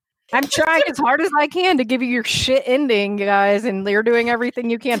I'm trying as hard as I can to give you your shit ending, guys, and you're doing everything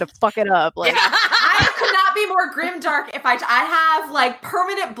you can to fuck it up. Like, I could not be more grimdark. If I have like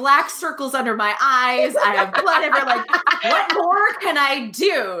permanent black circles under my eyes, I have blood everywhere. Like, what more can I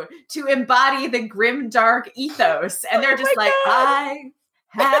do to embody the grimdark ethos? And they're just like, God. I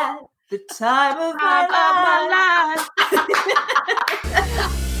had the time of my life.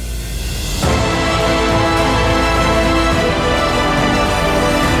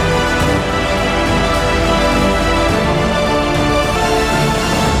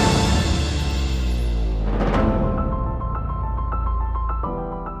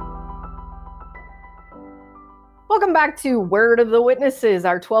 Welcome back to Word of the Witnesses,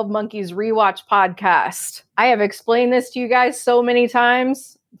 our 12 Monkeys rewatch podcast. I have explained this to you guys so many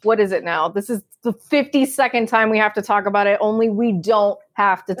times. What is it now? This is the 52nd time we have to talk about it, only we don't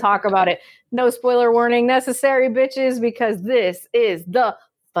have to talk about it. No spoiler warning necessary, bitches, because this is the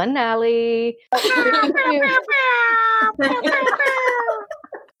finale.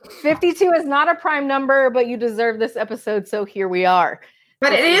 52 is not a prime number, but you deserve this episode, so here we are.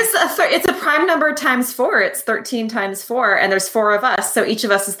 But it is it's a prime number times 4. It's 13 times 4, and there's 4 of us, so each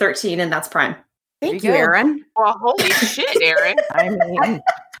of us is 13, and that's prime. Thank you, Erin. Well, holy shit, Erin. I mean,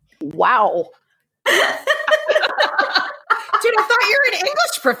 wow. Dude, I thought you were an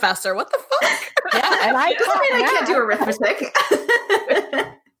English professor. What the fuck? Yeah, and I can't do arithmetic.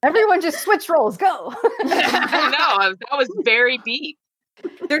 Everyone just switch roles. Go. I know, that was very deep.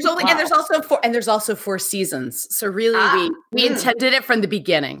 There's also 4 seasons. So really we intended it from the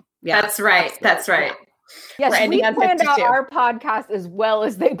beginning. Yeah. That's right. That's right. Yes, We're we ending on planned 52. out our podcast as well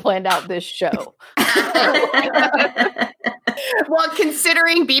as they planned out this show. Well,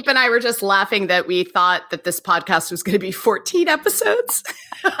 considering Beep and I were just laughing that we thought that this podcast was going to be 14 episodes.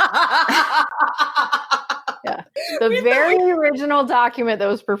 Yeah. The very original document that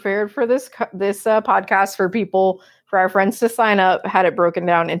was prepared for this podcast for our friends to sign up, had it broken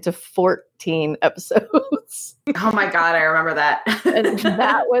down into 14 episodes. Oh my God, I remember that. And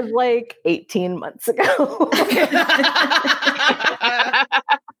that was like 18 months ago.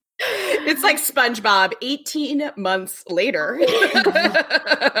 It's like SpongeBob, 18 months later.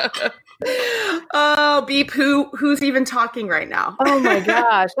 Oh, Beep, who's even talking right now? Oh my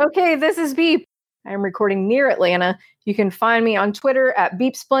gosh. Okay, this is Beep. I'm recording near Atlanta. You can find me on Twitter at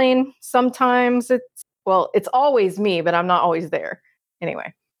Beepsplain. Sometimes it's always me, but I'm not always there.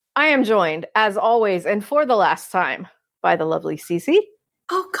 Anyway, I am joined, as always, and for the last time, by the lovely Cece.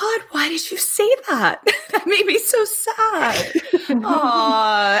 Oh God, why did you say that? That made me so sad.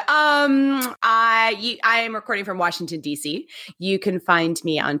 I am recording from Washington, D.C. You can find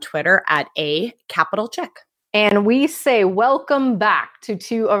me on Twitter at @CapitalCheck. And we say welcome back to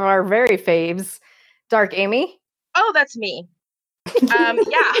 2 of our very faves, Dark Amy. Oh, that's me. Yeah.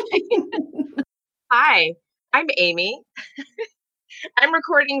 Hi, I'm Amy. I'm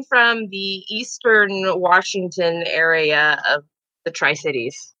recording from the eastern Washington area of the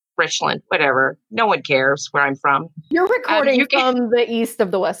Tri-Cities, Richland, whatever. No one cares where I'm from. You're recording from the east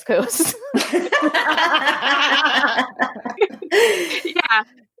of the West Coast. Yeah,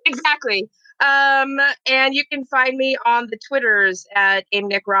 exactly. And you can find me on the Twitters at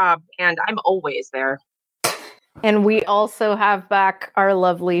AimNickRob, and I'm always there. And we also have back our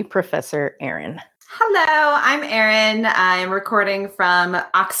lovely Professor Erin. Hello, I'm Erin. I'm recording from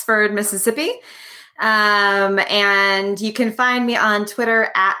Oxford, Mississippi. And you can find me on Twitter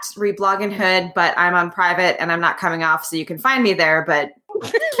at reblogginghood, but I'm on private and I'm not coming off, so you can find me there, but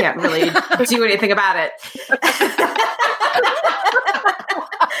can't really do anything about it.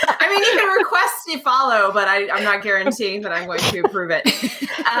 I mean, you can request to follow, but I'm not guaranteeing that I'm going to approve it.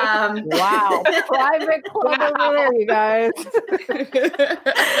 Wow. Private club over there, you guys. Look,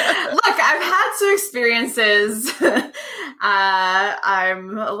 I've had some experiences.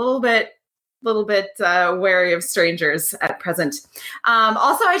 I'm a little bit wary of strangers at present.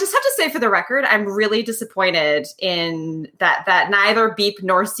 Also, I just have to say for the record, I'm really disappointed in that neither Beep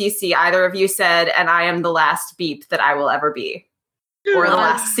nor CC, either of you said, and I am the last Beep that I will ever be. Or the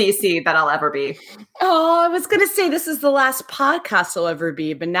last CC that I'll ever be. Oh, I was going to say this is the last podcast I'll ever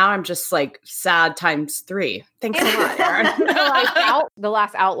be, but now I'm just like sad times 3. Thanks a lot, Erin. The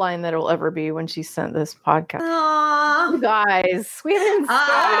last outline that it'll ever be when she sent this podcast. Aww. You guys, we haven't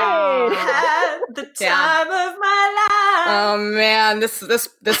started. Had the time of my life. Oh man, this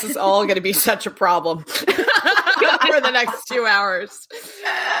is all going to be such a problem for the next 2 hours.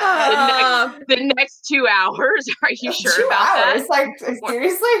 The next 2 hours? Are you sure 2 about hours? that? Like,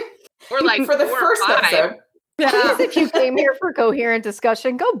 seriously? Or like for the 4 or first 5. episode. Please, if you came here for coherent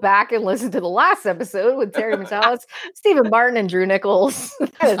discussion, go back and listen to the last episode with Terry Matalas, Stephen Martin, and Drew Nichols.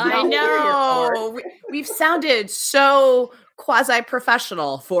 I know. We've sounded so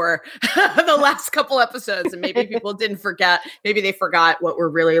quasi-professional for the last couple episodes, and maybe people didn't forget. Maybe they forgot what we're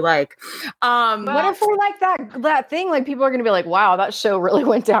really like. What if we're like that thing? Like, people are going to be like, "Wow, that show really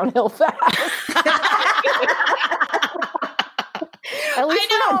went downhill fast." At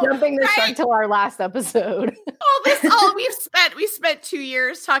least we're not jumping the shark till our last episode. We spent 2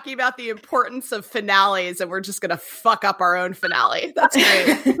 years talking about the importance of finales, and we're just gonna fuck up our own finale. That's great.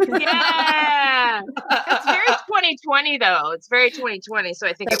 Yeah, it's very 2020 though. It's very 2020. So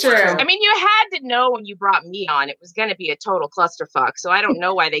I think That's it's true. I mean, you had to know when you brought me on, it was going to be a total clusterfuck. So I don't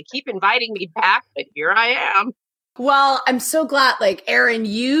know why they keep inviting me back, but here I am. Well, I'm so glad, like, Erin,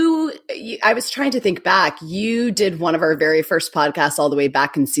 I was trying to think back. You did one of our very first podcasts all the way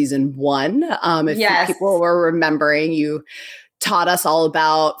back in season 1. If people were remembering, you taught us all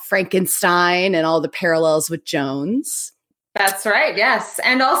about Frankenstein and all the parallels with Jones. That's right. Yes.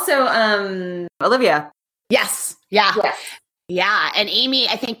 And also Olivia. Yes. Yeah. Yes. Yeah. And Amy,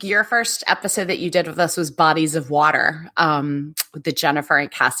 I think your first episode that you did with us was Bodies of Water, with the Jennifer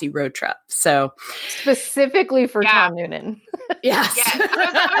and Cassie road trip. So Specifically for Tom Noonan. Yes. Yeah,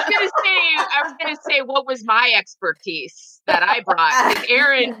 I was gonna say what was my expertise that I brought. 'Cause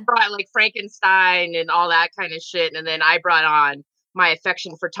Erin brought like Frankenstein and all that kind of shit, and then I brought on my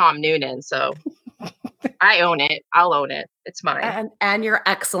affection for Tom Noonan. So I own it. I'll own it. It's mine. And your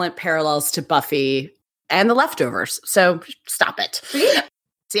excellent parallels to Buffy and The Leftovers. So stop it. So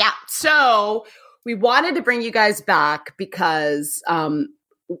yeah. So we wanted to bring you guys back because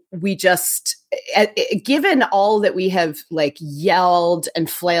we just, given all that we have like yelled and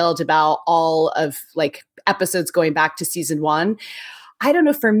flailed about all of like episodes going back to season 1, I don't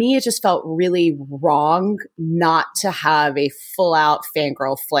know, for me, it just felt really wrong not to have a full out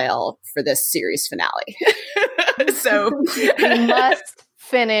fangirl flail for this series finale. So we must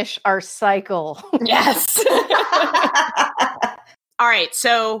finish our cycle. Yes. All right.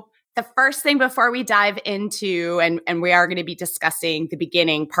 So the first thing before we dive into, and we are going to be discussing the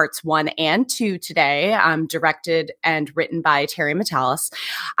beginning parts 1 and 2 today, directed and written by Terry Matalas.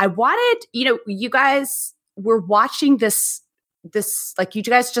 I wanted, you guys were watching this, like you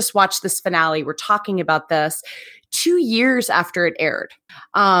guys just watched this finale. We're talking about this 2 years after it aired.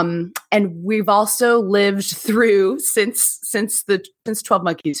 And we've also lived through since 12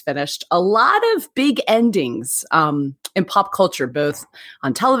 Monkeys finished, a lot of big endings in pop culture, both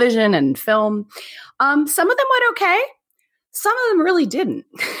on television and film. Some of them went okay. Some of them really didn't.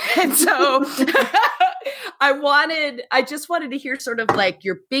 And so I just wanted to hear sort of like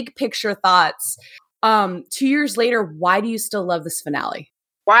your big picture thoughts. 2 years later, why do you still love this finale?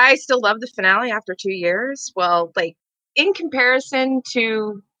 Why I still love the finale after 2 years? Well, like in comparison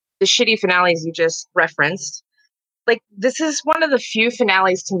to the shitty finales you just referenced, like this is one of the few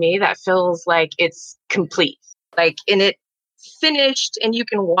finales to me that feels like it's complete. Like, and it finished and you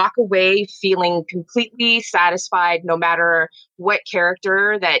can walk away feeling completely satisfied no matter what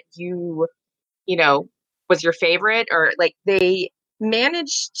character that you know, was your favorite, or like they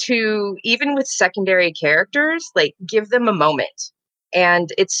managed to, even with secondary characters, like give them a moment. And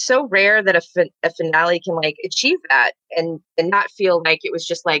it's so rare that a finale can like achieve that and not feel like it was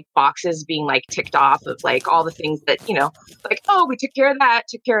just like boxes being like ticked off of like all the things that, you know, like, oh, we took care of that.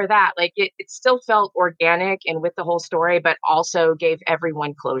 Like it still felt organic and with the whole story, but also gave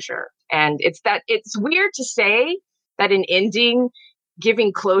everyone closure. And it's weird to say that an ending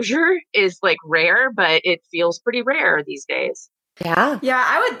giving closure is like rare, but it feels pretty rare these days. Yeah. Yeah,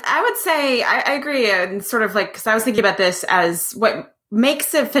 I would say I agree. And sort of like, because I was thinking about this as what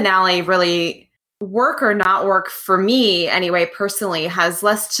makes a finale really work or not work for me anyway, personally, has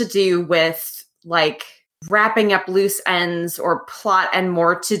less to do with like wrapping up loose ends or plot and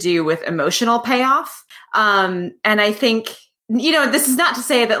more to do with emotional payoff. And I think, you know, this is not to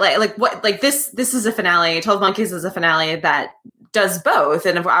say that this is a finale. 12 Monkeys is a finale that does both.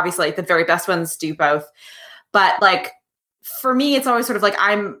 And obviously like the very best ones do both. But like, for me, it's always sort of like,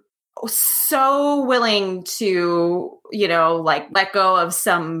 I'm so willing to, you know, like let go of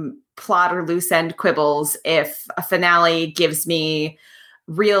some plot or loose end quibbles if a finale gives me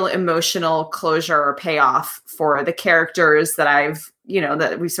real emotional closure or payoff for the characters that I've, you know,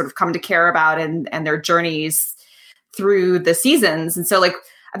 that we've sort of come to care about and their journeys through the seasons. And so like,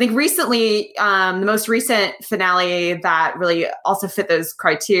 I think recently, the most recent finale that really also fit those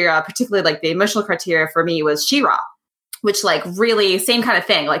criteria, particularly like the emotional criteria for me, was She-Ra, which like really same kind of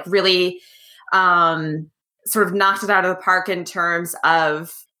thing, like really sort of knocked it out of the park in terms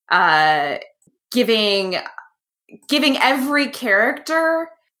of giving giving every character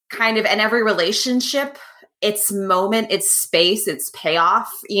kind of and every relationship its moment, its space, its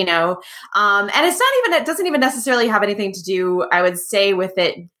payoff, and it doesn't even necessarily have anything to do, I would say, with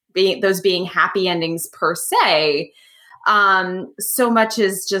it being happy endings per se, so much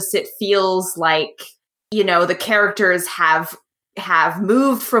as just it feels like, the characters have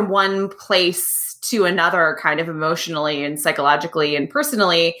moved from one place to another kind of emotionally and psychologically and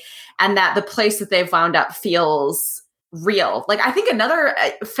personally, and that the place that they've wound up feels real. Like, I think another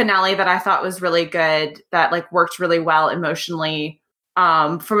finale that I thought was really good, that like worked really well emotionally,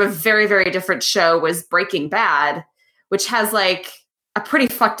 from a very, very different show, was Breaking Bad, which has like a pretty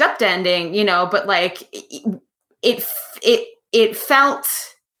fucked up ending, but like it felt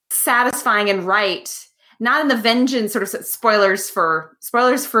satisfying and right. Not in the vengeance sort of spoilers for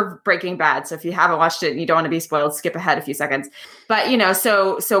Breaking Bad. So if you haven't watched it and you don't want to be spoiled, skip ahead a few seconds. But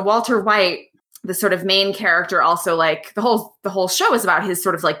so Walter White, the sort of main character, also like the whole show is about his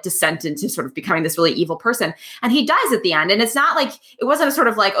sort of like descent into sort of becoming this really evil person. And he dies at the end. And it's not like, it wasn't a sort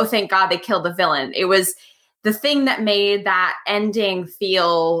of like, oh, thank God they killed the villain. It was the thing that made that ending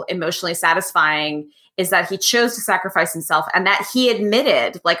feel emotionally satisfying is that he chose to sacrifice himself, and that he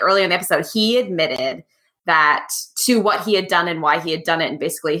admitted, like earlier in the episode, he admitted that to what he had done and why he had done it. And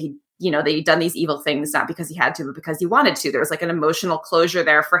basically that he'd done these evil things, not because he had to, but because he wanted to. There was like an emotional closure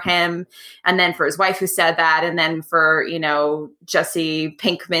there for him. And then for his wife who said that, and then for, Jesse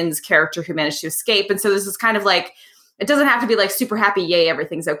Pinkman's character who managed to escape. And so this is kind of like, it doesn't have to be like super happy, yay,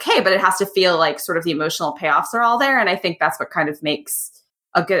 everything's okay, but it has to feel like sort of the emotional payoffs are all there. And I think that's what kind of makes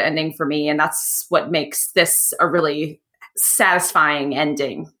a good ending for me. And that's what makes this a really satisfying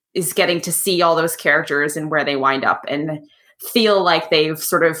ending, is getting to see all those characters and where they wind up and feel like they've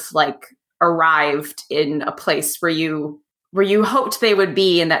sort of like arrived in a place where you hoped they would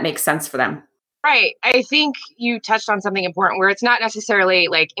be, and that makes sense for them. Right. I think you touched on something important where it's not necessarily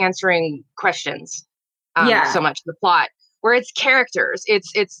like answering questions so much the plot, where it's characters.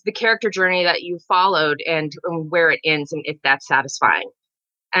 It's the character journey that you followed and where it ends, and if that's satisfying,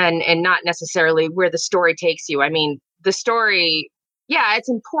 and not necessarily where the story takes you. I mean, the story, yeah, it's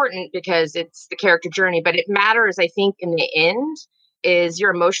important because it's the character journey, but it matters, I think, in the end, is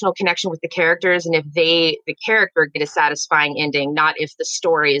your emotional connection with the characters, and if the character get a satisfying ending, not if the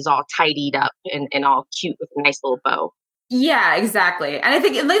story is all tidied up and all cute with a nice little bow. Yeah, exactly. And I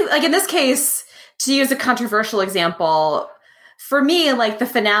think like in this case, to use a controversial example, for me, like the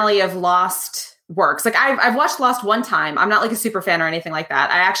finale of Lost works. Like I've watched Lost one time. I'm not like a super fan or anything like that.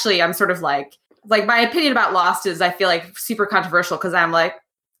 I'm sort of like my opinion about Lost is, I feel like super controversial because I'm like,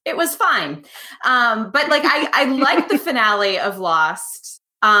 it was fine. But like, I like the finale of Lost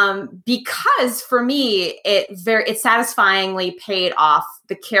because for me, it satisfyingly paid off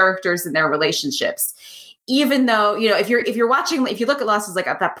the characters and their relationships. Even though, if you look at Lost as like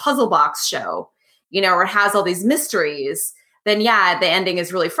that puzzle box show, where it has all these mysteries, then yeah, the ending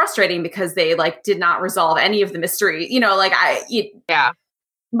is really frustrating because they like did not resolve any of the mystery.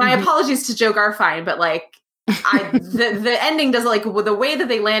 My apologies to Joe Garfine, but like the ending doesn't, like the way that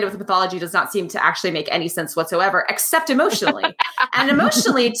they landed with the mythology does not seem to actually make any sense whatsoever, except emotionally. And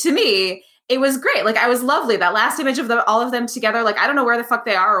emotionally, to me, it was great. Like, I was lovely. That last image of all of them together, like, I don't know where the fuck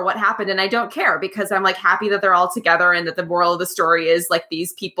they are or what happened, and I don't care because I'm like happy that they're all together and that the moral of the story is like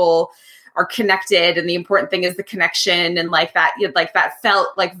these people are connected, and the important thing is the connection, and like that felt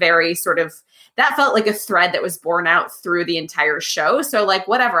like very sort of. That felt like a thread that was borne out through the entire show. So like,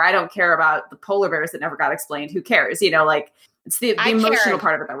 whatever, I don't care about the polar bears that never got explained. Who cares? Like it's the emotional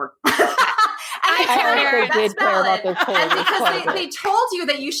part of it that worked. I did care about those polar bears. Because they told you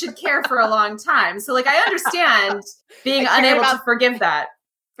that you should care for a long time. So like, I understand being unable to forgive that.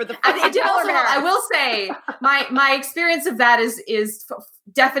 For the I will say my experience of that is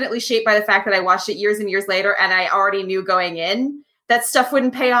definitely shaped by the fact that I watched it years and years later, and I already knew going in that stuff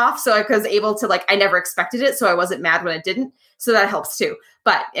wouldn't pay off. So I was able to, like, I never expected it. So I wasn't mad when it didn't. So that helps too.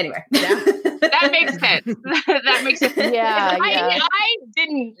 But anyway. Yeah. That makes sense. That makes sense. Yeah. I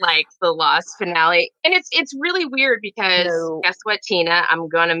didn't like the Lost finale. And it's really weird because guess what, Tina? I'm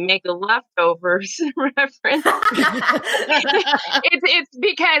going to make a Leftovers reference. It's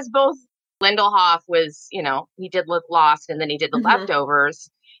because both Lindelhoff was, he did Lost and then he did the Leftovers.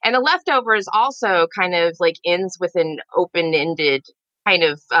 And the Leftovers also kind of like ends with an open-ended kind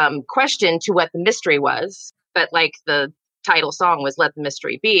of question to what the mystery was. But like the title song was Let the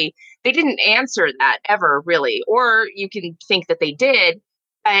Mystery Be. They didn't answer that ever really. Or you can think that they did.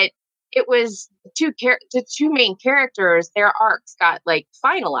 But it was the two main characters, their arcs got like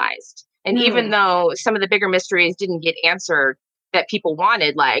finalized. And even though some of the bigger mysteries didn't get answered, that people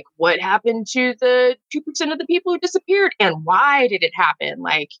wanted, like what happened to the 2% of the people who disappeared and why did it happen?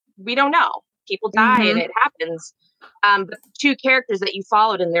 Like, we don't know. People die and it happens. But the two characters that you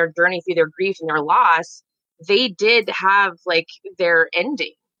followed in their journey through their grief and their loss, they did have like their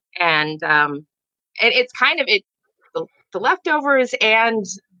ending. And it's kind of the Leftovers and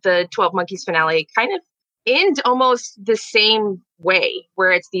the 12 Monkeys finale kind of end almost the same way,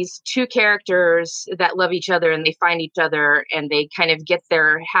 where it's these two characters that love each other and they find each other and they kind of get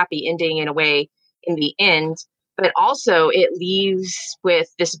their happy ending in a way in the end. But also it leaves with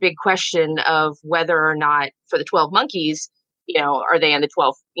this big question of whether or not for the 12 monkeys, are they in the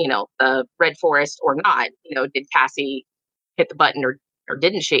 12, the Red Forest or not? Did Cassie hit the button or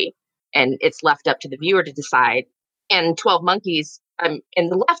didn't she? And it's left up to the viewer to decide. And 12 monkeys, in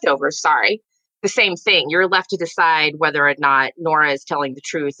the Leftovers, the same thing. You're left to decide whether or not Nora is telling the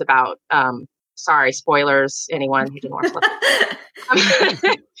truth about, spoilers, anyone who didn't watch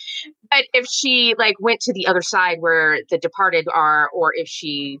Leftovers. But if she went to the other side where the departed are, or if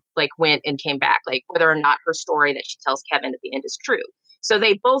she went and came back, whether or not her story that she tells Kevin at the end is true. So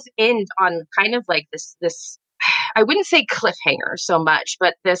they both end on kind of this, I wouldn't say cliffhanger so much,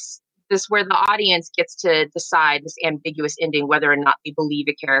 but this where the audience gets to decide, this ambiguous ending, whether or not they believe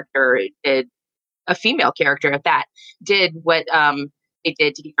a character did, a female character at that, did what it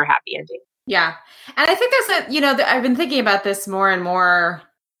did to get her happy ending. Yeah. And I think there's I've been thinking about this more and more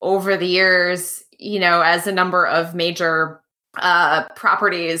over the years, as a number of major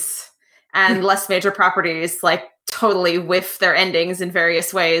properties and less major properties totally whiff their endings in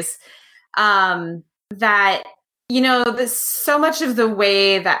various ways. That, so much of the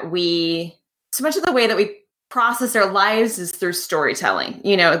way that we process our lives is through storytelling.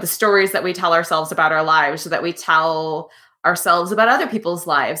 The stories that we tell ourselves about our lives, so that we tell ourselves about other people's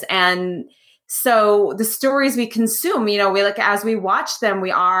lives. And so the stories we consume, as we watch them,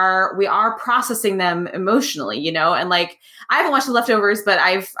 we are processing them emotionally, and I haven't watched The Leftovers, but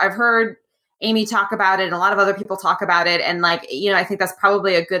I've heard Amy talk about it and a lot of other people talk about it. And I think that's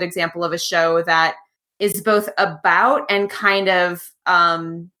probably a good example of a show that is both about and kind of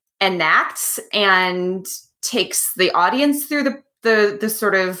enacts and takes the audience through the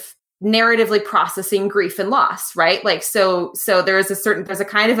sort of narratively processing grief and loss, right? So there's a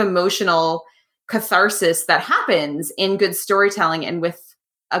kind of emotional catharsis that happens in good storytelling and with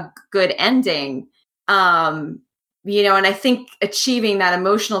a good ending. And I think achieving that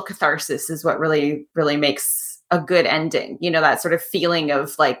emotional catharsis is what really, really makes a good ending, that sort of feeling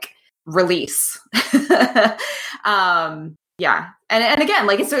of release. Yeah. And again,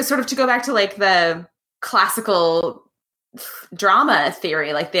 it's sort of to go back to the classical drama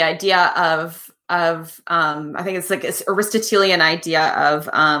theory, the idea of I think it's this Aristotelian idea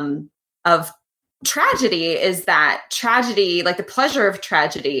of tragedy, is that tragedy, the pleasure of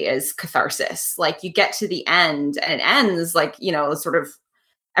tragedy is catharsis. You get to the end and it ends sort of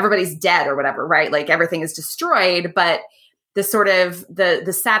everybody's dead or whatever, right? Everything is destroyed, but the sort of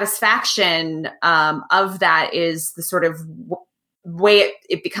the satisfaction of that is the sort of way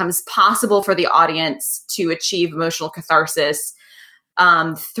it becomes possible for the audience to achieve emotional catharsis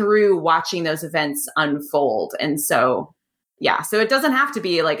through watching those events unfold. And so, yeah, so it doesn't have to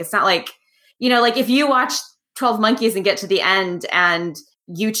be it's not if you watch 12 Monkeys and get to the end and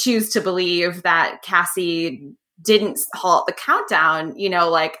you choose to believe that Cassie didn't halt the countdown,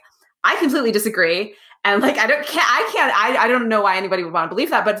 I completely disagree. And I don't know why anybody would want to believe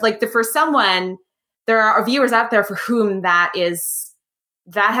that, but for someone, there are viewers out there for whom that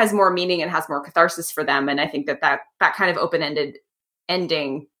has more meaning and has more catharsis for them. And I think that kind of open-ended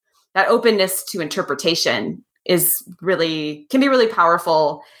ending, that openness to interpretation can be really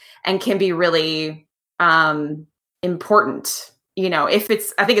powerful and can be really important. I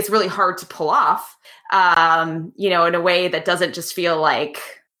think it's really hard to pull off, in a way that doesn't just feel like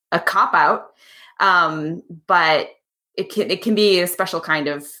a cop-out. But it can be a special kind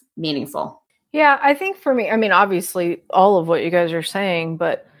of meaningful. Yeah, I think for me, obviously all of what you guys are saying,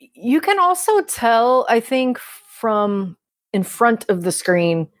 but you can also tell, I think, from in front of the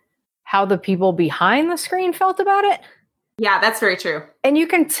screen, how the people behind the screen felt about it. Yeah, that's very true. And you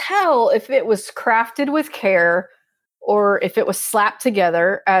can tell if it was crafted with care or if it was slapped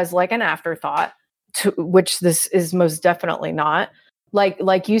together as an afterthought, which this is most definitely not.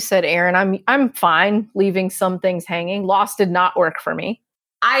 Like you said, Aaron, I'm fine leaving some things hanging. Lost did not work for me.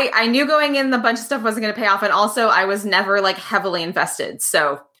 I knew going in, the bunch of stuff wasn't going to pay off. And also I was never heavily invested.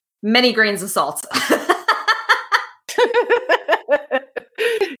 So many grains of salt.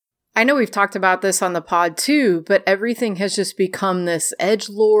 I know we've talked about this on the pod too, but everything has just become this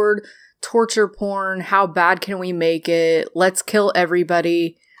edgelord torture porn. How bad can we make it? Let's kill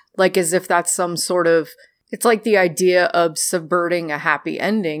everybody. Like as if that's some sort of, it's like the idea of subverting a happy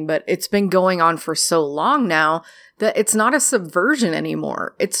ending, but it's been going on for so long now that it's not a subversion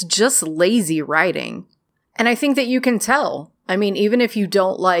anymore. It's just lazy writing. And I think that you can tell. I mean, even if you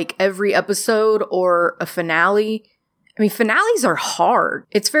don't like every episode or a finale, I mean, finales are hard.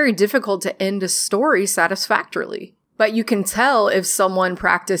 It's very difficult to end a story satisfactorily. But you can tell if someone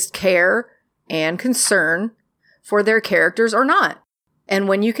practiced care and concern for their characters or not. And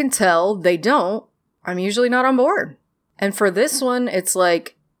when you can tell they don't, I'm usually not on board. And for this one, it's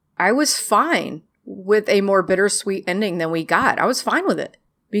like, I was fine with a more bittersweet ending than we got. I was fine with it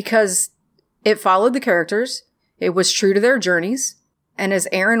because it followed the characters. It was true to their journeys. And as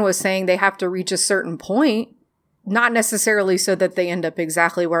Aaron was saying, they have to reach a certain point, not necessarily so that they end up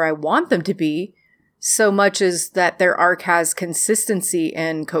exactly where I want them to be, so much as that their arc has consistency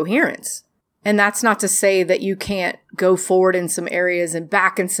and coherence. And that's not to say that you can't go forward in some areas and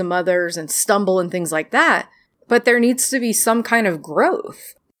back in some others and stumble and things like that. But there needs to be some kind of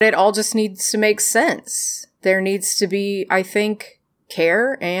growth. It all just needs to make sense. There needs to be, I think,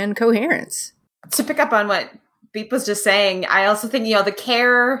 care and coherence. To pick up on what Beep was just saying, I also think, the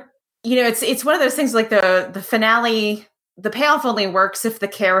care, it's one of those things like the finale, the payoff only works if the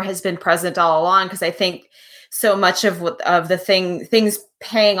care has been present all along. Because I think so much of the things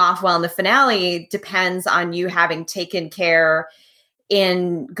paying off well in the finale depends on you having taken care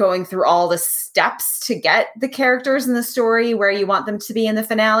in going through all the steps to get the characters in the story where you want them to be in the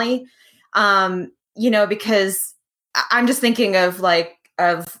finale. Because I'm just thinking of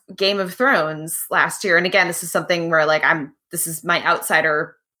Game of Thrones last year. And again, this is something where this is my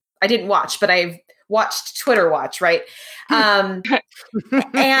outsider. I didn't watch, but I've watched Twitter watch, right? And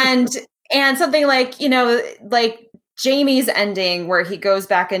something like Jaime's ending where he goes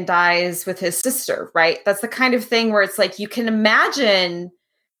back and dies with his sister, right? That's the kind of thing where it's like, you can imagine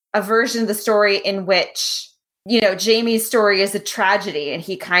a version of the story in which, Jaime's story is a tragedy and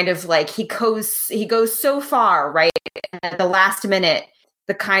he kind of he goes so far, right? At the last minute,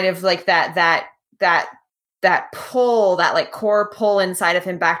 the kind of that pull, that core pull inside of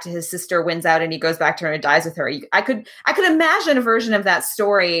him back to his sister wins out and he goes back to her and dies with her. I could imagine a version of that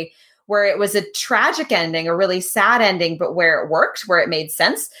story where it was a tragic ending, a really sad ending, but where it worked, where it made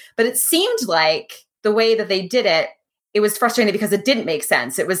sense. But it seemed like the way that they did it, it was frustrating because it didn't make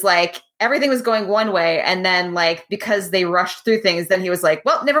sense. It was like everything was going one way. And then because they rushed through things, then he was like,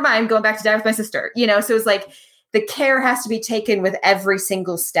 well, never mind, I'm going back to die with my sister. So it was like the care has to be taken with every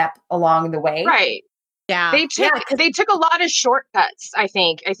single step along the way. Right. Yeah. They took a lot of shortcuts, I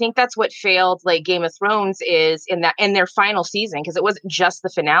think. I think that's what failed Game of Thrones is in their final season, because it wasn't just the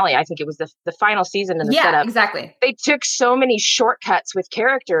finale. I think it was the final season and the setup. Yeah, exactly. They took so many shortcuts with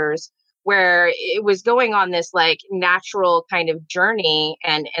characters where it was going on this natural kind of journey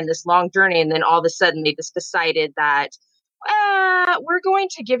and this long journey. And then all of a sudden they just decided that we're going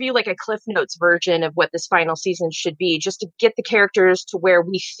to give you a Cliff Notes version of what this final season should be, just to get the characters to where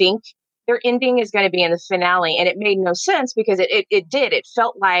we think their ending is going to be in the finale. And it made no sense because it did. It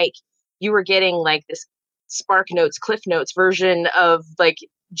felt like you were getting this Spark Notes, Cliff Notes version of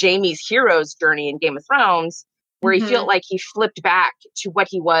Jaime's hero's journey in Game of Thrones, where he felt like he flipped back to what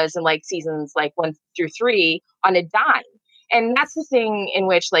he was in seasons 1 through 3 on a dime. And that's the thing in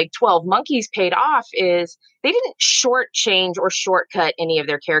which 12 Monkeys paid off, is they didn't shortchange or shortcut any of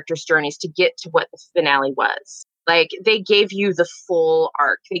their characters' journeys to get to what the finale was. They gave you the full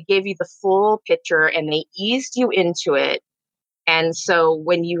arc. They gave you the full picture and they eased you into it. And so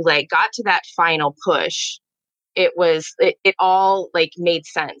when you got to that final push, it all made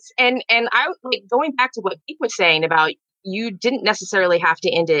sense. And I going back to what Pete was saying about, you didn't necessarily have to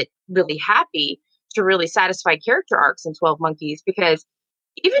end it really happy to really satisfy character arcs in 12 Monkeys, because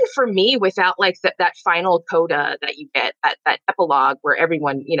even for me, without that final coda that you get, that epilogue where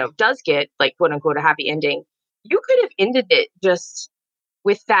everyone, does get quote unquote a happy ending, you could have ended it just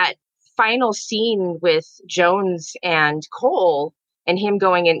with that final scene with Jones and Cole and him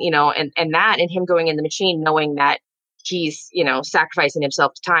going in, and him going in the machine, knowing that he's, sacrificing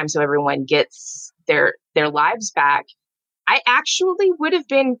himself to time so everyone gets their lives back. I actually would have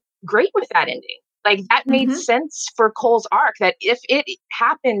been great with that ending. That made sense for Cole's arc, that if it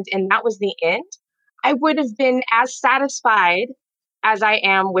happened and that was the end, I would have been as satisfied as I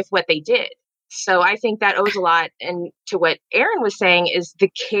am with what they did. So I think that owes a lot. And to what Aaron was saying is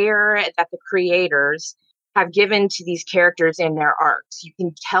the care that the creators have given to these characters in their arcs. You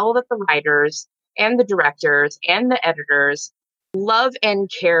can tell that the writers and the directors and the editors love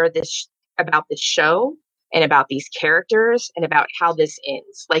and care about this show, and about these characters and about how this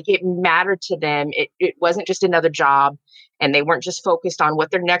ends. Like, it mattered to them. It wasn't just another job, and they weren't just focused on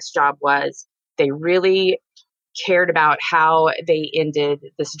what their next job was. They really cared about how they ended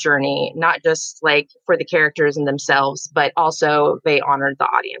this journey, not just like for the characters and themselves, but also they honored the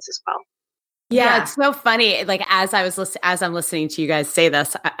audience as well. Yeah, it's so funny. Like, as I'm listening to you guys say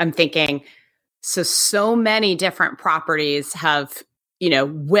this, I'm thinking, so many different properties have,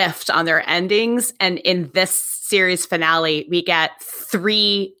 whiffed on their endings. And in this series finale, we get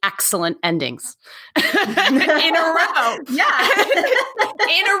 3 excellent endings in a row. Yeah.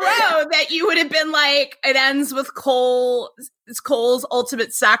 In a row, that you would have been like, it ends with Cole's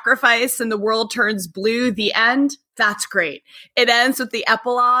ultimate sacrifice and the world turns blue. The end. That's great. It ends with the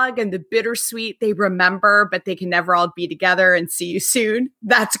epilogue and the bittersweet. They remember, but they can never all be together and see you soon.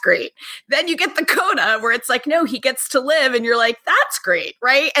 That's great. Then you get the coda where it's like, no, he gets to live. And you're like, that's great.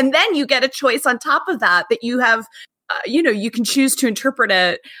 Right. And then you get a choice on top of that you have, you can choose to interpret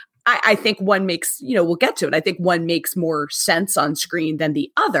it. I think one makes, we'll get to it. I think one makes more sense on screen than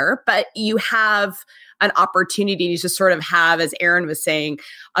the other, but you have an opportunity to sort of have, as Erin was saying,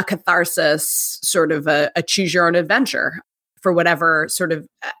 a catharsis, sort of a choose your own adventure for whatever sort of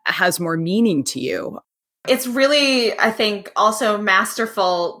has more meaning to you. It's really, I think, also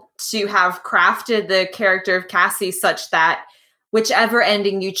masterful to have crafted the character of Cassie such that whichever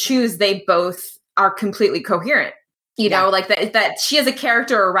ending you choose, they both are completely coherent. You know, like that she as a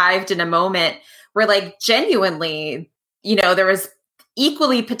character arrived in a moment where, like, genuinely, there was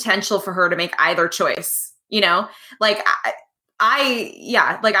equally potential for her to make either choice, like I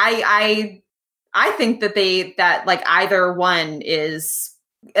think that like either one is,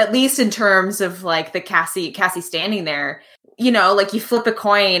 at least in terms of like the Cassie standing there, like you flip a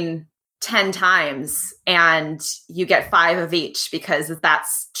coin 10 times and you get 5 of each because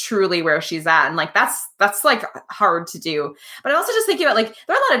that's truly where she's at. And like, that's like hard to do. But I'm also just thinking about, like,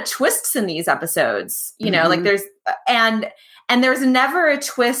 there are a lot of twists in these episodes, like there's, and there's never a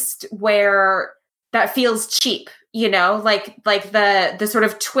twist where that feels cheap, like the sort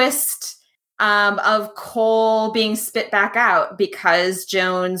of twist of Cole being spit back out because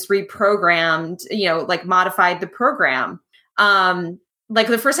Jones reprogrammed, like modified the program. Like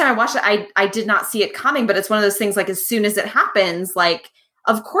the first time I watched it, I did not see it coming, but it's one of those things, like, as soon as it happens, like,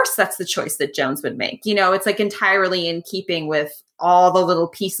 of course that's the choice that Jones would make. It's like entirely in keeping with all the little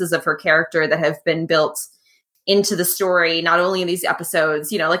pieces of her character that have been built into the story, not only in these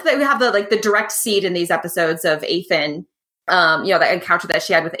episodes, like we have the direct seed in these episodes of Ethan, that encounter that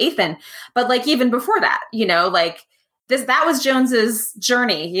she had with Ethan, but like even before that, like that was Jones's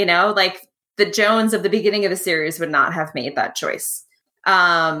journey, like the Jones of the beginning of the series would not have made that choice.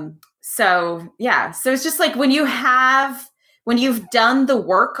 So it's just like when you've done the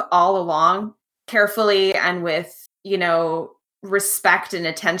work all along carefully and with, respect and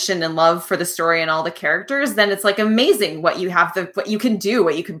attention and love for the story and all the characters, then it's like amazing what you can do,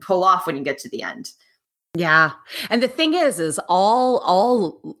 what you can pull off when you get to the end. Yeah. And the thing is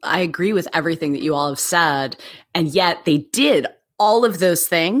all I agree with everything that you all have said. And yet they did all of those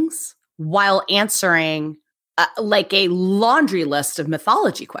things while answering like a laundry list of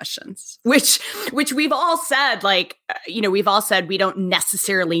mythology questions, which we've all said, like, we've all said we don't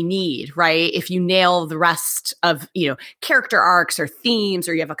necessarily need, right? If you nail the rest of, character arcs or themes,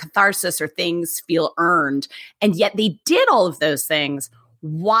 or you have a catharsis or things feel earned. And yet they did all of those things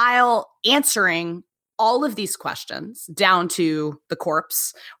while answering all of these questions down to the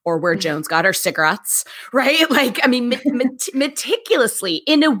corpse or where Jones got her cigarettes, right? Like, I mean, meticulously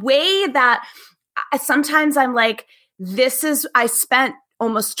in a way that sometimes I'm like, I spent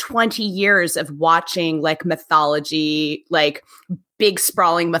almost 20 years of watching like mythology, like big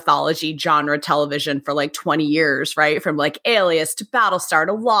sprawling mythology genre television for like 20 years, right? From like Alias to Battlestar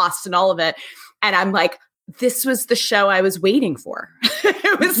to Lost and all of it. And I'm like, this was the show I was waiting for.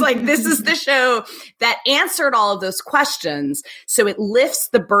 It was like, this is the show that answered all of those questions. So it lifts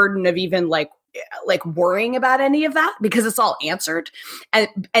the burden of even like worrying about any of that because it's all answered.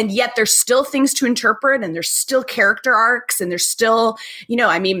 And yet there's still things to interpret and there's still character arcs and there's still,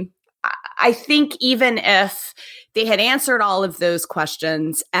 I think even if they had answered all of those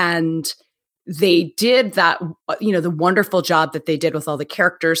questions and they did that, the wonderful job that they did with all the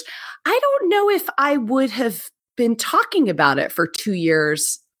characters, I don't know if I would have been talking about it for 2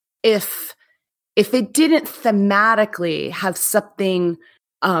 years if it didn't thematically have something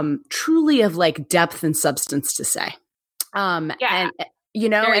truly of like depth and substance to say. And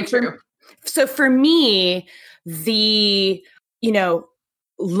so for me, the,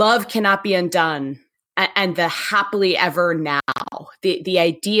 love cannot be undone and the happily ever now The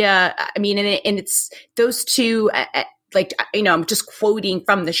idea, I mean, and it's those two, like, you know, I'm just quoting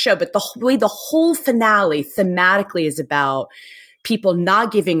from the show, but the way the whole finale thematically is about people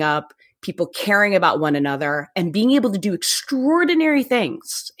not giving up, people caring about one another, and being able to do extraordinary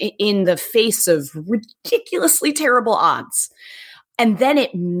things in the face of ridiculously terrible odds. And then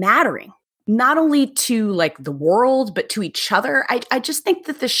it mattering, not only to like the world, but to each other. I just think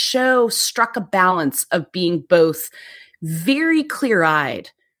that the show struck a balance of being both very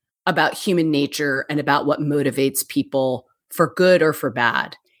clear-eyed about human nature and about what motivates people for good or for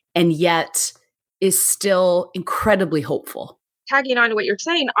bad, and yet is still incredibly hopeful. Tagging on to what you're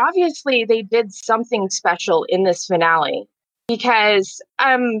saying, obviously they did something special in this finale, because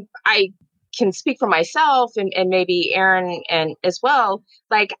I can speak for myself and maybe Aaron and as well.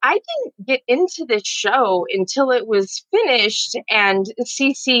 Like, I didn't get into this show until it was finished, and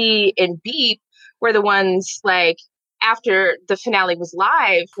Cece and Beep were the ones, like, after the finale was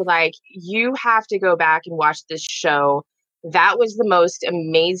live, were like, you have to go back and watch this show. That was the most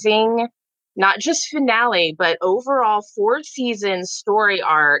amazing, not just finale, but overall 4-season story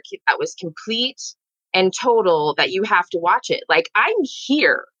arc that was complete and total, that you have to watch it. Like, I'm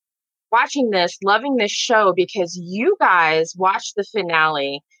here watching this, loving this show because you guys watched the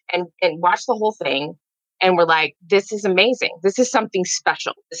finale and watched the whole thing and were like, this is amazing. This is something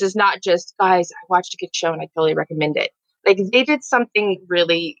special. This is not just, guys, I watched a good show and I totally recommend it. Like, they did something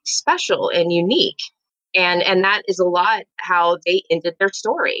really special and unique. And that is a lot how they ended their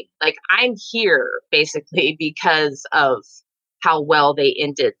story. Like, I'm here basically because of how well they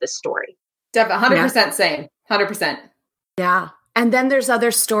ended the story. Definitely 100% same. 100%. Yeah. And then there's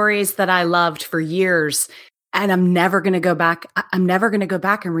other stories that I loved for years, and I'm never going to go back. I'm never going to go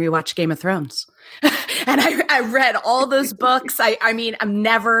back and rewatch Game of Thrones. And I read all those books. I mean, I'm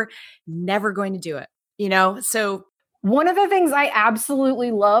never going to do it, you know? So one of the things I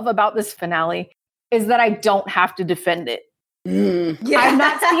absolutely love about this finale is that I don't have to defend it. Yeah. I've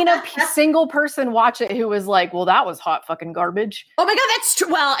not seen a single person watch it who was like, well, that was hot fucking garbage. Oh my God, that's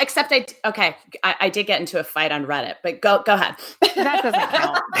true. Well, except I did get into a fight on Reddit, but go ahead. That doesn't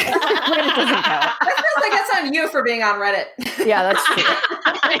count. Reddit doesn't count. That feels like that's on you for being on Reddit. Yeah, that's true.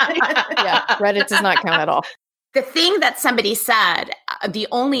 Yeah, Reddit does not count at all. The thing that somebody said, the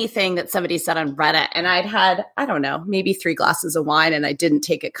only thing that somebody said on Reddit, and I'd had, I don't know, maybe 3 glasses of wine and I didn't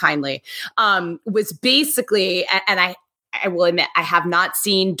take it kindly, was basically, and I will admit, I have not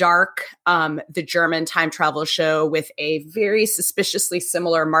seen Dark, the German time travel show, with a very suspiciously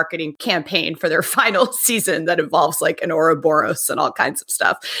similar marketing campaign for their final season that involves like an Ouroboros and all kinds of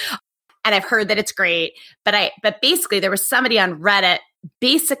stuff. And I've heard that it's great, but basically there was somebody on Reddit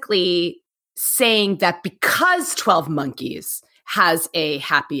basically saying that because 12 Monkeys has a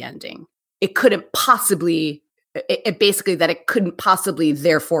happy ending, it couldn't possibly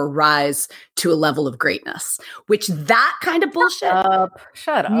therefore rise to a level of greatness, which that kind of bullshit.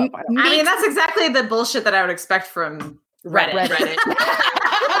 Shut up. I mean, that's exactly the bullshit that I would expect from Reddit.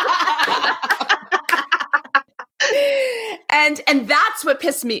 And that's what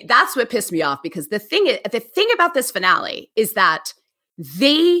pissed me off, because the thing about this finale is that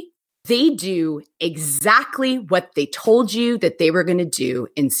they do exactly what they told you that they were going to do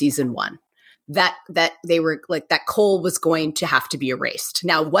in season 1. That they were like, that Cole was going to have to be erased.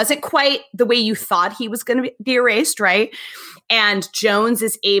 Now, it wasn't quite the way you thought he was going to be erased, right? And Jones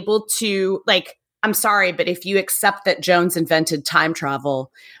is able to, like, I'm sorry, but if you accept that Jones invented time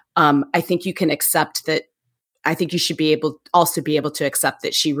travel, I think you can accept that. I think you should be able to accept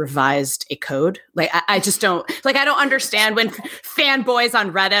that she revised a code. Like, I just don't, like, I don't understand when fanboys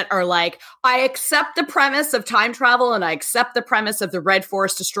on Reddit are like, I accept the premise of time travel and I accept the premise of the Red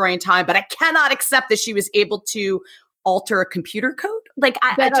Force destroying time, but I cannot accept that she was able to alter a computer code. Like,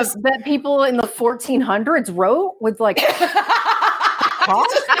 that people in the 1400s wrote with like, drives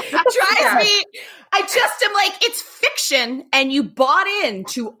me. I just am like, it's fiction, and you bought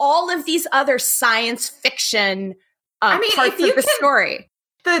into all of these other science fiction parts of the story.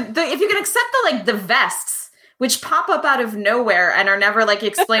 If you can accept the vests, which pop up out of nowhere and are never like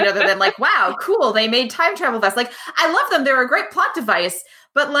explained other than like, wow, cool, they made time travel vests. Like, I love them; they're a great plot device.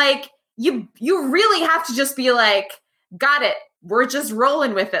 But like, you really have to just be like, got it. We're just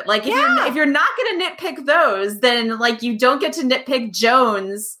rolling with it. Like, if you're not going to nitpick those, then like you don't get to nitpick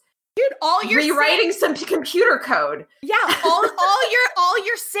Jones. Dude, all you're rewriting some computer code. Yeah, all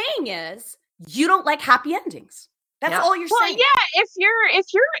you're saying is you don't like happy endings. That's all you're saying. Well, yeah, if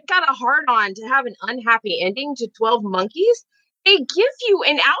you're got a hard on to have an unhappy ending to 12 Monkeys, they give you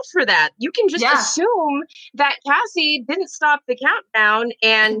an out for that. You can just assume that Cassie didn't stop the countdown,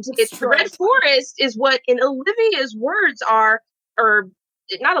 and it's the Red Forest is what, in Olivia's words, are or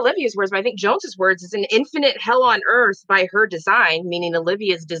not Olivia's words, but I think Jones's words, is an infinite hell on earth by her design, meaning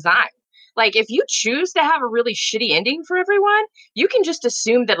Olivia's design. Like, if you choose to have a really shitty ending for everyone, you can just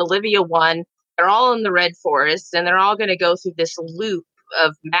assume that Olivia won. They're all in the Red Forest, and they're all going to go through this loop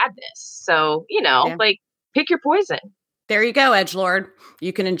of madness. So, like, pick your poison. There you go, edgelord.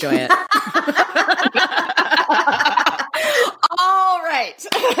 You can enjoy it. All right.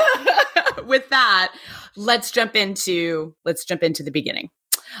 With that, let's jump into the beginning.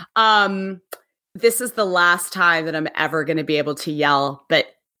 This is the last time that I'm ever going to be able to yell, but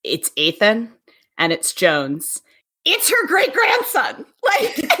it's Ethan and it's Jones. It's her great-grandson.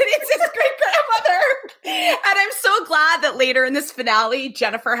 Like, and it's his great-grandmother. And I'm so glad that later in this finale,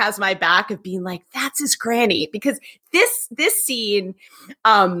 Jennifer has my back of being like, that's his granny. Because this scene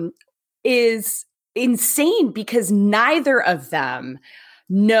is insane because neither of them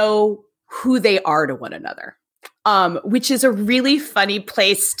know who they are to one another. Which is a really funny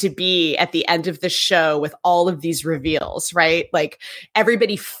place to be at the end of the show with all of these reveals, right? Like you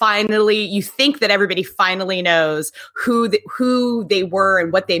think that everybody finally knows who they were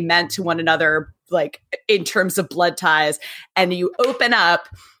and what they meant to one another, like in terms of blood ties. And you open up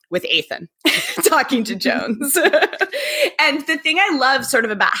with Ethan talking to Jones. And the thing I love sort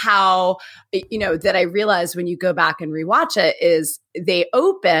of about how, that I realized when you go back and rewatch it is they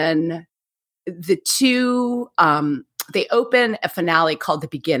open a finale called The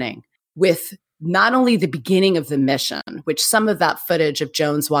Beginning with not only the beginning of the mission, which some of that footage of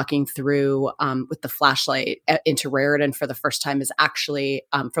Jones walking through with the flashlight into Raritan for the first time is actually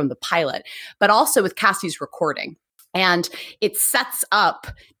from the pilot, but also with Cassie's recording. And it sets up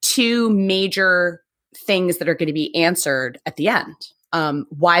two major things that are going to be answered at the end.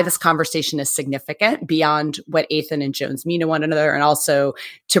 Why this conversation is significant beyond what Ethan and Jones mean to one another, and also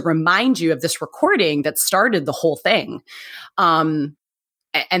to remind you of this recording that started the whole thing. And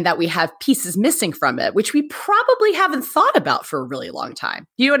that we have pieces missing from it, which we probably haven't thought about for a really long time.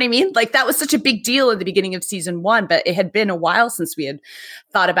 You know what I mean? Like that was such a big deal in the beginning of season 1, but it had been a while since we had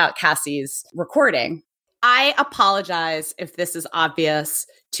thought about Cassie's recording. I apologize if this is obvious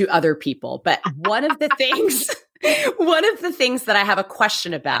to other people, but one of the things that I have a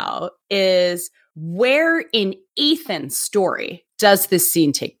question about is where in Ethan's story does this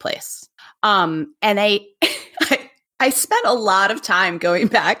scene take place? And I spent a lot of time going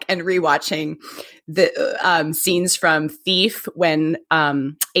back and rewatching the scenes from Thief when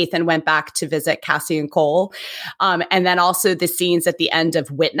Ethan went back to visit Cassie and Cole. And then also the scenes at the end of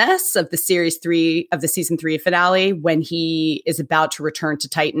Witness of the season 3 finale when he is about to return to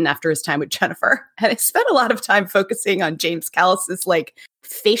Titan after his time with Jennifer. And I spent a lot of time focusing on James Callis's like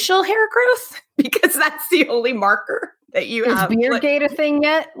facial hair growth because that's the only marker that you have. Is Beardgate a thing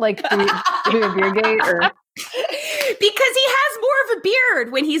yet? Like do we do a Beardgate or? Because he has more of a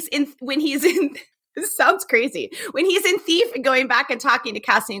beard when he's in this sounds crazy when he's in Thief and going back and talking to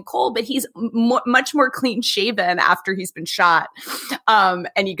Cassie and Cole, but he's much more clean shaven after he's been shot. And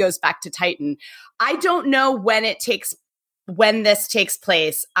he goes back to Titan. I don't know when this takes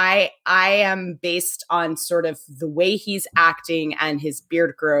place. I am based on sort of the way he's acting and his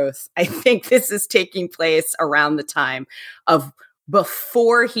beard growth. I think this is taking place around the time of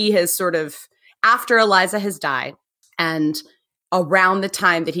before he has sort of after Eliza has died and around the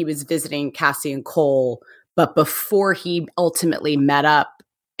time that he was visiting Cassie and Cole, but before he ultimately met up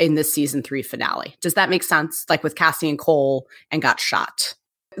in the season 3 finale. Does that make sense? Like with Cassie and Cole and got shot.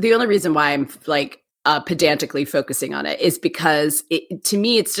 The only reason why I'm like pedantically focusing on it is because to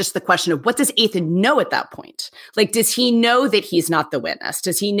me, it's just the question of what does Ethan know at that point? Like, does he know that he's not the witness?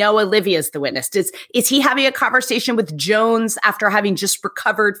 Does he know Olivia's the witness? Is he having a conversation with Jones after having just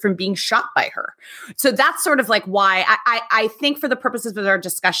recovered from being shot by her? So that's sort of like why I think for the purposes of our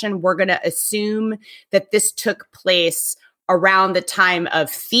discussion, we're going to assume that this took place around the time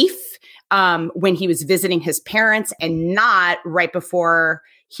of Thief, when he was visiting his parents and not right before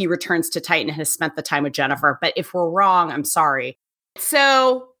he returns to Titan and has spent the time with Jennifer. But if we're wrong, I'm sorry.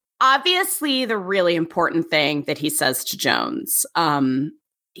 So obviously the really important thing that he says to Jones, I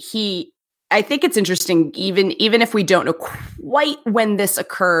think it's interesting, even if we don't know quite when this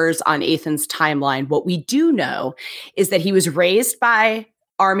occurs on Ethan's timeline, what we do know is that he was raised by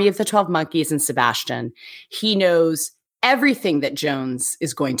Army of the 12 Monkeys and Sebastian. He knows everything that Jones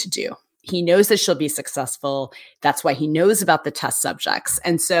is going to do. He knows that she'll be successful. That's why he knows about the test subjects.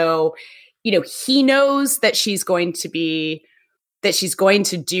 And so, he knows that she's going to do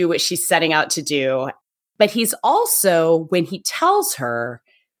what she's setting out to do. But he's also, when he tells her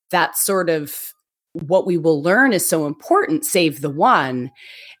that sort of what we will learn is so important, save the one.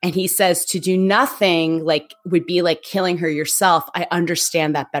 And he says to do nothing like would be like killing her yourself. I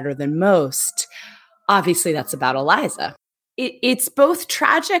understand that better than most. Obviously, that's about Eliza. It's both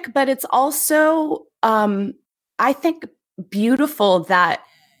tragic, but it's also, I think, beautiful that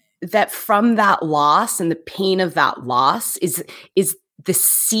from that loss and the pain of that loss is the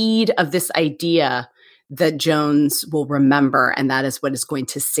seed of this idea that Jones will remember, and that is what is going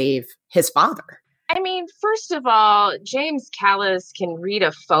to save his father. I mean, first of all, James Callis can read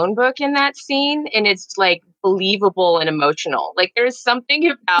a phone book in that scene, and it's like believable and emotional. Like there's something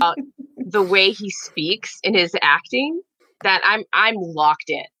about the way he speaks in his acting that I'm locked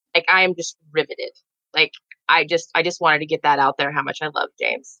in. Like I am just riveted. Like I just wanted to get that out there how much I love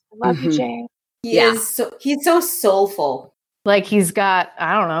James. I love you, James. He's so soulful. Like he's got,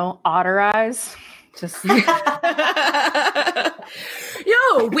 I don't know, otter eyes. Just when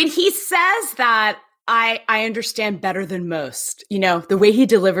he says that, I understand better than most. The way he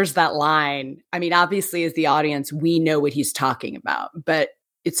delivers that line. I mean, obviously, as the audience, we know what he's talking about, but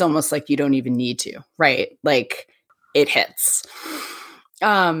it's almost like you don't even need to, right? Like it hits.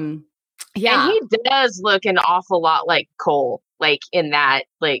 Yeah, and he does look an awful lot like Cole, like in that,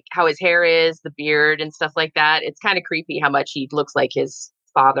 like how his hair is, the beard, and stuff like that. It's kind of creepy how much he looks like his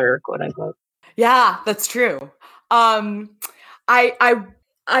father, quote unquote. Yeah, that's true. I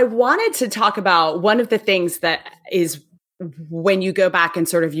wanted to talk about one of the things that is when you go back and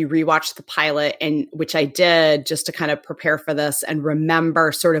sort of you rewatch the pilot, and which I did just to kind of prepare for this and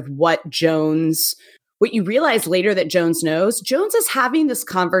remember sort of what you realize later that Jones knows. Jones is having this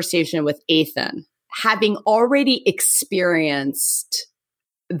conversation with Ethan, having already experienced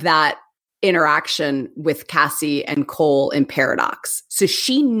that interaction with Cassie and Cole in Paradox. So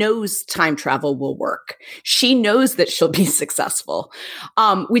she knows time travel will work. She knows that she'll be successful,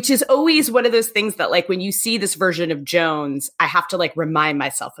 which is always one of those things that like when you see this version of Jones, I have to like remind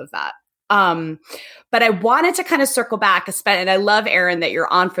myself of that. But I wanted to kind of circle back, and I love, Aaron, that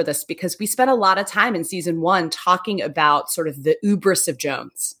you're on for this because we spent a lot of time in season 1 talking about sort of the hubris of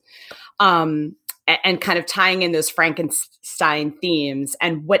Jones. And kind of tying in those Frankenstein themes.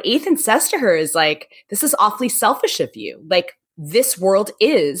 And what Ethan says to her is like, this is awfully selfish of you. Like, this world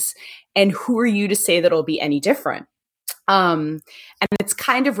is, and who are you to say that it'll be any different? And it's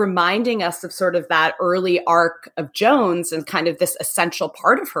kind of reminding us of sort of that early arc of Jones and kind of this essential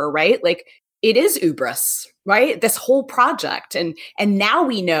part of her, right? Like, it is hubris, right? This whole project. And now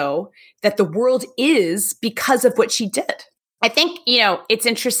we know that the world is because of what she did. I think, it's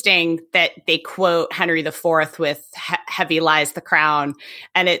interesting that they quote Henry IV with heavy lies the crown.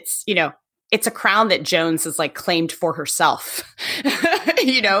 And it's, it's a crown that Jones has like claimed for herself,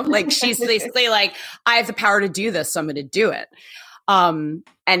 like she's basically like, I have the power to do this, so I'm going to do it. And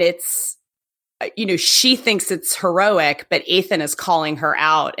it's, she thinks it's heroic, but Ethan is calling her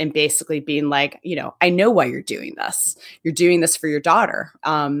out and basically being like, I know why you're doing this. You're doing this for your daughter.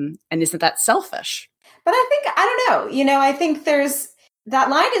 And isn't that selfish? But I think, I don't know, I think that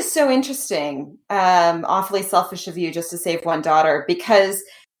line is so interesting, awfully selfish of you just to save one daughter, because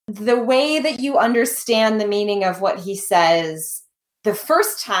the way that you understand the meaning of what he says the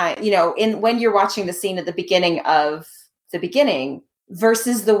first time, when you're watching the scene at the beginning of the beginning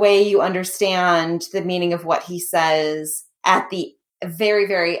versus the way you understand the meaning of what he says at the very,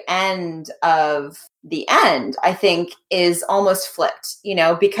 very end of the end, I think is almost flipped,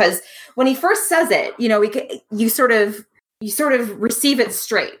 because when he first says it, you sort of receive it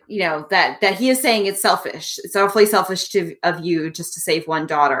straight, that he is saying it's selfish. It's awfully selfish of you just to save one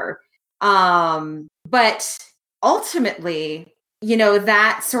daughter. But ultimately,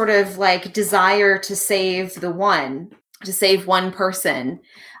 that sort of like desire to save one person,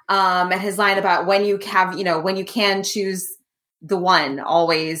 and his line about when you can choose the one,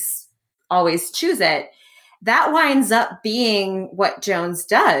 always choose it. That winds up being what Jones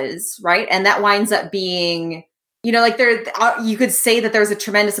does, right? And that winds up being, like you could say that there's a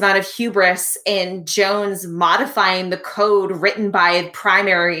tremendous amount of hubris in Jones modifying the code written by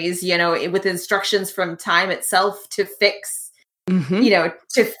primaries, with instructions from time itself to fix, the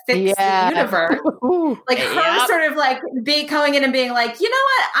universe. Like her sort of like coming in and being like, you know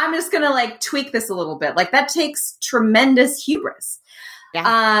what? I'm just going to like tweak this a little bit. Like that takes tremendous hubris.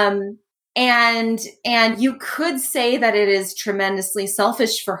 Yeah. And you could say that it is tremendously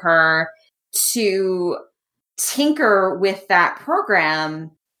selfish for her to tinker with that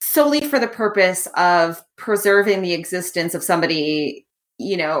program solely for the purpose of preserving the existence of somebody,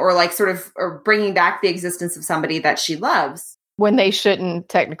 or bringing back the existence of somebody that she loves. When they shouldn't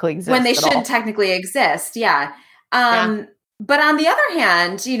technically exist. Yeah. But on the other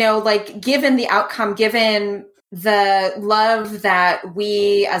hand, like given the outcome, given the love that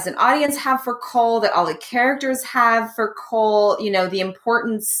we as an audience have for Cole, that all the characters have for Cole, the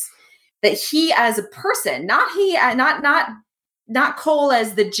importance that he as a person, not Cole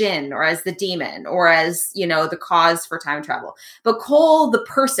as the djinn or as the demon or as, the cause for time travel, but Cole, the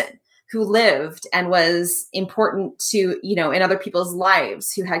person who lived and was important to, in other people's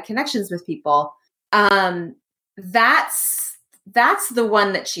lives, who had connections with people. That's the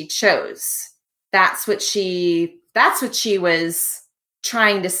one that she chose. That's what she was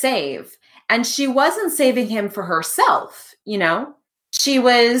trying to save. And she wasn't saving him for herself, She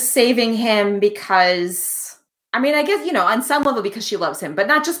was saving him because, I guess, on some level because she loves him, but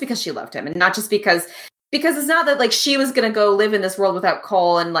not just because she loved him, and not just because it's not that like she was going to go live in this world without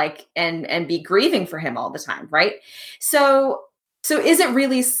Cole and like, and be grieving for him all the time. Right. So is it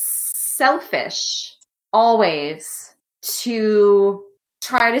really selfish always to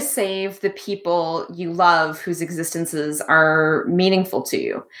try to save the people you love whose existences are meaningful to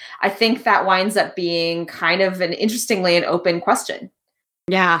you? I think that winds up being kind of an open question.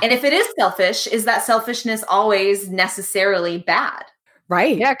 Yeah. And if it is selfish, is that selfishness always necessarily bad?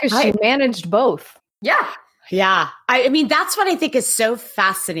 Right. Yeah, because she managed both. Yeah. Yeah. I mean, that's what I think is so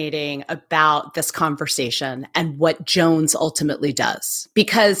fascinating about this conversation and what Jones ultimately does.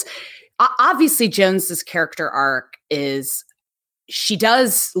 Because obviously Jones's character arc is she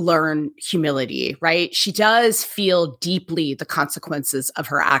does learn humility, right? She does feel deeply the consequences of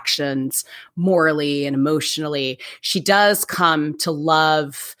her actions morally and emotionally. She does come to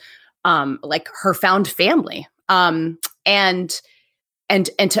love like her found family. And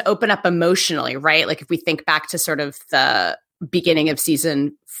to open up emotionally, right? Like if we think back to sort of the beginning of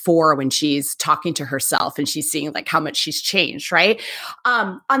season 4 when she's talking to herself and she's seeing like how much she's changed, right?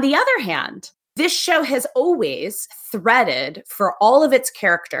 On the other hand, this show has always threaded for all of its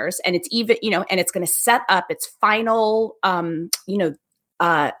characters, and it's even, and it's going to set up its final,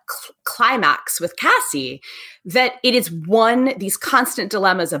 climax with Cassie, that it is these constant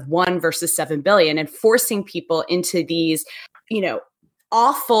dilemmas of 1 versus 7 billion and forcing people into these,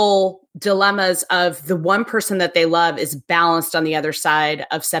 awful dilemmas of the one person that they love is balanced on the other side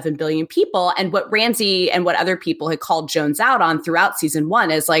of 7 billion people. And what Ramsay and what other people had called Jones out on throughout season 1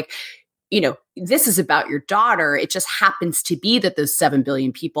 is like, this is about your daughter. It just happens to be that those 7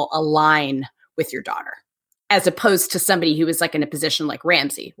 billion people align with your daughter, as opposed to somebody who was like in a position like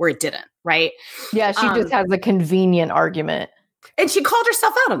Ramsay where it didn't, right? Yeah, she just has a convenient argument. And she called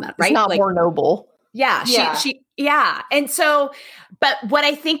herself out on that, right? It's not more noble. Yeah, she And so, but what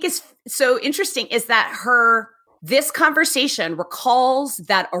I think is so interesting is that this conversation recalls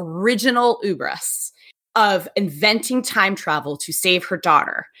that original hubris of inventing time travel to save her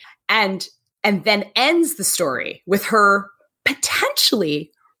daughter, and then ends the story with her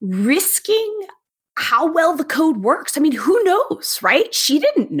potentially risking how well the code works. I mean, who knows, right? She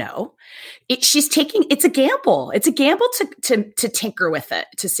didn't know. It's a gamble. It's a gamble to tinker with it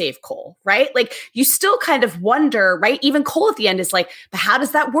to save Cole, right? Like you still kind of wonder, right? Even Cole at the end is like, but how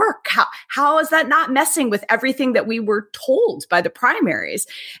does that work? How is that not messing with everything that we were told by the primaries?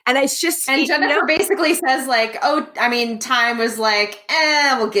 And it's just, and Jennifer basically says like, oh, I mean, time was like,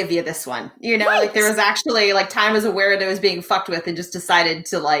 we'll give you this one. Right. Like there was actually like time was aware that it was being fucked with and just decided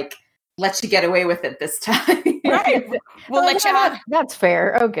to like, let you get away with it this time. Right. We'll let you have. That's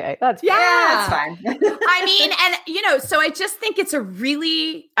fair. Okay. That's fair. Yeah, that's fine. I mean, and so I just think it's a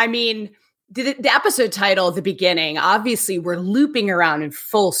really, the episode title at the beginning, obviously we're looping around in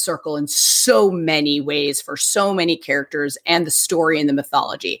full circle in so many ways for so many characters and the story and the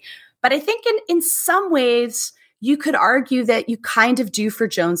mythology. But I think in some ways you could argue that you kind of do for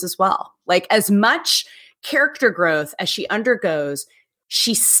Jones as well. Like as much character growth as she undergoes,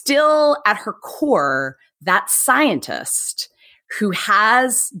 she's still at her core that scientist who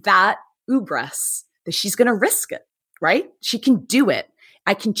has that hubris that she's going to risk it, right? She can do it.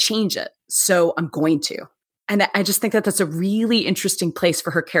 I can change it. So I'm going to. And I just think that that's a really interesting place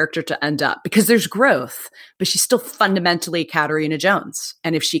for her character to end up because there's growth, but she's still fundamentally Katarina Jones.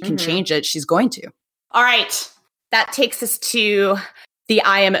 And if she can change it, she's going to. All right. That takes us to the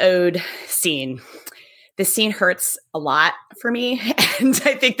I am owed scene. This scene hurts a lot for me. And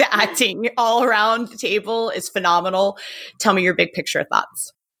I think the acting all around the table is phenomenal. Tell me your big picture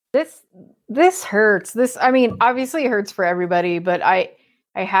thoughts. This hurts. Obviously it hurts for everybody, but I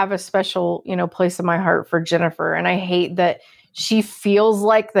have a special, place in my heart for Jennifer. And I hate that she feels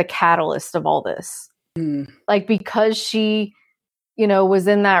like the catalyst of all this. Like because she, was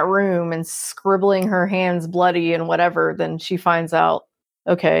in that room and scribbling her hands bloody and whatever, then she finds out,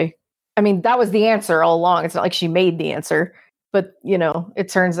 okay. That was the answer all along. It's not like she made the answer. But, it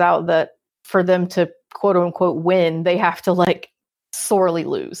turns out that for them to quote unquote win, they have to like sorely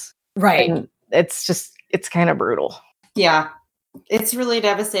lose. Right. And it's kind of brutal. Yeah. It's really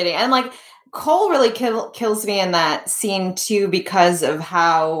devastating. And like Cole really kills me in that scene too, because of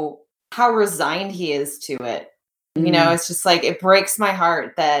how resigned he is to it. It's just like, it breaks my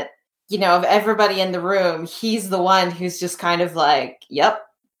heart that, of everybody in the room, he's the one who's just kind of like, yep,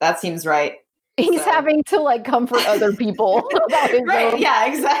 that seems right. He's having to like comfort other people about his right. own Yeah,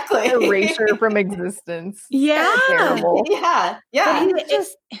 exactly. erasure from existence. Yeah. Terrible. Yeah. Yeah. He's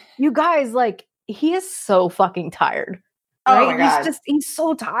just, you guys, like, he is so fucking tired. Oh right? my God. He's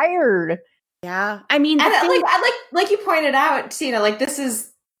so tired. Yeah. I mean, and like you pointed out, Tina, like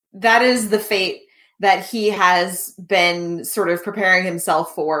that is the fate that he has been sort of preparing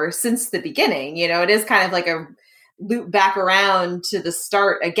himself for since the beginning. It is kind of like a loop back around to the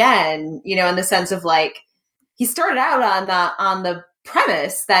start again, in the sense of like, he started out on the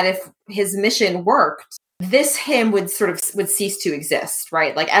premise that if his mission worked, this him would cease to exist,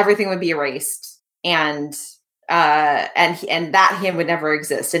 right? Like everything would be erased and that him would never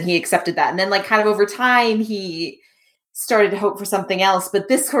exist. And he accepted that. And then like kind of over time, he started to hope for something else, but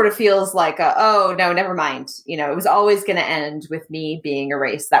this sort of feels like oh no, never mind. It was always going to end with me being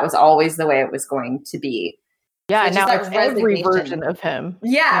erased. That was always the way it was going to be. Yeah, so now it's every version of him.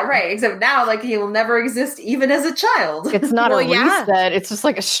 Yeah, right. Except now, like, he will never exist even as a child. It's not a reset. It's just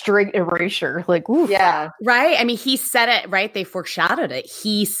like a straight erasure. Like, oof. Yeah. Right. I mean, he said it, right? They foreshadowed it.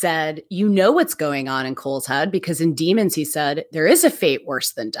 He said, what's going on in Cole's head, because in Demons, he said, there is a fate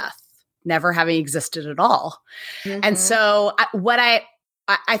worse than death, never having existed at all. Mm-hmm. And so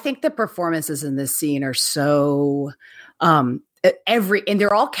I think the performances in this scene are so, and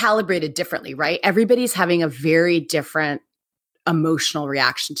they're all calibrated differently, right? Everybody's having a very different emotional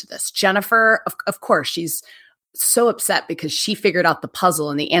reaction to this. Jennifer, of course, she's so upset because she figured out the puzzle,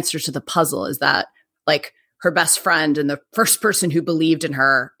 and the answer to the puzzle is that like her best friend and the first person who believed in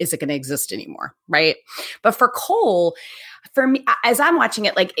her isn't going to exist anymore, right? But for Cole, for me, as I'm watching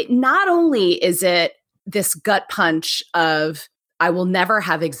it, like, not only is it this gut punch of I will never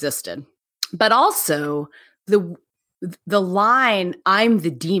have existed, but also the line, I'm the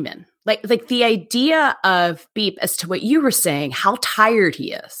demon. Like the idea of Beep, as to what you were saying, how tired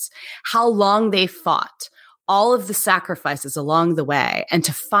he is, how long they fought, all of the sacrifices along the way, and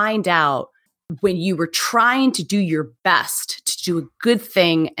to find out when you were trying to do your best to do a good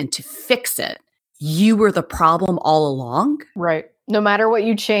thing and to fix it, you were the problem all along. Right. No matter what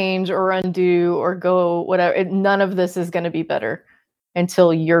you change or undo or go, whatever, none of this is going to be better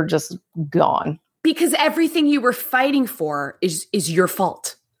until you're just gone. Because everything you were fighting for is your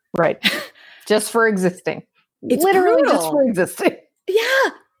fault. Right. Just for existing. It's literally brutal. Just for existing. Yeah.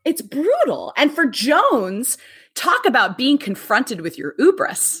 It's brutal. And for Jones, talk about being confronted with your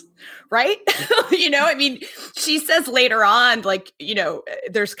hubris, right? I mean, she says later on, like,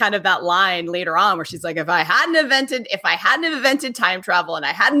 there's kind of that line later on where she's like, if I hadn't invented time travel and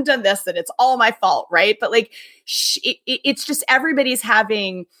I hadn't done this, then it's all my fault, right? But like, it's just everybody's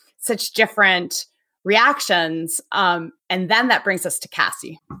having such different reactions. And then that brings us to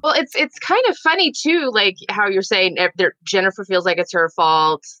Cassie. Well, it's kind of funny too, like how you're saying Jennifer feels like it's her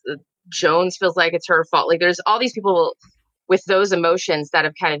fault. Jones feels like it's her fault. Like there's all these people with those emotions that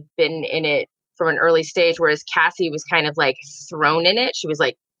have kind of been in it from an early stage, whereas Cassie was kind of like thrown in it. She was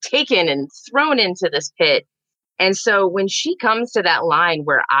like taken and thrown into this pit. And so when she comes to that line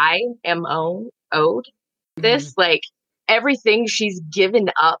where I am owed this, like everything she's given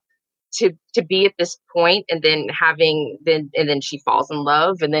up to be at this point, and then then she falls in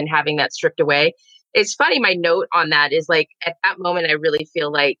love, and then having that stripped away. It's funny. My note on that is like, at that moment, I really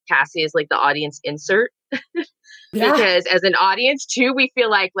feel like Cassie is like the audience insert. Because as an audience too, we feel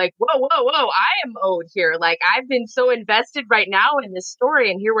like, whoa, I am owed here. Like, I've been so invested right now in this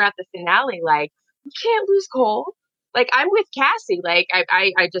story, and here we're at the finale. Like, you can't lose Cole. Like, I'm with Cassie. Like,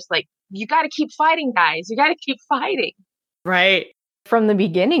 I just like, you got to keep fighting, guys. You got to keep fighting. Right. From the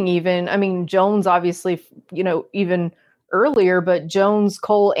beginning, even, I mean, Jones obviously, even earlier, but Jones,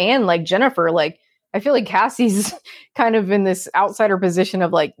 Cole, and like Jennifer, like, I feel like Cassie's kind of in this outsider position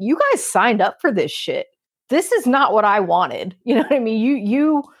of like, you guys signed up for this shit. This is not what I wanted. You know what I mean?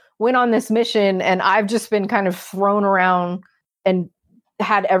 You went on this mission, and I've just been kind of thrown around and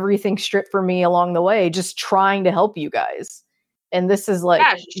had everything stripped from me along the way, just trying to help you guys. And this is like,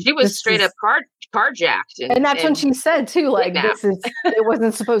 yeah, she was straight up carjacked. And that's when she said too, like, it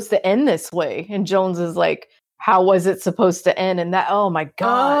wasn't supposed to end this way. And Jones is like, how was it supposed to end? And that, oh my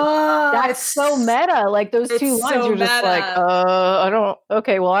God, that's so meta. Like those two lines, so you're just like, I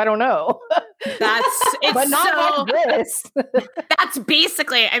don't know. It's but not like this. That's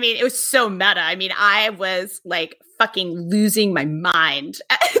basically, I mean, it was so meta. I mean, I was like fucking losing my mind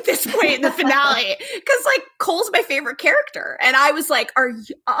at this point in the finale because like Cole's my favorite character. And I was like, are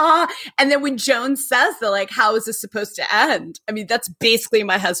you, and then when Joan says the like, how is this supposed to end? I mean, that's basically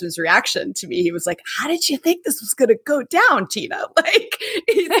my husband's reaction to me. He was like, how did you think this was going to go down, Tina? Like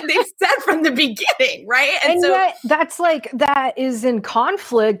they said from the beginning, right? And so, yet that's like, that is in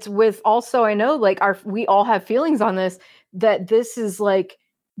conflict with also, I know like we all have feelings on this, that this is like,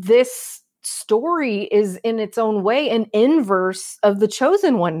 this story is in its own way an inverse of the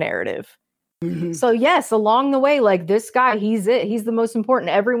Chosen One narrative. Mm-hmm. So yes, along the way, like this guy, he's the most important.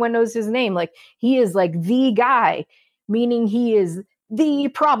 Everyone knows his name. Like he is like the guy, meaning he is the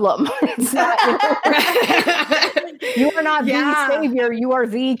problem. It's not, you are not the savior, you are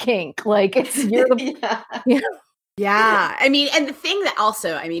the kink. Like you're the yeah. I mean, and the thing that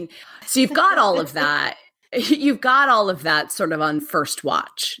also, I mean, so you've got all of that. You've got all of that sort of on first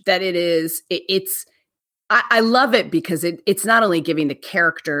watch, that I love it because it's not only giving the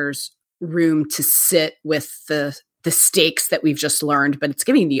characters room to sit with the stakes that we've just learned, but it's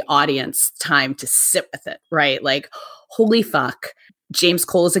giving the audience time to sit with it, right? Like, holy fuck, James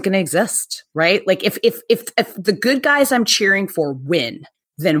Cole isn't going to exist, right? Like if the good guys I'm cheering for win,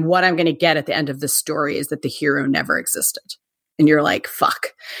 then what I'm going to get at the end of the story is that the hero never existed. And you're like, fuck.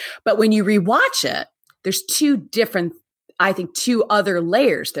 But when you rewatch it, there's two other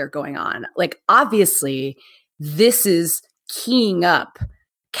layers there going on. Like, obviously, this is keying up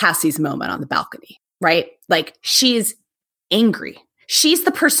Cassie's moment on the balcony, right? Like, she is angry. She's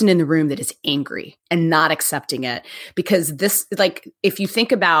the person in the room that is angry and not accepting it, because this, like, if you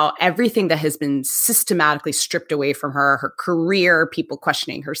think about everything that has been systematically stripped away from her, her career, people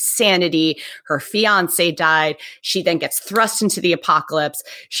questioning her sanity, her fiance died. She then gets thrust into the apocalypse.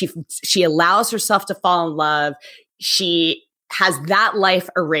 She allows herself to fall in love. She has that life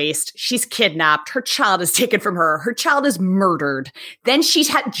erased. She's kidnapped. Her child is taken from her. Her child is murdered. Then she's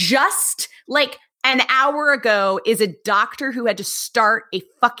had just like an hour ago is a doctor who had to start a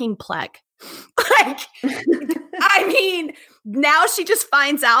fucking plague. Like, I mean, now she just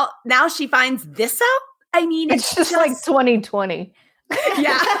finds out. Now she finds this out. I mean, it's just like 2020.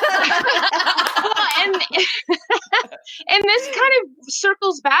 Yeah. and this kind of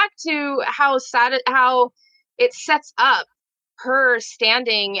circles back to how it sets up her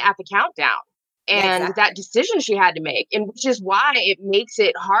standing at the countdown and that decision she had to make, and which is why it makes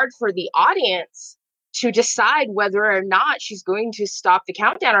it hard for the audience to decide whether or not she's going to stop the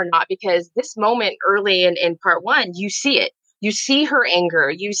countdown or not, because this moment early in part one, you see it. You see her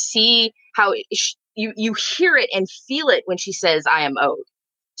anger. You see how you hear it and feel it when she says, I am owed.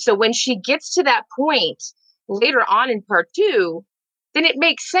 So when she gets to that point later on in part two, then it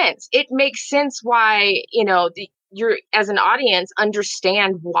makes sense. It makes sense why, you're, as an audience,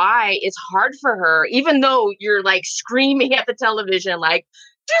 understand why it's hard for her, even though you're like screaming at the television, like,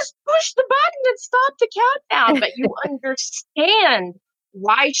 just push the button and stop the countdown. But you understand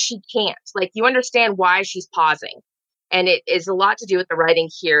why she can't. Like, you understand why she's pausing. And it is a lot to do with the writing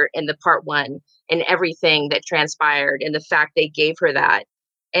here in the part one and everything that transpired and the fact they gave her that.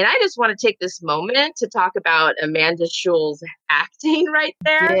 And I just want to take this moment to talk about Amanda Schull's acting right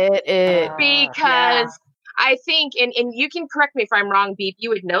there. Get it. Because I think, and you can correct me if I'm wrong, Beep, you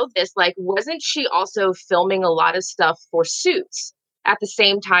would know this, like, wasn't she also filming a lot of stuff for Suits at the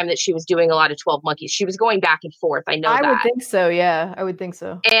same time that she was doing a lot of 12 Monkeys? She was going back and forth. I know that. I would think so. Yeah, I would think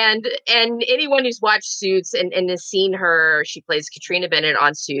so. And anyone who's watched Suits and has seen her, she plays Katrina Bennett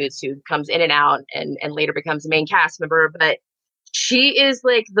on Suits, who comes in and out and later becomes a main cast member. But she is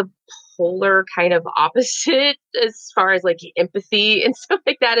like the polar kind of opposite as far as like empathy and stuff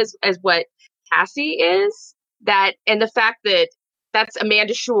like that as what Cassie is. That, and the fact that that's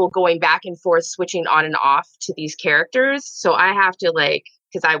Amanda Schull going back and forth, switching on and off to these characters. So I have to, like,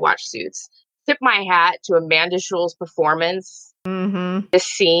 because I watch Suits, tip my hat to Amanda Schull's performance. Mm-hmm. This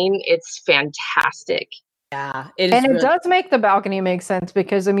scene, it's fantastic. Yeah, it is. And it does make the balcony make sense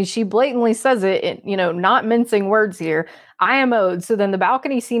because, I mean, she blatantly says it, not mincing words here. I am owed. So then the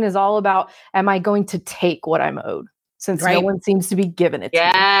balcony scene is all about, am I going to take what I'm owed? Since no one seems to be giving it to me.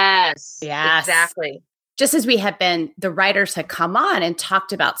 Yes, exactly. Just as the writers had come on and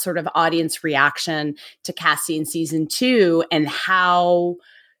talked about sort of audience reaction to Cassie in season 2 and how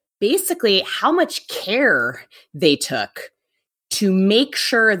much care they took to make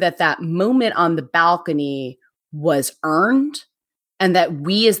sure that moment on the balcony was earned and that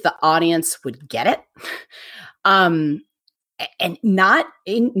we as the audience would get it. And not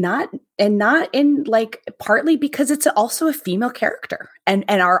in like, partly because it's also a female character, and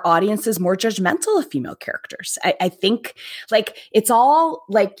our audience is more judgmental of female characters. I think like it's all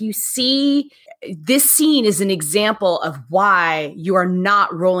like, you see, this scene is an example of why you are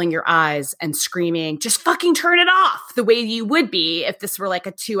not rolling your eyes and screaming, just fucking turn it off, the way you would be if this were like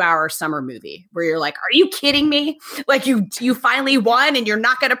a 2-hour summer movie where you're like, are you kidding me? Like you finally won and you're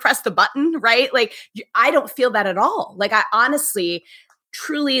not going to press the button, right? Like I don't feel that at all. Like I honestly,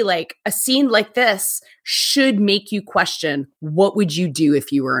 truly, like a scene like this should make you question, what would you do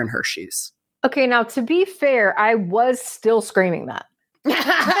if you were in her shoes? Okay, now to be fair, I was still screaming that. but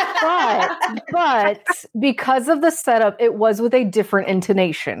because of the setup, it was with a different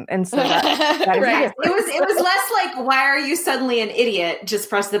intonation, and so that right. It was less like, why are you suddenly an idiot? Just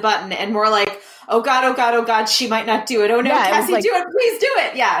press the button, and more like, oh god, she might not do it. Oh no, Cassie, like, do it, please do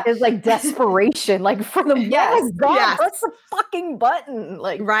it. Yeah, it's like desperation, like for the press the fucking button,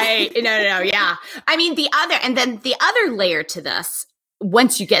 like right. No, yeah. I mean, the other layer to this,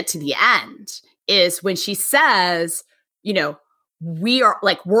 once you get to the end, is when she says, we're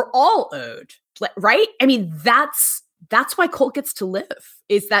all owed, right? I mean, that's why Colt gets to live,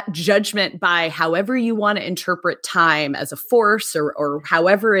 is that judgment by however you want to interpret time as a force or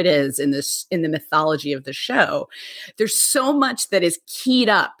however it is in the mythology of the show. There's so much that is keyed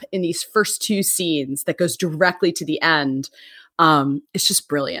up in these first two scenes that goes directly to the end. It's just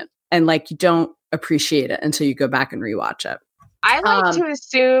brilliant. And like, you don't appreciate it until you go back and rewatch it. I like to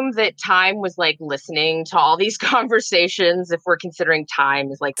assume that time was like listening to all these conversations, if we're considering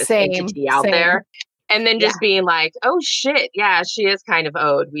time as like this entity out there. And then just being like, oh shit, yeah, she is kind of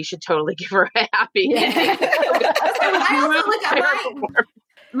owed. We should totally give her a happy ending.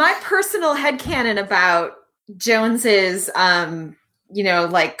 My personal headcanon about Jones's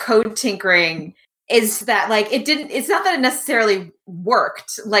like code tinkering is that like it's not that it necessarily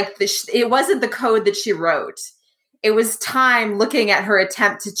worked. Like it wasn't the code that she wrote. It was time looking at her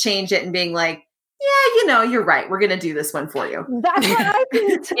attempt to change it and being like, yeah, you're right. We're going to do this one for you. That's what I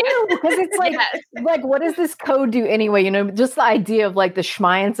think too, because it's like, like, what does this code do anyway? Just the idea of like the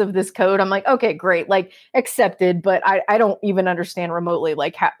schmiance of this code. I'm like, okay, great. Like accepted, but I don't even understand remotely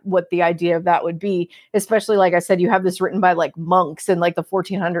like what the idea of that would be. Especially, like I said, you have this written by like monks in like the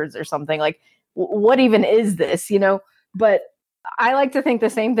 1400s or something. Like what even is this, But I like to think the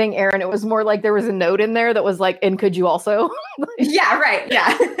same thing, Aaron. It was more like there was a note in there that was like, and could you also? Yeah, right.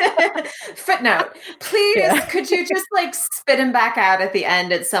 Yeah. Footnote. Please, could you just like spit him back out at the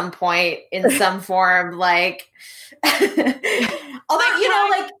end at some point in some form? Like, although,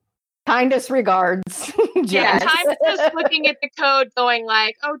 like, kindest regards. Yeah, time is just looking at the code going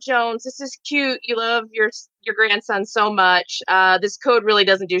like, oh, Jones, this is cute. You love your grandson so much. This code really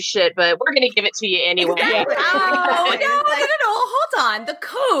doesn't do shit, but we're going to give it to you anyway. Exactly. No. Hold on. The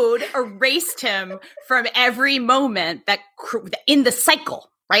code erased him from every moment that in the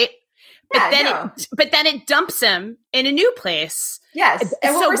cycle, right? But then it dumps him in a new place. Yes.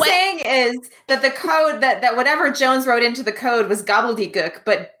 And what we're saying is that the code, that whatever Jones wrote into the code was gobbledygook,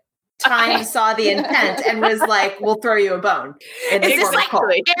 but time saw the intent and was like, we'll throw you a bone. In this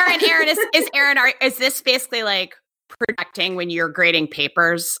Aaron, is this basically like projecting when you're grading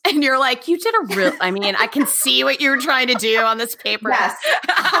papers and you're like, you did I can see what you were trying to do on this paper. Yes,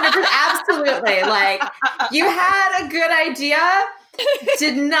 100%, absolutely. Like you had a good idea,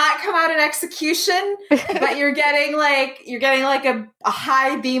 did not come out in execution, but you're getting like a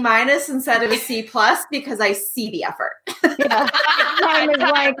high B- instead of a C+ because I see the effort. Yeah. Time is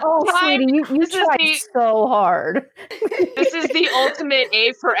like, oh, sweetie, you tried so hard. This is the ultimate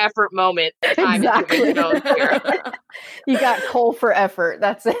A for effort moment. Exactly. You got coal for effort.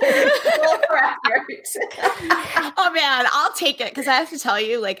 That's it. Coal for effort. Oh man, I'll take it because I have to tell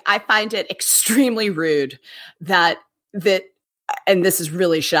you, like, I find it extremely rude that. And this is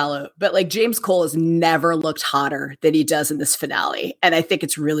really shallow, but like James Cole has never looked hotter than he does in this finale. And I think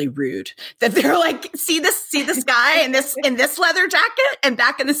it's really rude that they're like, see this guy in this leather jacket and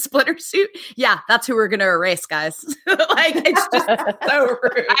back in the splitter suit. Yeah, that's who we're going to erase, guys. Like, it's just so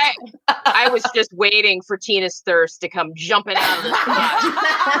rude. I was just waiting for Tina's thirst to come jumping out of the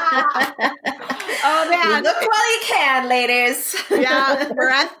sky. Oh man, look while you can, ladies. Yeah, we're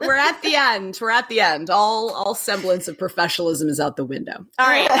at the end. We're at the end. All semblance of professionalism is out the window. All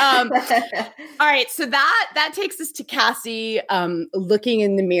right. All right. So that takes us to Cassie looking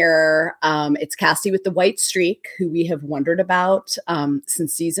in the mirror. It's Cassie with the white streak, who we have wondered about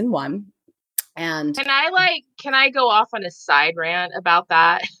since season 1. And can I go off on a side rant about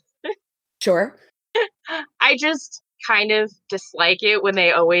that? Sure. kind of dislike it when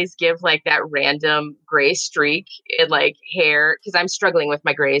they always give like that random gray streak in like hair, because I'm struggling with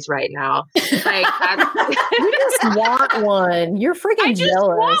my grays right now. Like you just want one. You're freaking I just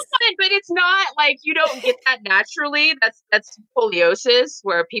jealous. want one, but it's not like you don't get that naturally. That's poliosis,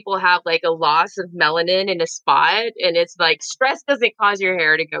 where people have like a loss of melanin in a spot, and it's like stress doesn't cause your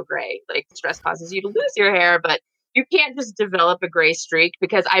hair to go gray. Like stress causes you to lose your hair, but you can't just develop a gray streak,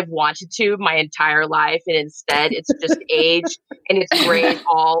 because I've wanted to my entire life, and instead it's just age and it's gray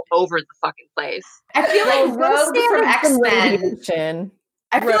all over the fucking place. I feel like Rogue from X-Men.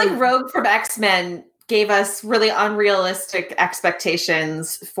 I feel like Rogue from X-Men gave us really unrealistic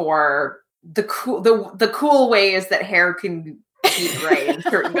expectations for the cool ways that hair can be gray in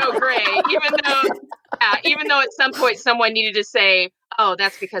certain go gray, even though at some point someone needed to say, "Oh,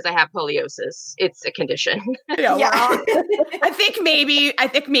 that's because I have poliosis. It's a condition." Yeah. I think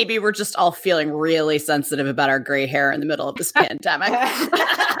maybe we're just all feeling really sensitive about our gray hair in the middle of this pandemic.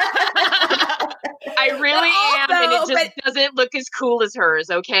 I really am, and it just doesn't look as cool as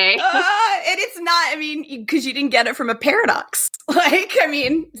hers, okay? And it's not, I mean, because you didn't get it from a paradox. Like, I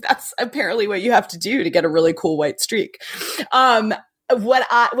mean, that's apparently what you have to do to get a really cool white streak.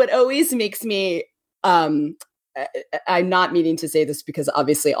 What always makes me, I'm not meaning to say this because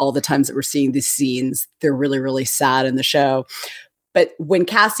obviously all the times that we're seeing these scenes, they're really, really sad in the show. But when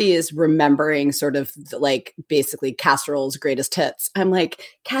Cassie is remembering sort of like basically Casserole's greatest hits, I'm like,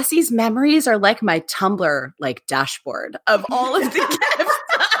 Cassie's memories are like my Tumblr like dashboard of all of the gifts.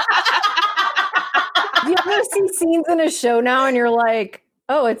 You ever see scenes in a show now and you're like,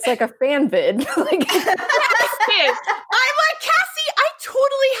 oh, it's like a fan vid. Like, I'm like, Cassie, I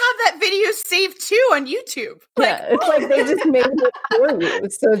totally have that video saved too on YouTube. Yeah, it's like they just made it for you.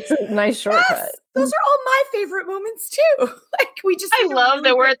 So it's a nice shortcut. Yes, those are all my favorite moments too. Like I love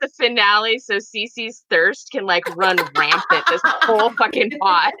that we're at the finale, so Cece's thirst can like run rampant this whole fucking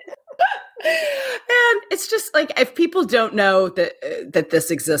pot. And it's just like, if people don't know that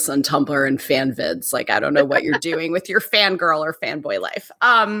this exists on Tumblr and fan vids, like I don't know what you're doing with your fangirl or fanboy life.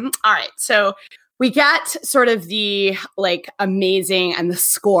 All right, so we get sort of the like amazing, and the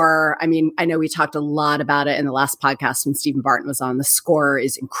score. I mean, I know we talked a lot about it in the last podcast when Stephen Barton was on. The score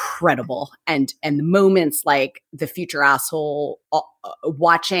is incredible. And the moments like the future asshole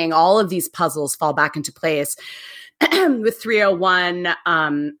watching all of these puzzles fall back into place with 301,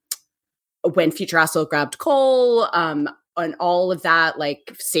 when future asshole grabbed Cole, and all of that,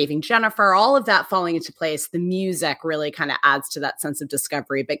 like saving Jennifer, all of that falling into place, the music really kind of adds to that sense of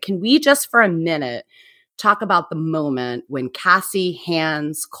discovery. But can we just for a minute talk about the moment when Cassie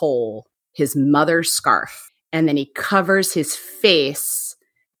hands Cole his mother's scarf and then he covers his face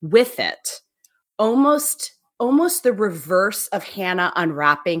with it, almost the reverse of Hannah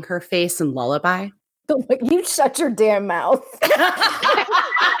unwrapping her face in Lullaby? You shut your damn mouth.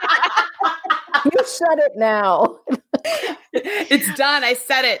 You shut it now. It's done. I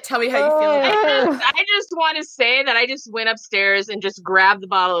said it. Tell me how you feel. I just want to say that I just went upstairs and just grabbed the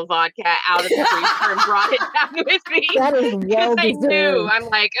bottle of vodka out of the freezer and brought it down with me. That is well I deserved. knew. I'm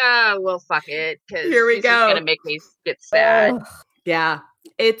like, oh, well, fuck it. Here we go. This is going to make me get sad. Yeah.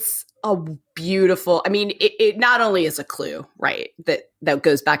 It's a beautiful, I mean, it not only is a clue, right, that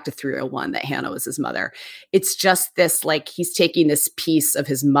goes back to 301, that Hannah was his mother. It's just this, like, he's taking this piece of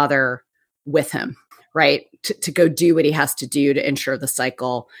his mother with him, right, to go do what he has to do to ensure the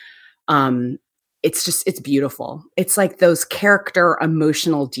cycle. It's beautiful. It's like those character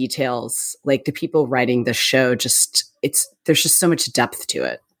emotional details, like the people writing the show, there's just so much depth to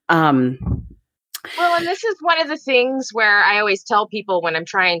it. Well, and this is one of the things where I always tell people when I'm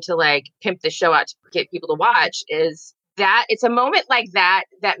trying to like pimp the show out to get people to watch, is that it's a moment like that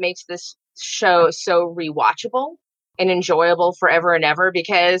that makes this show so rewatchable and enjoyable forever and ever.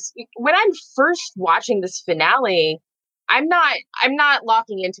 Because when I'm first watching this finale, I'm not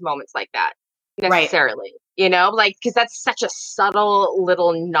locking into moments like that necessarily, you know, like, because that's such a subtle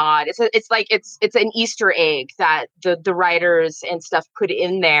little nod. It's like it's an Easter egg that the writers and stuff put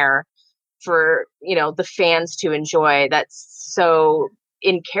in there for, you know, the fans to enjoy. That's so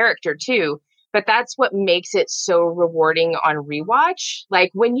in character too. But that's what makes it so rewarding on rewatch. Like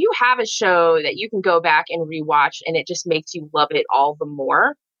when you have a show that you can go back and rewatch and it just makes you love it all the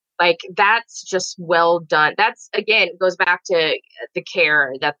more. Like that's just well done. That's, again, goes back to the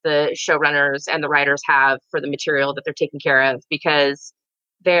care that the showrunners and the writers have for the material that they're taking care of, because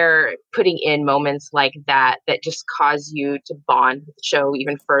they're putting in moments like that just cause you to bond with the show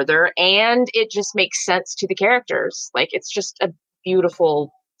even further. And it just makes sense to the characters. Like it's just a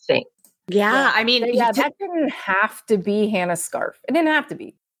beautiful thing. Yeah. I mean, that didn't have to be Hannah's scarf. It didn't have to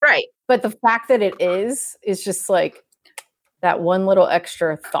be. Right. But the fact that it is just like, That one little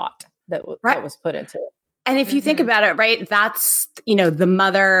extra thought that was put into it. And if you think about it, right, that's, the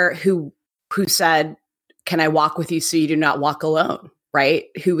mother who said, "Can I walk with you so you do not walk alone?" Right?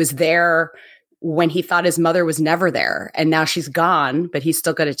 Who was there when he thought his mother was never there, and now she's gone, but he's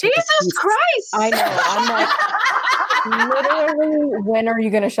still going to take Jesus Christ. I know. I'm like, literally, when are you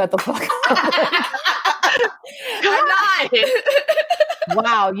going to shut the fuck up? I'm not.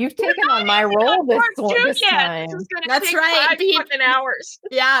 Wow, you've taken on my role this time. This is gonna That's take right. 5 fucking hours.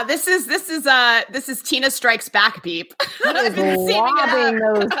 Yeah, this is Tina Strikes Back, Beep. I've been lobbing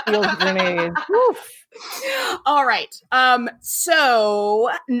those field grenades. Woof. All right. So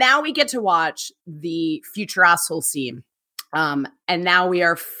now we get to watch the future asshole scene. And now we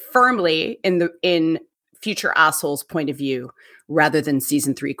are firmly in future asshole's point of view rather than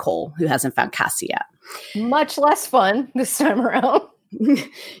season 3 Cole, who hasn't found Cassie yet. Much less fun this time around.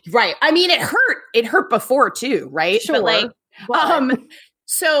 Right. I mean, it hurt. It hurt before too, right? Sure. But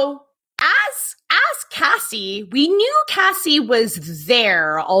so as Cassie, we knew Cassie was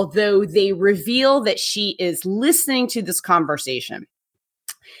there, although they reveal that she is listening to this conversation.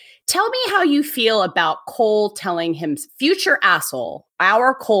 Tell me how you feel about Cole telling him, future asshole,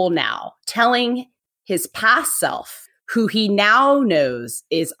 our Cole now, telling his past self, who he now knows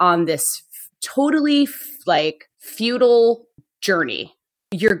is on this totally futile journey.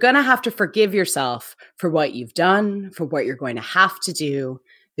 You're going to have to forgive yourself for what you've done, for what you're going to have to do.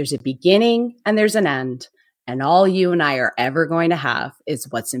 There's a beginning and there's an end. And all you and I are ever going to have is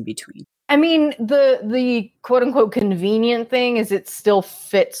what's in between. I mean, the quote unquote convenient thing is it still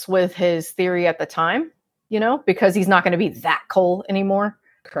fits with his theory at the time, because he's not going to be that Cole anymore.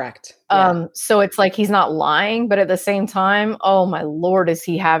 Correct. Yeah. So it's like he's not lying, but at the same time, oh my Lord, is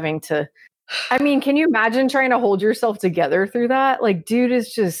he having to... I mean, can you imagine trying to hold yourself together through that? Like, dude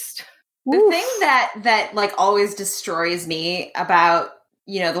is just... The thing that like always destroys me about,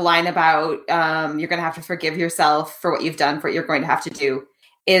 the line about you're going to have to forgive yourself for what you've done, for what you're going to have to do,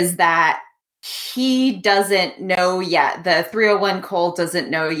 is that he doesn't know yet, the 301 Cole doesn't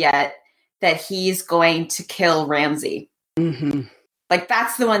know yet that he's going to kill Ramsey. Mm-hmm. Like,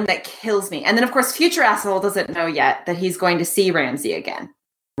 that's the one that kills me. And then, of course, future asshole doesn't know yet that he's going to see Ramsey again.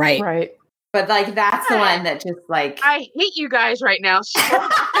 Right. But, like, that's the one that just, like... I hate you guys right now.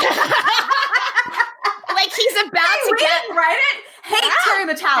 Like, he's about to get... Write it? Hate Terry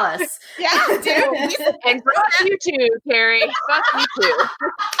Matalas. Yeah, dude. And fuck you too, Terry. Fuck you too.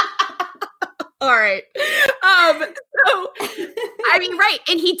 All right. I mean, right.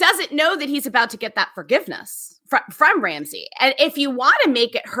 And he doesn't know that he's about to get that forgiveness from Ramsey. And if you want to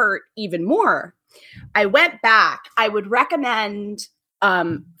make it hurt even more, I went back. I would recommend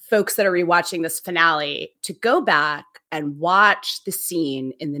folks that are rewatching this finale to go back and watch the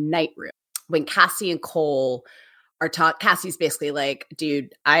scene in the night room when Cassie and Cole are Cassie's basically like,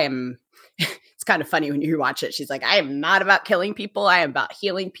 dude, it's kind of funny when you watch it. She's like, I am not about killing people. I am about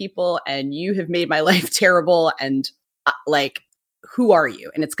healing people. And you have made my life terrible. And who are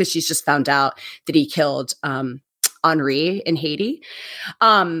you? And it's because she's just found out that he killed Henri in Haiti.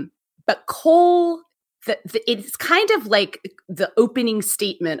 But Cole, it's kind of like the opening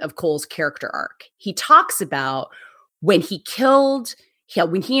statement of Cole's character arc. He talks about when he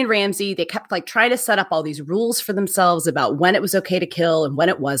and Ramsey, they kept trying to set up all these rules for themselves about when it was okay to kill and when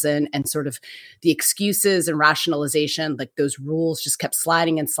it wasn't. And sort of the excuses and rationalization, like those rules just kept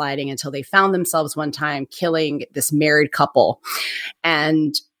sliding and sliding until they found themselves one time killing this married couple.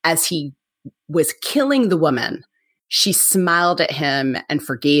 And as he was killing the woman, she smiled at him and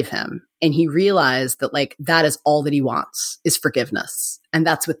forgave him. And he realized that that is all that he wants is forgiveness. And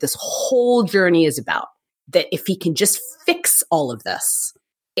that's what this whole journey is about. That if he can just fix all of this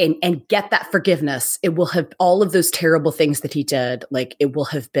and get that forgiveness, it will have all of those terrible things that he did. It will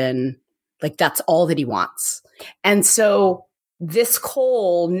have been that's all that he wants. And so this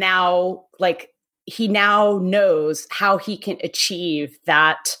Cole now, he now knows how he can achieve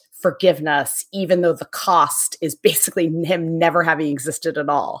that forgiveness, even though the cost is basically him never having existed at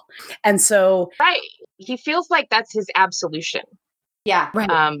all. And so, right, he feels like that's his absolution. Yeah,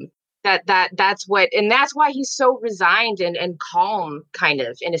 right. That's why he's so resigned and calm, kind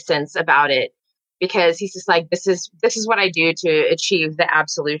of, in a sense, about it, because he's just like, this is what I do to achieve the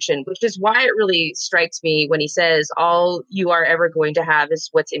absolution, which is why it really strikes me when he says all you are ever going to have is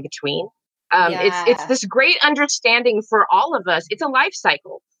what's in between. It's this great understanding for all of us. It's a life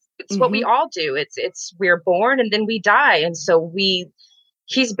cycle. It's what we all do. It's we're born and then we die. And so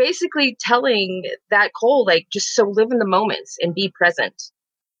he's basically telling that Cole, just so live in the moments and be present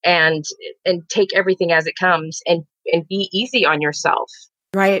and take everything as it comes and be easy on yourself.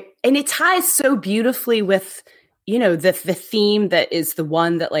 Right. And it ties so beautifully with the theme that is the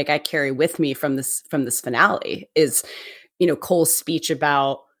one that like I carry with me from this finale is, Cole's speech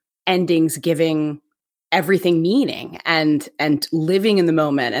about endings giving everything meaning and living in the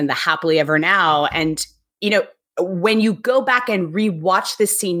moment and the happily ever now. And, when you go back and rewatch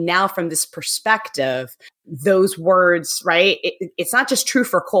this scene now from this perspective, those words, right? It's not just true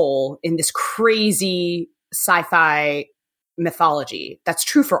for Cole in this crazy sci-fi mythology. That's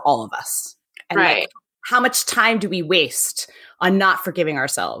true for all of us. And right. like, how much time do we waste on not forgiving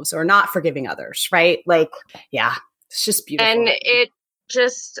ourselves or not forgiving others, right? Like, yeah, it's just beautiful. And it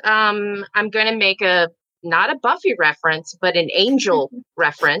just, I'm going to make not a Buffy reference, but an Angel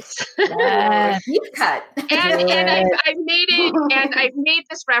reference. Deep cut. and I've made it, and I've made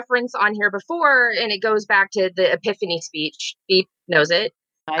this reference on here before, and it goes back to the Epiphany speech. Beep knows it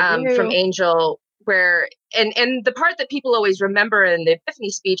from Angel, where and the part that people always remember in the Epiphany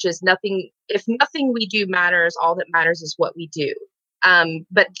speech is nothing. If nothing we do matters, all that matters is what we do.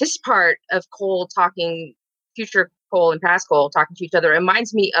 But this part of Cole talking, future Cole and past Cole talking to each other,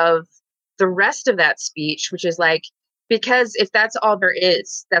 reminds me of the rest of that speech, which is like, because if that's all there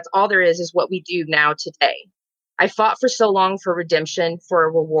is what we do now today. I fought for so long for redemption, for a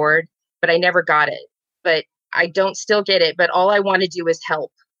reward, but I never got it. But I don't still get it. But all I want to do is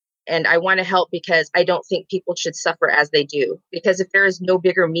help. And I want to help because I don't think people should suffer as they do. Because if there is no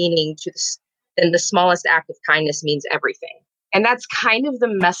bigger meaning to this, then the smallest act of kindness means everything. And that's kind of the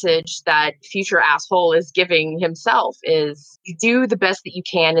message that future asshole is giving himself, is you do the best that you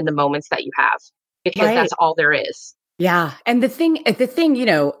can in the moments that you have, because that's all there is. Yeah. And the thing,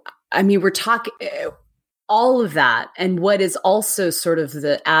 we're talking all of that. And what is also sort of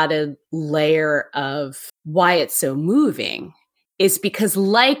the added layer of why it's so moving is because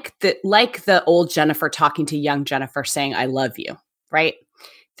like the old Jennifer talking to young Jennifer saying, I love you, right?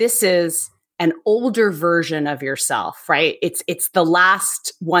 This is an older version of yourself, right? It's the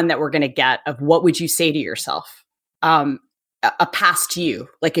last one that we're going to get of what would you say to yourself, a past you,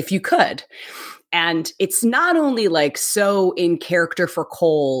 like if you could. And it's not only like so in character for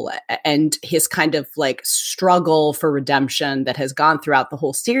Cole and his kind of like struggle for redemption that has gone throughout the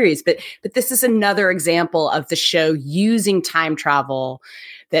whole series, but this is another example of the show using time travel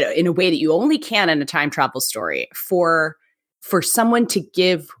that in a way that you only can in a time travel story for someone to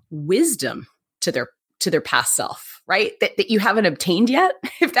give wisdom to their past self, right? That you haven't obtained yet,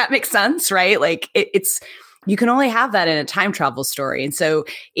 if that makes sense, right? Like it's you can only have that in a time travel story. And so,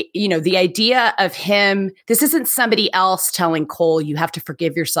 the idea of him, this isn't somebody else telling Cole, you have to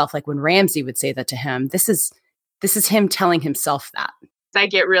forgive yourself. Like when Ramsay would say that to him, this is him telling himself that. I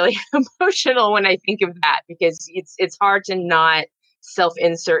get really emotional when I think of that, because it's hard to not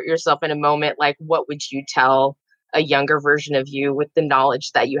self-insert yourself in a moment. Like, what would you tell a younger version of you with the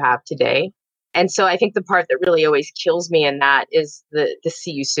knowledge that you have today? And so I think the part that really always kills me in that is the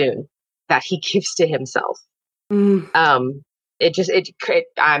see you soon that he gives to himself. I'm about ready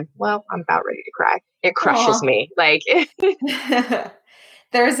to cry. It crushes me. Like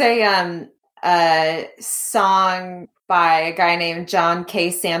there's a song by a guy named John K.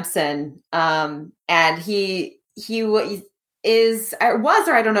 Samson. And he was,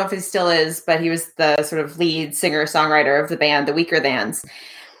 or I don't know if he still is, but he was the sort of lead singer songwriter of the band, the Weakerthans.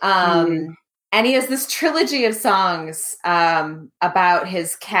 And he has this trilogy of songs about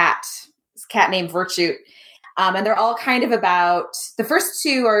his cat named Virtute. And they're all kind of about, the first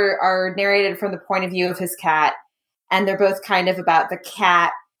two are narrated from the point of view of his cat. And they're both kind of about the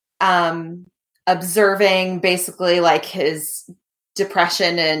cat observing basically like his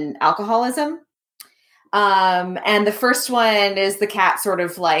depression and alcoholism. And the first one is the cat sort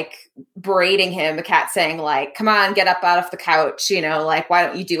of like berating him, the cat saying like, come on, get up out of the couch, like, why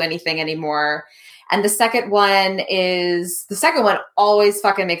don't you do anything anymore? And the second one always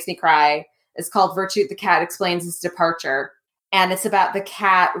fucking makes me cry. It's called Virtute, the Cat Explains His Departure. And it's about the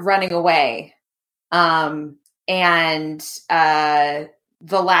cat running away. And the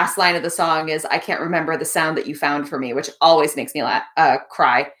last line of the song is, I can't remember the sound that you found for me, which always makes me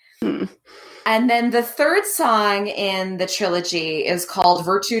cry. And then the third song in the trilogy is called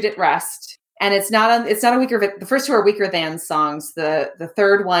Virtute at Rest. And it's not a the first two are Weakerthans songs. The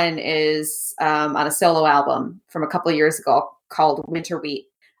third one is on a solo album from a couple of years ago called Winter Wheat.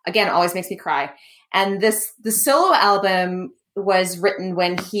 Again, always makes me cry. And the solo album was written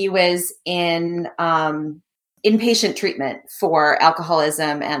when he was in inpatient treatment for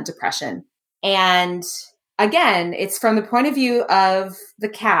alcoholism and depression. And again, it's from the point of view of the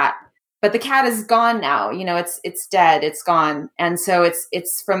cat, but the cat is gone now. It's dead. It's gone. And so it's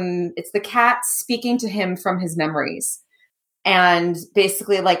the cat speaking to him from his memories and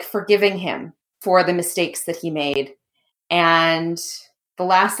basically like forgiving him for the mistakes that he made. And the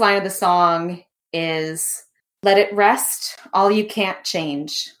last line of the song is, "Let it rest, all you can't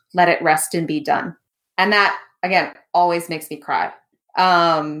change. Let it rest and be done." And that, again, always makes me cry.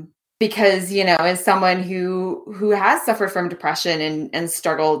 Because, as someone who has suffered from depression and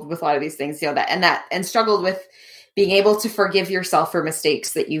struggled with a lot of these things, and struggled with being able to forgive yourself for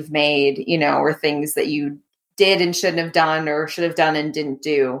mistakes that you've made, or things that you did and shouldn't have done or should have done and didn't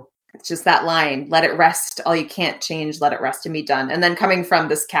do. It's just that line, let it rest, all you can't change, let it rest and be done. And then coming from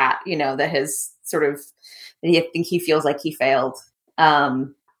this cat, that has I think he feels like he failed,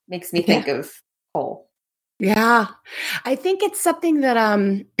 makes me think of Cole. Yeah. I think it's something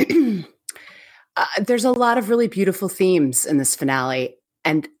that there's a lot of really beautiful themes in this finale.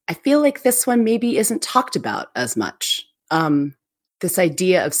 And I feel like this one maybe isn't talked about as much. This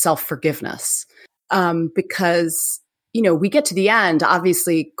idea of self-forgiveness. Because, we get to the end,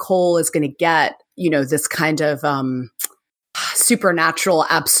 obviously Cole is going to get, this kind of supernatural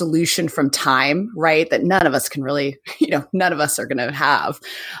absolution from time, right? That none of us can really, none of us are going to have.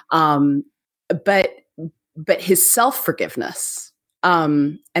 But his self-forgiveness,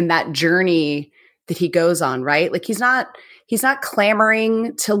 and that journey that he goes on, right? Like he's not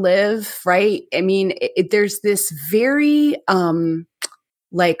clamoring to live, right? I mean, there's this very,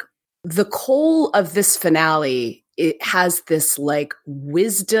 like the Cole of this finale, it has this like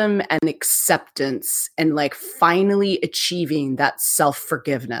wisdom and acceptance and like finally achieving that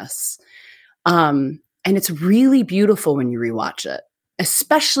self-forgiveness. And it's really beautiful when you rewatch it.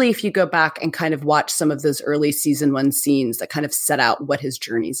 Especially if you go back and kind of watch some of those early season 1 scenes that kind of set out what his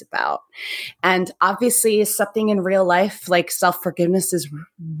journey's about. And obviously something in real life, like self-forgiveness is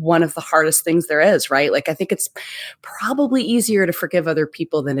one of the hardest things there is, right? Like I think it's probably easier to forgive other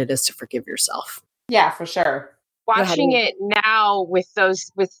people than it is to forgive yourself. Yeah, for sure. Watching it now with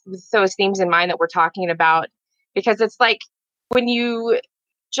those themes in mind that we're talking about, because it's like when you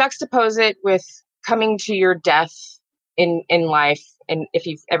juxtapose it with coming to your death in life, and if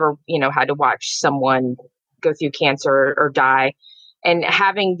you've ever, had to watch someone go through cancer or die, and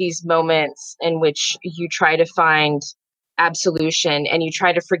having these moments in which you try to find absolution and you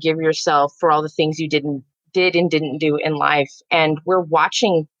try to forgive yourself for all the things you did and didn't do in life. And we're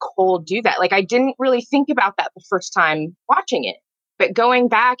watching Cole do that. Like I didn't really think about that the first time watching it, but going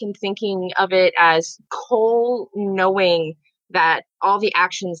back and thinking of it as Cole knowing that all the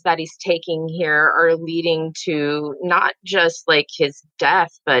actions that he's taking here are leading to not just like his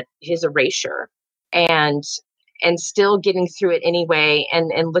death, but his erasure, and still getting through it anyway,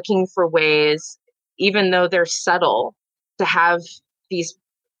 and looking for ways, even though they're subtle, to have these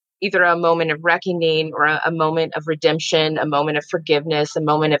either a moment of reckoning or a moment of redemption, a moment of forgiveness, a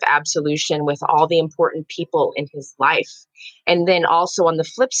moment of absolution with all the important people in his life. And then also on the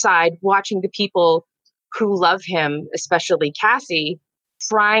flip side, watching the people who love him, especially Cassie,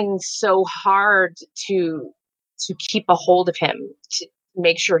 trying so hard to keep a hold of him, to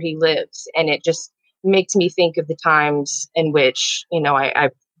make sure he lives. And it just makes me think of the times in which,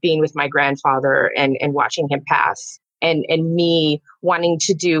 I've been with my grandfather and watching him pass, and me wanting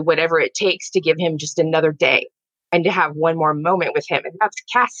to do whatever it takes to give him just another day and to have one more moment with him. And that's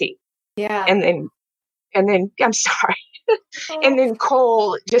Cassie. Yeah. And then I'm sorry. And then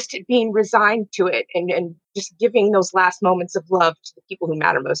Cole just being resigned to it and just giving those last moments of love to the people who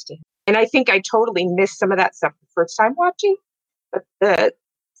matter most to him. And I think I totally missed some of that stuff the first time watching, but the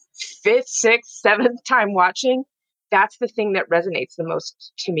 5th, 6th, 7th time watching, that's the thing that resonates the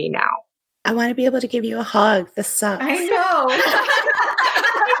most to me now. I want to be able to give you a hug. This sucks. I know.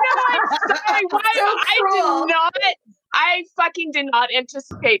 I'm sorry. I fucking did not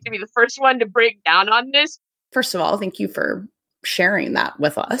anticipate to be the first one to break down on this. First of all, thank you for sharing that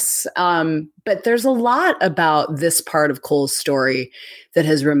with us. But there's a lot about this part of Cole's story that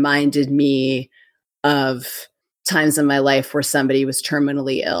has reminded me of times in my life where somebody was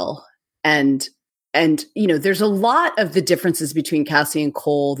terminally ill. And there's a lot of the differences between Cassie and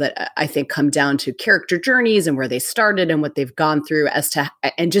Cole that I think come down to character journeys and where they started and what they've gone through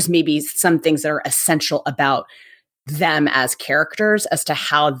and just maybe some things that are essential about them as characters as to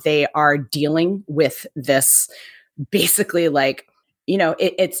how they are dealing with this. Basically, like,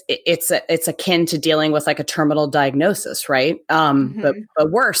 it's akin to dealing with like a terminal diagnosis, right?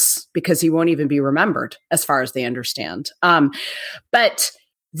 But worse, because he won't even be remembered as far as they understand. But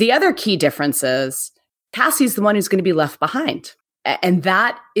the other key difference is Cassie's the one who's going to be left behind. And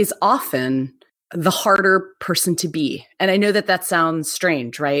that is often the harder person to be. And I know that sounds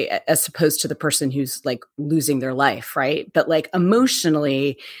strange, right? As opposed to the person who's like losing their life, right? But like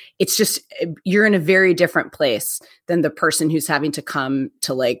emotionally, it's just, you're in a very different place than the person who's having to come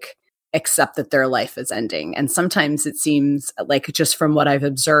to like accept that their life is ending. And sometimes it seems like, just from what I've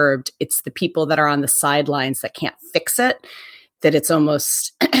observed, it's the people that are on the sidelines that can't fix it, that it's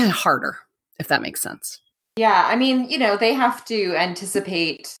almost harder, if that makes sense. Yeah. I mean, they have to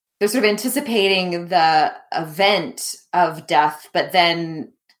anticipate, they're sort of anticipating the event of death, but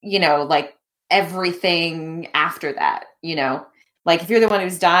then, like everything after that, like if you're the one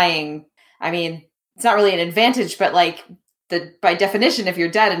who's dying, I mean, it's not really an advantage, but like by definition, if you're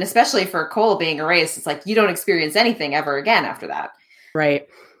dead, and especially for Cole being erased, it's like you don't experience anything ever again after that. Right.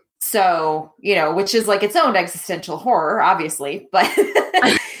 So, which is like its own existential horror, obviously, but,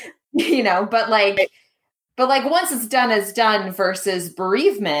 but like once it's done versus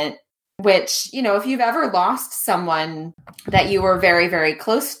bereavement, which, if you've ever lost someone that you were very, very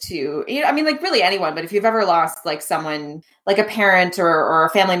close to, I mean, like really anyone, but if you've ever lost like someone, like a parent or a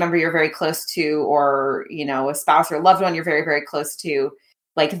family member you're very close to, or, a spouse or a loved one you're very, very close to,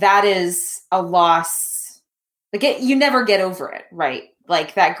 like that is a loss. Like you never get over it, right?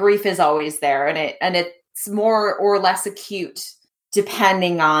 Like that grief is always there, and it's more or less acute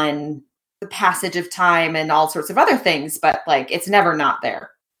depending on the passage of time and all sorts of other things, but like it's never not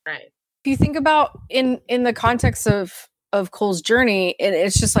there. Right. If you think about in the context of Cole's journey,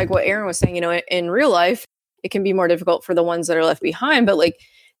 it's just like what Aaron was saying, in real life, it can be more difficult for the ones that are left behind. But like,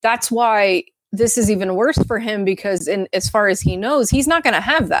 that's why this is even worse for him, because as far as he knows, he's not going to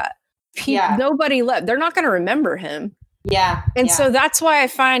have that. Nobody left. They're not going to remember him. Yeah. And so that's why I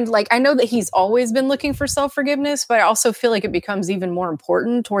find, like, I know that he's always been looking for self-forgiveness, but I also feel like it becomes even more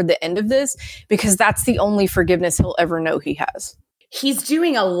important toward the end of this, because that's the only forgiveness he'll ever know he has. He's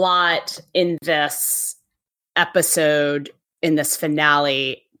doing a lot in this episode, in this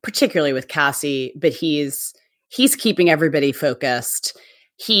finale, particularly with Cassie, but he's keeping everybody focused.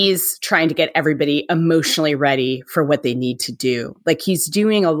 He's trying to get everybody emotionally ready for what they need to do. Like he's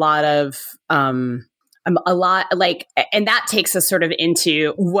doing a lot, and that takes us sort of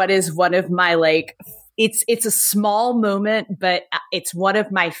into what is one of my, like, it's a small moment, but it's one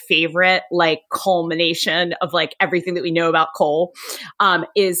of my favorite, like, culmination of like everything that we know about Cole,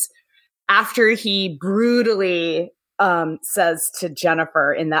 is after he brutally says to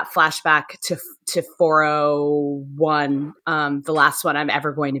Jennifer in that flashback to 401, the last one I'm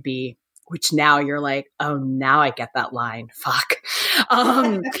ever going to be, which now you're like, oh, now I get that line. Fuck.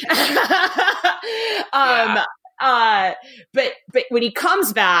 But when he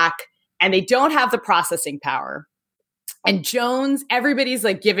comes back and they don't have the processing power, and Jones, everybody's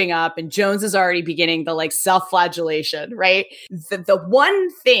like giving up, and Jones is already beginning the like self-flagellation, right? The one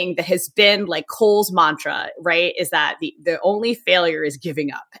thing that has been like Cole's mantra, right, is that the only failure is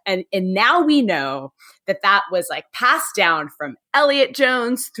giving up. And now we know that was like passed down from Elliot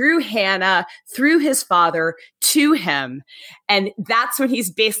Jones through Hannah, through his father to him. And that's when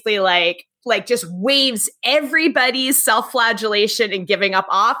he's basically like just waves everybody's self-flagellation and giving up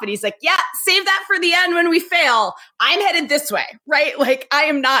off. And he's like, yeah, save that for the end when we fail. I'm headed this way, right? Like I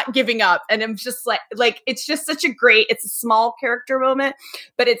am not giving up. And I'm just like, it's just such a great, it's a small character moment,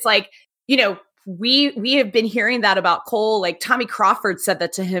 but it's like, we have been hearing that about Cole. Like Tommy Crawford said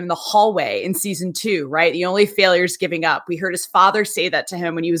that to him in the hallway in season 2, right? The only failure is giving up. We heard his father say that to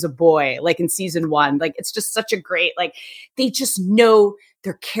him when he was a boy, like in season 1. Like it's just such a great, like they just know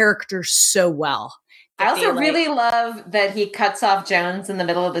their characters so well. I also really love that he cuts off Jones in the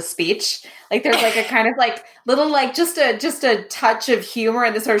middle of the speech. Like there's like a kind of like little like just a touch of humor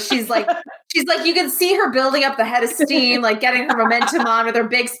in this, where she's like you can see her building up the head of steam, like getting her momentum on with her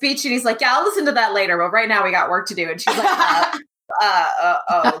big speech, and he's like, yeah, I'll listen to that later, but right now we got work to do. And she's like,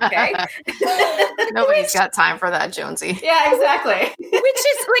 okay. Nobody's got time for that, Jonesy. Yeah, exactly. Which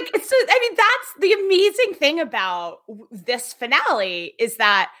is like, that's the amazing thing about this finale, is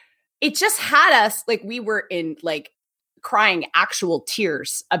that it just had us, like, we were in like crying actual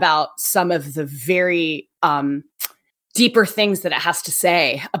tears about some of the very deeper things that it has to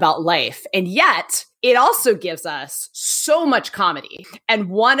say about life. And yet it also gives us so much comedy. And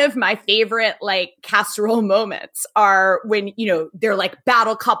one of my favorite like casserole moments are when, they're like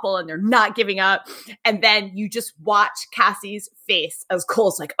battle couple and they're not giving up. And then you just watch Cassie's face as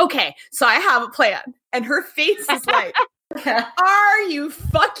Cole's like, okay, so I have a plan. And her face is like, are you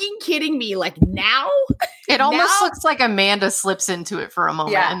fucking kidding me? Like now? It almost looks like Amanda slips into it for a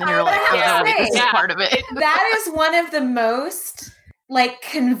moment. Yeah. And then you're like, oh, this is part of it. That is one of the most like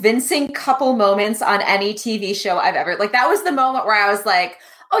convincing couple moments on any TV show I've ever, like that was the moment where I was like,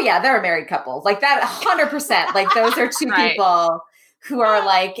 oh yeah, they're a married couple. Like that 100%. Like those are two people who are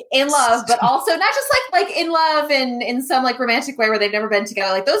like in love, but also not just like in love in some like romantic way where they've never been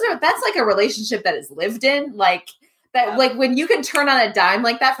together. Like that's like a relationship that is lived in. Like, that like when you can turn on a dime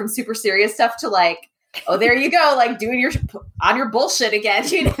like that from super serious stuff to like, oh, there you go, like doing your bullshit again,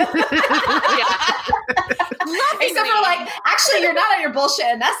 you know? Except for like, actually, you're not on your bullshit,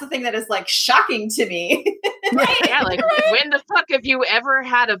 and that's the thing that is like shocking to me. Right? Yeah, like when the fuck have you ever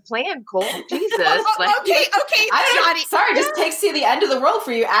had a plan, Cole? Jesus. Like, okay, Johnny. Sorry, it just takes you the end of the world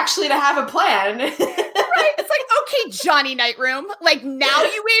for you actually to have a plan. Right? It's like, okay, Johnny Nightroom. Like now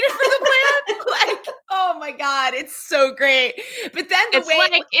you waited for the plan. Like, oh my god, it's so great. But then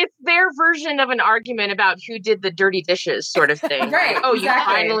it's their version of an argument about who did the dirty dishes, sort of thing. Right? Oh,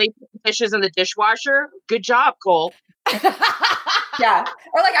 exactly. You finally put the dishes in the dishwasher. Good job, Cole. Yeah.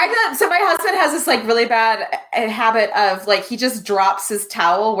 Or like so my husband has this like really bad habit of like he just drops his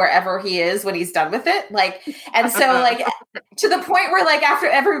towel wherever he is when he's done with it. Like, and so like to the point where like after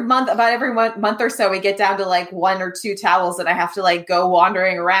every month or so we get down to like 1 or 2 towels and I have to like go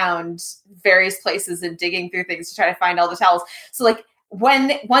wandering around various places and digging through things to try to find all the towels. So like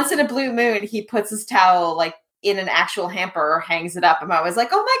once in a blue moon he puts his towel like in an actual hamper or hangs it up. I'm always like,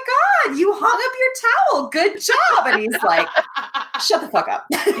 oh my God, you hung up your towel. Good job. And he's like, shut the fuck up.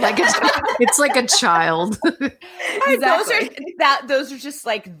 It's like a child. Exactly. Those are just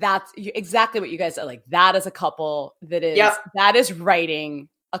like, that's exactly what you guys are like. That is a couple that is writing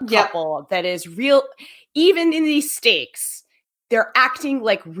a couple that is real. Even in these stakes, they're acting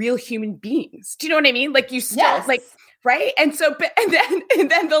like real human beings. Do you know what I mean? Like you still like, right? And so, and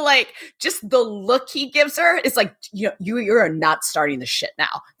then the like, just the look he gives her is like, you're not starting the shit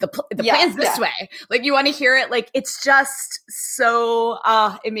now. The plan's this way. Like you want to hear it. Like, it's just so,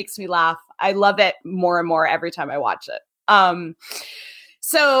 it makes me laugh. I love it more and more every time I watch it.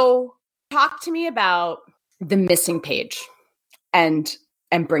 So talk to me about the missing page and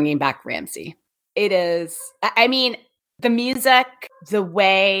bringing back Ramsey. It is, I mean, the music, the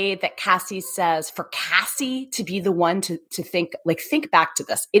way that Cassie says, for Cassie to be the one to think back to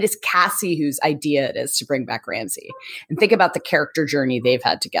this. It is Cassie whose idea it is to bring back Ramsey. And think about the character journey they've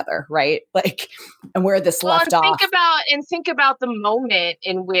had together, right? Like, and where this left off. Think about the moment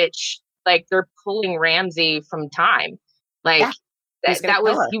in which like they're pulling Ramsey from time. Like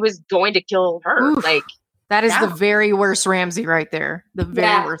he was going to kill her. Oof. Like that is the very worst Ramsey right there. The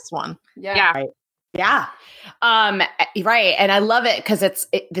very worst one. Yeah. Right. Yeah. Right. And I love it because it's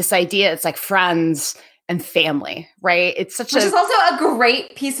this idea, it's like friends and family, right? It's which is also a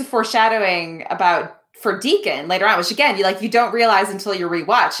great piece of foreshadowing for Deacon later on, which again, you don't realize until you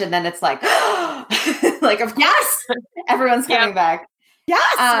rewatch. And then it's like, like, of course, everyone's coming back.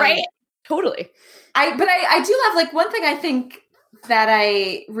 Yes. Right. Totally. I do love, like, one thing I think that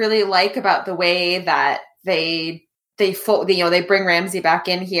I really like about the way that they bring Ramsey back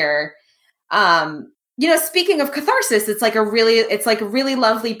in here. Speaking of catharsis, it's like a really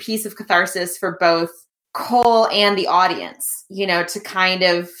lovely piece of catharsis for both Cole and the audience, to kind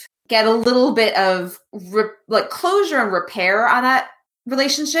of get a little bit of closure and repair on that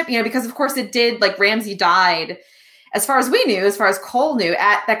relationship, because of course it did, like, Ramsey died, as far as we knew, as far as Cole knew,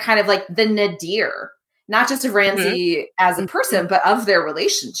 at that kind of like the nadir, not just of Ramsey as a person, but of their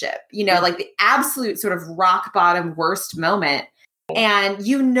relationship, like the absolute sort of rock bottom worst moment. And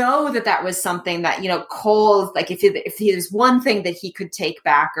that was something that, Cole, like, if there's one thing that he could take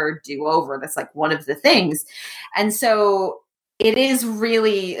back or do over, that's like one of the things. And so it is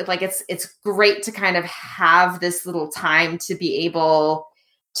really like, it's great to kind of have this little time to be able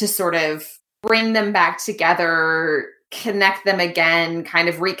to sort of bring them back together, connect them again, kind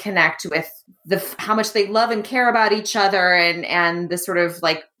of reconnect with how much they love and care about each other, and the sort of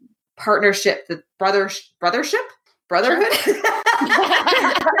like partnership, the brotherhood.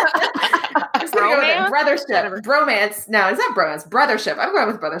 Bromance. No, it's not bromance. Brothership. I'm going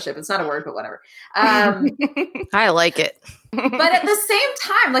with brothership. It's not a word, but whatever. I like it. But at the same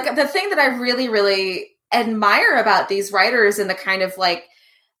time, like, the thing that I really, really admire about these writers and the kind of like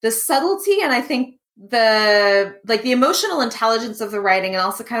the subtlety, and I think the emotional intelligence of the writing, and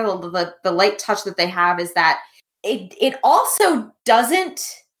also kind of the light touch that they have, is that it also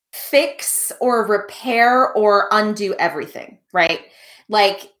doesn't fix or repair or undo everything, right?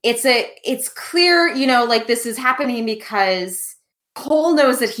 Like, it's clear, like, this is happening because Cole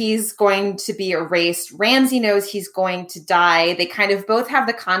knows that he's going to be erased. Ramsey knows he's going to die. They kind of both have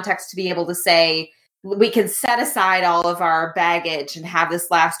the context to be able to say, we can set aside all of our baggage and have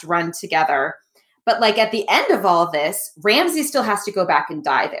this last run together. But like, at the end of all this, Ramsey still has to go back and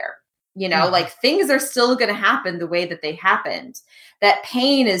die there. Like, things are still going to happen the way that they happened. That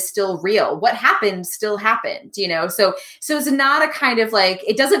pain is still real. What happened still happened, so it's not a kind of like,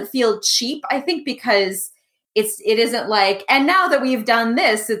 it doesn't feel cheap, I think, because it isn't like, and now that we've done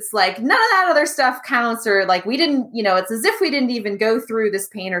this, it's like none of that other stuff counts, or like we didn't, it's as if we didn't even go through this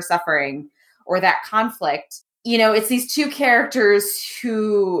pain or suffering or that conflict. It's these two characters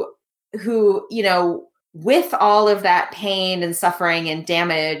who, with all of that pain and suffering and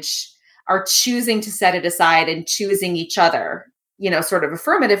damage, are choosing to set it aside and choosing each other, sort of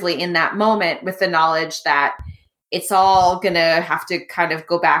affirmatively in that moment, with the knowledge that it's all going to have to kind of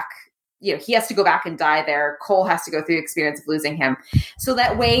go back. He has to go back and die there. Cole has to go through the experience of losing him. So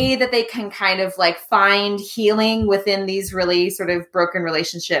that way that they can kind of like find healing within these really sort of broken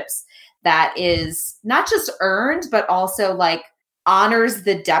relationships that is not just earned, but also like honors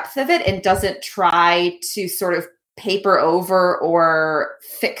the depth of it and doesn't try to sort of paper over or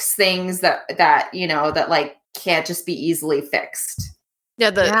fix things that like can't just be easily fixed. Yeah.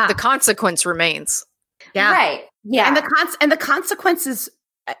 The consequence remains. Yeah. Right. Yeah. And the consequences,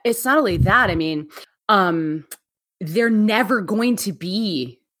 it's not only that. I mean, they're never going to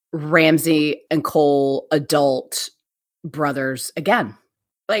be Ramsay and Cole adult brothers again.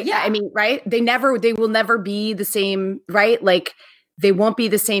 Like, I mean, right? They will never be the same, right? Like, they won't be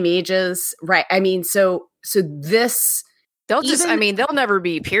the same ages, right? I mean, so this. They'll never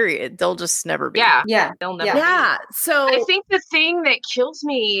be, period. They'll just never be. Yeah. They'll never be. Yeah. So I think the thing that kills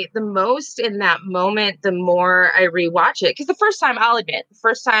me the most in that moment, the more I rewatch it, because the first time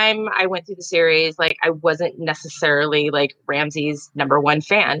I went through the series, like I wasn't necessarily like Ramsay's #1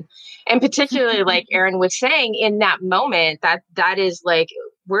 fan. And particularly like Erin was saying, in that moment, that is like,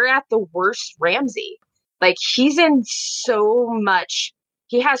 we're at the worst Ramsay. Like he has so much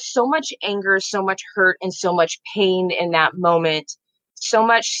anger, so much hurt, and so much pain in that moment, so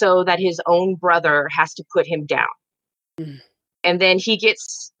much so that his own brother has to put him down. Mm. And then he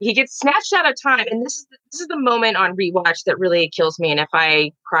gets snatched out of time. And this is the moment on rewatch that really kills me. And if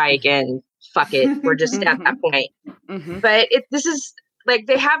I cry again, fuck it. We're just at that point. Mm-hmm. But this is like,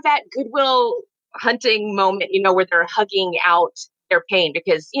 they have that Goodwill Hunting moment, where they're hugging out their pain,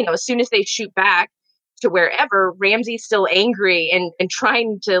 because, as soon as they shoot back to wherever, Ramsay's still angry and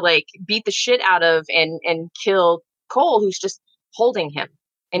trying to like beat the shit out of and kill Cole, who's just holding him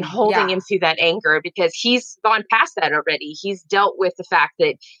and holding him through that anger, because he's gone past that already. He's dealt with the fact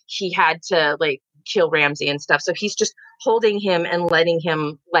that he had to like kill Ramsay and stuff. So he's just holding him and letting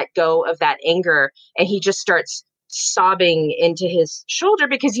him let go of that anger. And he just starts sobbing into his shoulder,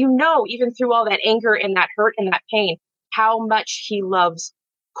 because even through all that anger and that hurt and that pain, how much he loves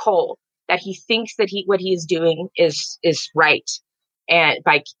Cole, that he thinks that what he is doing is right, and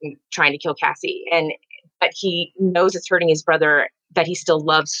by trying to kill Cassie, but he knows it's hurting his brother that he still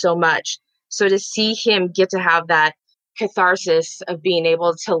loves so much. So to see him get to have that catharsis of being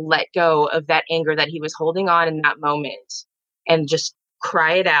able to let go of that anger that he was holding on in that moment and just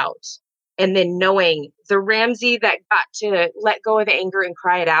cry it out, and then knowing the Ramsay that got to let go of the anger and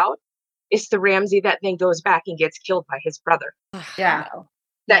cry it out is the Ramsay that then goes back and gets killed by his brother. Yeah.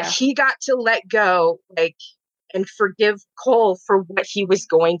 That he got to let go, like, and forgive Cole for what he was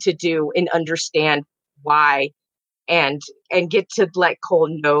going to do and understand why, and get to let Cole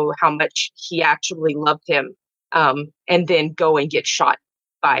know how much he actually loved him, and then go and get shot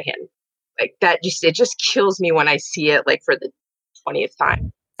by him. Like that, it just kills me when I see it, like for the 20th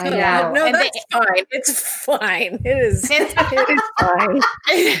time. I know. No, that's fine. It's fine. It is fine.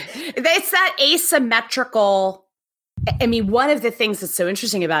 It's that asymmetrical. I mean, one of the things that's so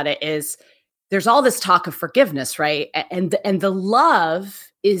interesting about it is there's all this talk of forgiveness, right? And the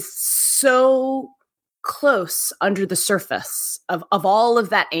love is so close under the surface of all of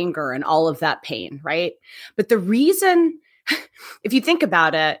that anger and all of that pain, right? But the reason, if you think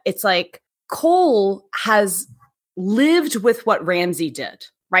about it, it's like Cole has lived with what Ramsay did,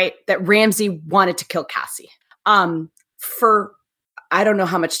 right? That Ramsay wanted to kill Cassie. For I don't know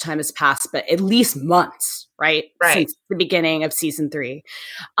how much time has passed, but at least months, right? Since the beginning of season 3.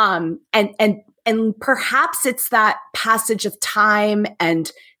 And perhaps it's that passage of time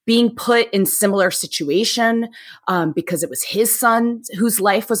and being put in similar situation, because it was his son whose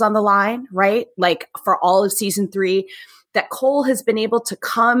life was on the line, right? Like for all of season 3, that Cole has been able to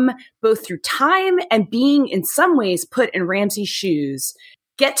come both through time and being in some ways put in Ramsay's shoes,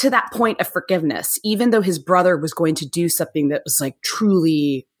 get to that point of forgiveness, even though his brother was going to do something that was like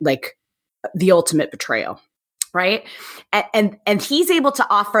truly like the ultimate betrayal. Right. And he's able to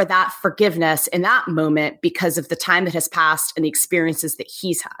offer that forgiveness in that moment because of the time that has passed and the experiences that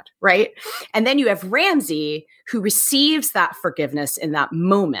he's had. Right. And then you have Ramsay, who receives that forgiveness in that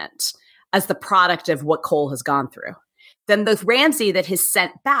moment as the product of what Cole has gone through. Then the Ramsay that has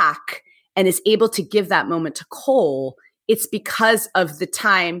sent back and is able to give that moment to Cole, it's because of the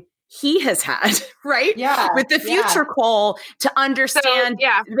time he has had, right? Yeah. With the future Cole to understand.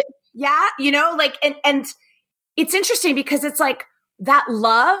 So, yeah. You know, like, and it's interesting because it's like that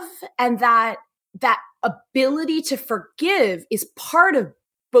love and that ability to forgive is part of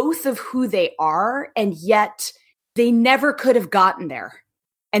both of who they are. And yet they never could have gotten there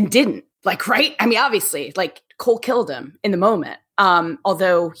and didn't. Like, right? I mean, obviously, like Cole killed him in the moment.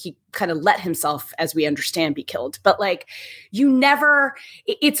 Although he kind of let himself, as we understand, be killed. But like,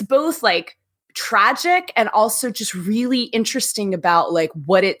 it's both like tragic and also just really interesting about like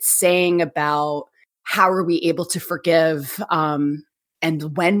what it's saying about how are we able to forgive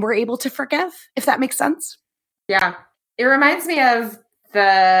and when we're able to forgive, if that makes sense. Yeah. It reminds me of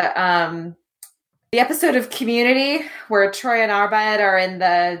the episode of Community where Troy and Arbed are in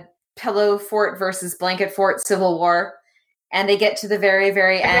the pillow fort versus blanket fort civil war. And they get to the very,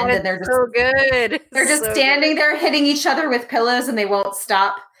 very end, and they're just so good. They're just standing there hitting each other with pillows, and they won't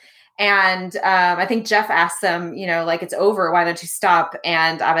stop. And I think Jeff asks them, you know, like, it's over. Why don't you stop?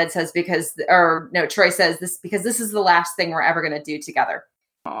 And Abed says, Troy says this because this is the last thing we're ever going to do together.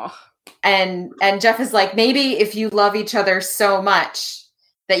 Oh. And Jeff is like, maybe if you love each other so much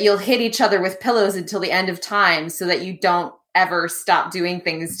that you'll hit each other with pillows until the end of time, so that you don't ever stop doing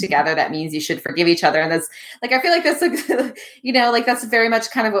things together. That means you should forgive each other. And that's like, I feel like that's like, you know, like that's very much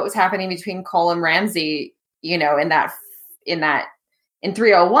kind of what was happening between Cole and Ramsey, you know, in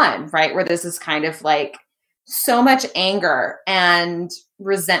 301, right? Where this is kind of like so much anger and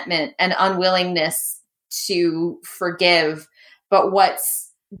resentment and unwillingness to forgive. But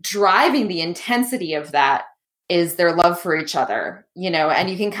what's driving the intensity of that is their love for each other, you know, and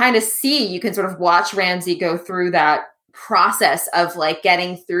you can kind of see, you can sort of watch Ramsey go through that process of like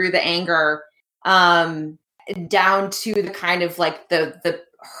getting through the anger down to the kind of like the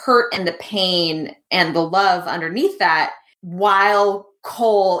hurt and the pain and the love underneath that, while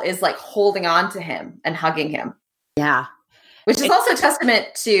Cole is like holding on to him and hugging him. Yeah. Which is also a testament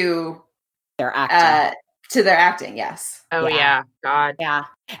to their acting. Yes. Oh yeah. God. Yeah.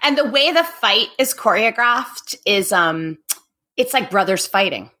 And the way the fight is choreographed is it's like brothers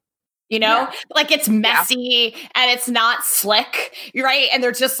fighting. You know, like it's messy and it's not slick, right? And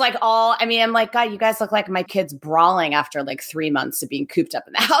they're just like I'm like, God, you guys look like my kids brawling after like 3 months of being cooped up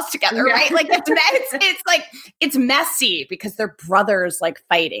in the house together, right? Like it's like, it's messy because they're brothers like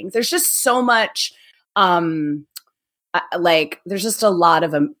fighting. There's just so much, like there's just a lot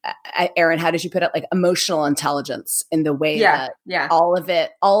of, Erin, how did you put it? Like emotional intelligence in the way that all of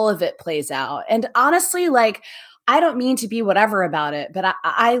it plays out. And honestly, like, I don't mean to be whatever about it, but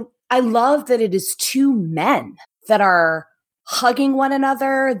I love that it is two men that are hugging one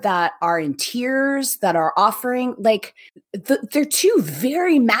another, that are in tears, that are offering, like, they're two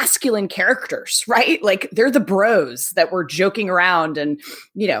very masculine characters, right? Like, they're the bros that were joking around and,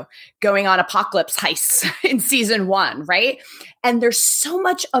 you know, going on apocalypse heists in season 1, right? And there's so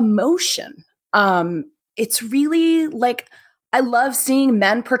much emotion. It's really, like, I love seeing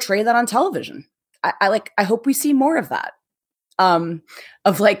men portray that on television. I hope we see more of that.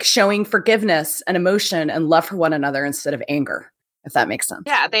 Of like showing forgiveness and emotion and love for one another instead of anger, if that makes sense.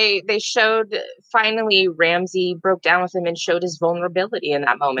 Yeah, they showed, finally Ramsey broke down with him and showed his vulnerability in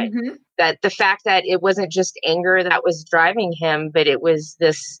that moment. Mm-hmm. That the fact that it wasn't just anger that was driving him, but it was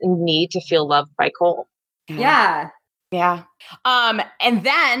this need to feel loved by Cole. Yeah. Yeah. And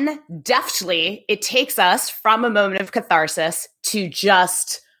then deftly it takes us from a moment of catharsis to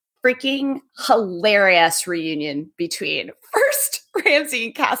just freaking hilarious reunion between first Ramsey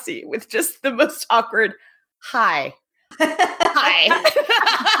and Cassie with just the most awkward hi.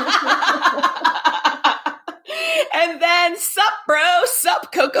 And then sup bro,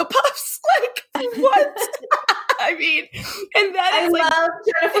 sup Cocoa Puffs. Like what? I mean, and then I love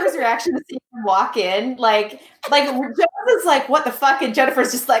Jennifer's reaction to see him walk in. Like Jonathan's like, what the fuck? And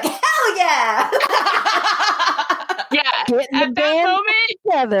Jennifer's just like, hell yeah. Yeah, at that moment,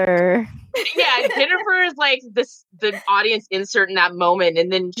 together. Yeah, Jennifer is like the audience insert in that moment,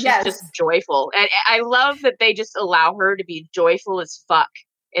 and then she's just joyful. And I love that they just allow her to be joyful as fuck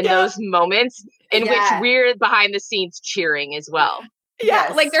in those moments, in which we're behind the scenes cheering as well.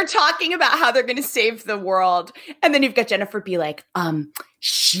 Yeah, like they're talking about how they're going to save the world, and then you've got Jennifer be like,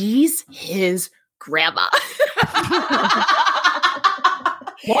 she's his grandma.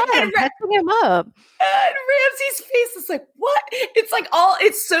 Yeah, and catching him up. And Ramsey's face is like, what? It's like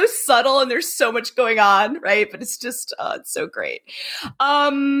it's so subtle and there's so much going on, right? But it's just, it's so great.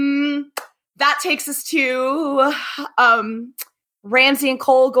 That takes us to Ramsey and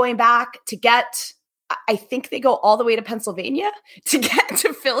Cole going back to get, I think they go all the way to Pennsylvania to get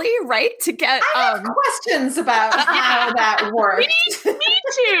to Philly, right? To get I have questions about how that works. Me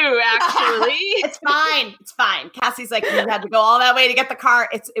too, Really? It's fine. It's fine. Cassie's like, you had to go all that way to get the car.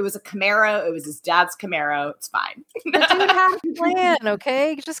 It was a Camaro. It was his dad's Camaro. It's fine. The dude had a plan,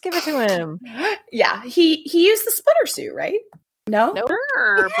 okay? Just give it to him. Yeah, he used the splitter suit, right? No? Nope.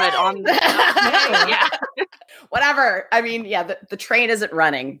 Sure, but on the yeah. Whatever. I mean, yeah, the train isn't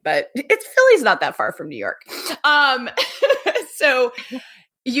running, but Philly's not that far from New York. So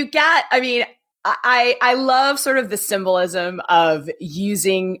you get, I mean, I love sort of the symbolism of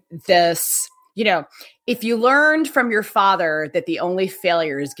using this, you know, if you learned from your father that the only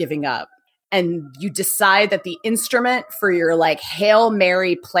failure is giving up, and you decide that the instrument for your like Hail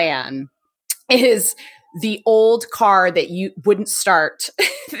Mary plan is the old car that you wouldn't start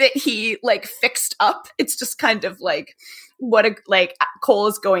that he like fixed up. It's just kind of like Cole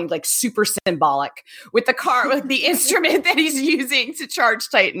is going like super symbolic with the car, with the instrument that he's using to charge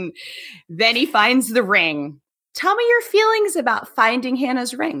Titan. Then he finds the ring. Tell me your feelings about finding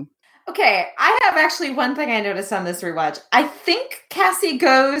Hannah's ring. Okay, I have actually one thing I noticed on this rewatch. I think Cassie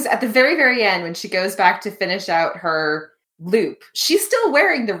goes at the very, very end when she goes back to finish out her loop. She's still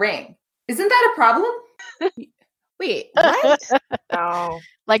wearing the ring. Isn't that a problem? Wait, what? No.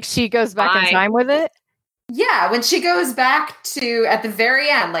 Like she goes back in time with it? Yeah, when she goes back to, at the very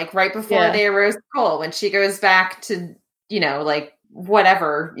end, like right before they arose Cole, when she goes back to, you know, like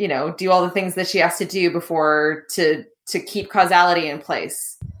whatever, you know, do all the things that she has to do before to keep causality in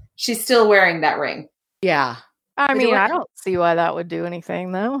place. She's still wearing that ring. Yeah. I mean, I don't see why that would do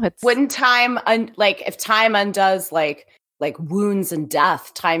anything, though. Wouldn't time, if time undoes like wounds and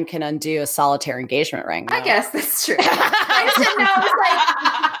death, time can undo a solitaire engagement ring. No? I guess that's true. I just didn't know. It was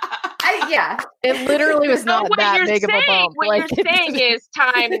like, it literally was not that big of a bump. What you're saying is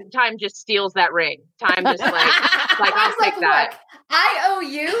time just steals that ring. Time just like I'll take that. Look, I owe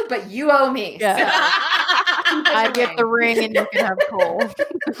you, but you owe me. Yeah. So. I get the ring and you can have Cole.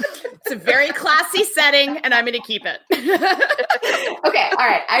 It's a very classy setting, and I'm going to keep it. Okay, all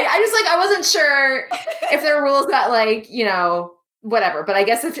right. I just I wasn't sure if there are rules that whatever. But I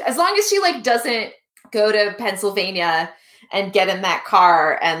guess as long as she doesn't go to Pennsylvania and get in that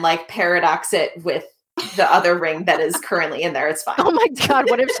car and paradox it with the other ring that is currently in there, it's fine. Oh my God,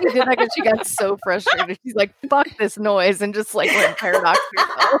 what if she did that because she got so frustrated? She's like, fuck this noise, and just went paradox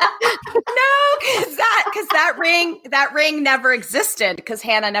herself. No, because that ring never existed because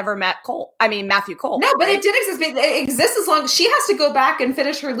Hannah never met Matthew Cole. No, but it did exist. But it exists as long as she has to go back and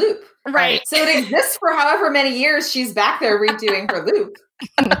finish her loop. Right. So it exists for however many years she's back there redoing her loop.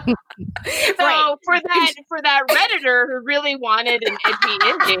 So for that Redditor who really wanted an edgy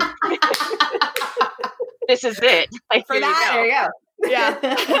ending, this is it. There you go. Yeah.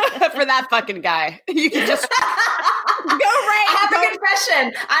 For that fucking guy. You can just go I have a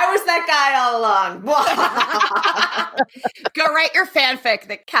confession. I was that guy all along. Go write your fanfic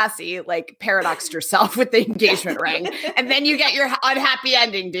that Cassie paradoxed herself with the engagement ring, and then you get your unhappy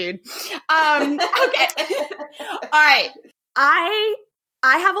ending, dude. Okay. All right.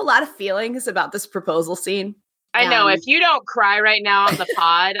 I have a lot of feelings about this proposal scene. I know. If you don't cry right now on the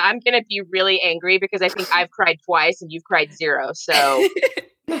pod, I'm going to be really angry because I think I've cried twice and you've cried 0. So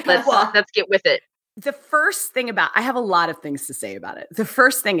let's get with it. The first thing I have a lot of things to say about it. The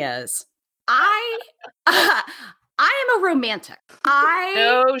first thing is I am a romantic.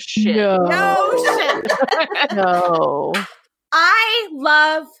 No shit. No shit. No. I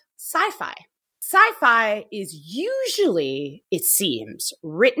love sci-fi. Sci-fi is usually, it seems,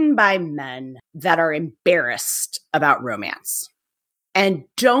 written by men that are embarrassed about romance and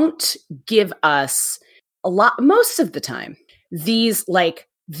don't give us most of the time, these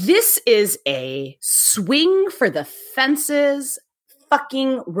this is a swing for the fences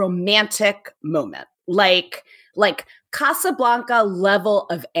fucking romantic moment. Like Casablanca level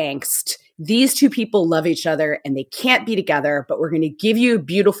of angst. These two people love each other and they can't be together, but we're going to give you a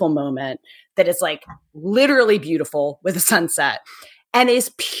beautiful moment that is literally beautiful with a sunset and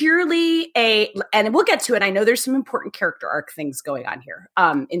is purely and we'll get to it. I know there's some important character arc things going on here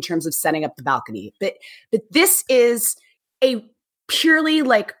in terms of setting up the balcony, but this is a purely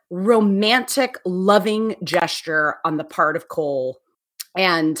romantic, loving gesture on the part of Cole.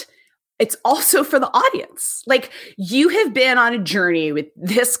 And it's also for the audience. You have been on a journey with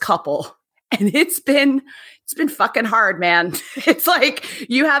this couple and it's been fucking hard, man. It's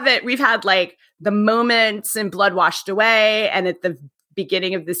we've had the moments in Blood Washed Away and at the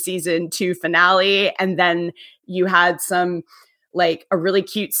beginning of the season 2 finale. And then you had some a really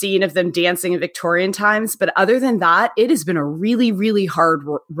cute scene of them dancing in Victorian times. But other than that, it has been a really, really hard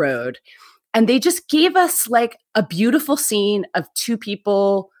road. And they just gave us a beautiful scene of two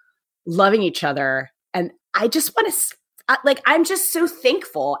people loving each other. And I just want to I'm just so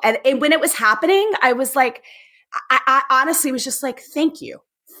thankful. And when it was happening, I was like, I honestly was just like, thank you.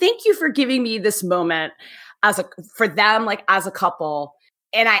 Thank you for giving me this moment for them, like as a couple.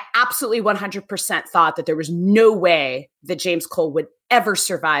 And I absolutely 100% thought that there was no way that James Cole would ever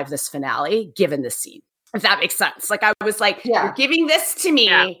survive this finale, given this scene, if that makes sense. Like, I was like, you're giving this to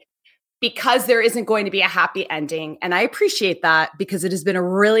me because there isn't going to be a happy ending. And I appreciate that because it has been a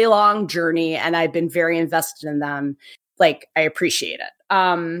really long journey and I've been very invested in them. Like, I appreciate it.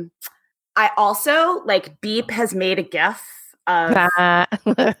 I also, like, Beep has made a GIF of...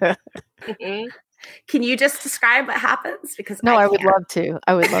 Can you just describe what happens? Because I would love to.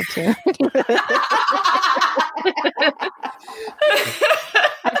 I would love to.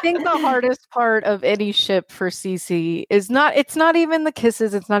 I think the hardest part of any ship for Cece is it's not even the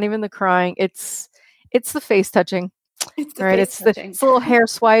kisses, it's not even the crying, it's the face touching. It's the little hair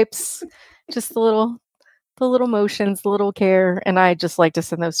swipes, just the little motions, the little care, and I just like to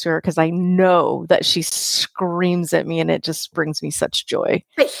send those to her because I know that she screams at me and it just brings me such joy.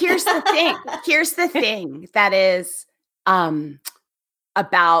 But here's the thing. Here's the thing that is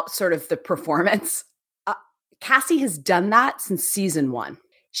about sort of the performance. Cassie has done that since season 1.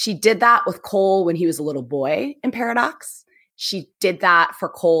 She did that with Cole when he was a little boy in Paradox. She did that for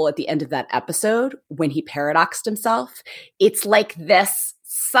Cole at the end of that episode when he paradoxed himself. It's like this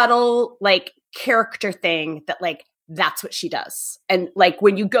subtle, like, character thing that, like, that's what she does. And, like,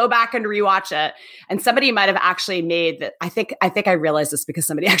 when you go back and rewatch it, and somebody might have actually made that, I think I realized this because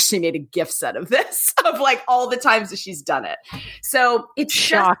somebody actually made a GIF set of this, of, like, all the times that she's done it. So it's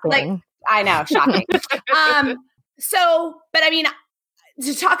shocking. Just, like, I know, shocking. But I mean,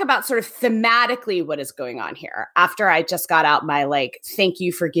 to talk about sort of thematically what is going on here, after I just got out my, like, thank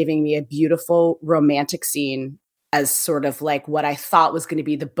you for giving me a beautiful romantic scene as sort of like what I thought was going to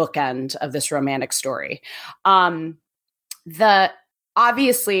be the bookend of this romantic story.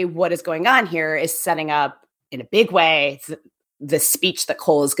 Obviously what is going on here is setting up in a big way the speech that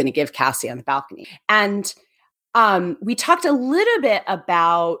Cole is going to give Cassie on the balcony. And we talked a little bit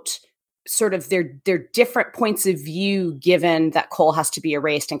about sort of their different points of view, given that Cole has to be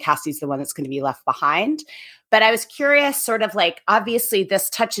erased and Cassie's the one that's going to be left behind. But I was curious, sort of like, obviously this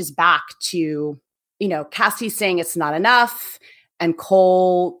touches back to, you know, Cassie saying it's not enough, and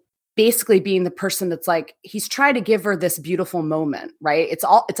Cole basically being the person that's like, he's trying to give her this beautiful moment, right? It's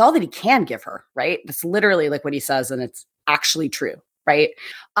all that he can give her, right? That's literally like what he says, and it's actually true, right?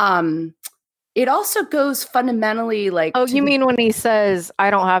 It also goes fundamentally like, oh, you mean when he says, I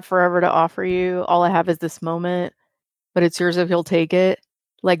don't have forever to offer you, all I have is this moment, but it's yours if you'll take it,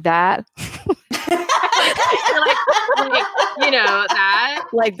 like that. like, you know, that,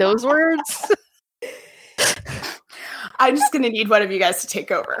 like those words. I'm just going to need one of you guys to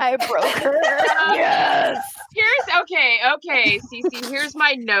take over. I broke her. Yes. Okay, Cece, here's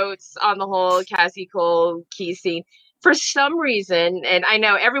my notes on the whole Cassie Cole key scene. For some reason, and I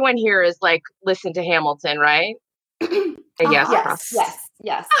know everyone here is like, listen to Hamilton, right? Yes.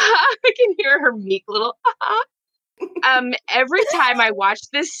 I can hear her meek little. Every time I watch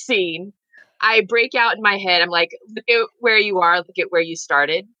this scene, I break out in my head. I'm like, look at where you are, look at where you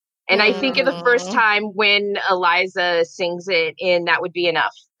started. And I think of the first time when Eliza sings it in That Would Be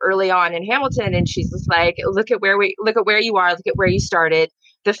Enough early on in Hamilton. And she's just like, look at where you are, look at where you started.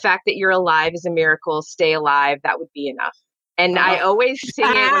 The fact that you're alive is a miracle. Stay alive. That would be enough. And I always sing it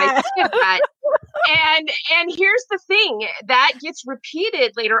when I think of that. And here's the thing that gets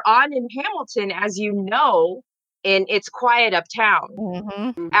repeated later on in Hamilton, as you know, in It's Quiet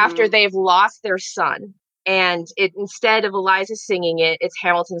Uptown, after they've lost their son. And instead of Eliza singing it, it's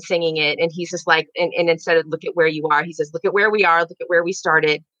Hamilton singing it. And he's just like, and instead of look at where you are, he says, look at where we are, look at where we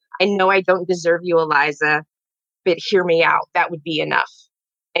started. I know I don't deserve you, Eliza, but hear me out. That would be enough.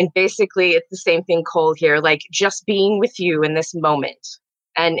 And basically it's the same thing, Cole, here, like just being with you in this moment.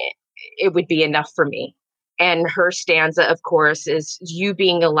 And it would be enough for me. And her stanza, of course, is you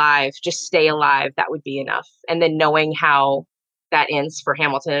being alive, just stay alive. That would be enough. And then knowing how that ends for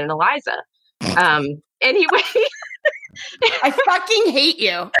Hamilton and Eliza. Anyway, I fucking hate you.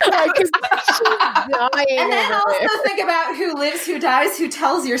 And then also think about who lives, who dies, who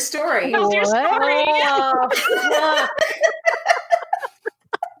tells your story. Tells your story.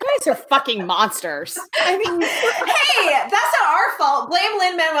 You guys are fucking monsters. I mean, hey, that's not our fault. Blame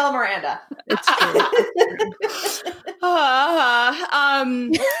Lin-Manuel Miranda. It's true.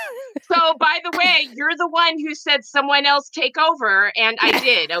 So, by the way, you're the one who said someone else take over, and I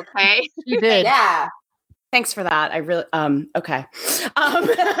did, okay? You did. Yeah. Thanks for that. I really, okay.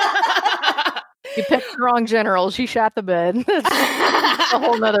 You picked the wrong general. She shot the bed. That's a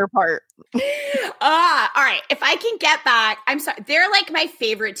whole nother part. All right. If I can get back, I'm sorry. They're like my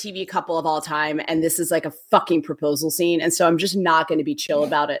favorite TV couple of all time. And this is like a fucking proposal scene. And so I'm just not going to be chill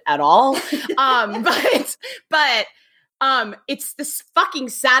about it at all. But it's this fucking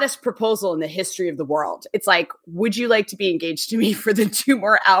saddest proposal in the history of the world. It's like, would you like to be engaged to me for the 2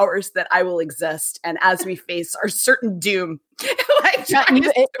 more hours that I will exist? And as we face our certain doom, like,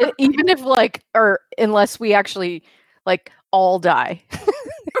 even if like, or unless we actually like all die.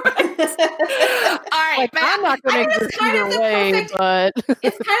 All right, like, I'm not going to exist either way, but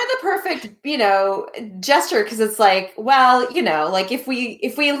it's kind of the perfect, gesture, because it's like, well, like if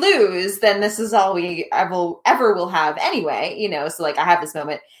we lose, then this is all we ever will have anyway, So like, I have this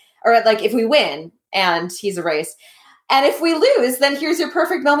moment, or like if we win and he's erased, and if we lose, then here's your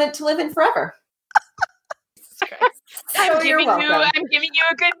perfect moment to live in forever. I'm giving you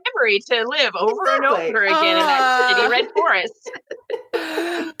a good memory to live over and over again in that shitty red forest.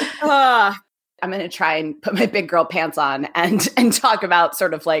 I'm going to try and put my big girl pants on and talk about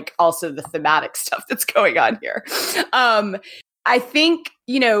sort of like also the thematic stuff that's going on here. I think,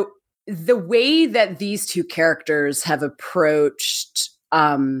 the way that these two characters have approached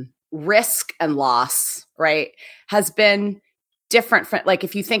risk and loss, right, has been different from, like,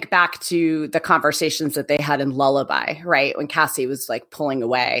 if you think back to the conversations that they had in Lullaby, right, when Cassie was like pulling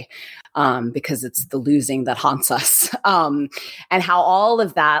away because it's the losing that haunts us, and how all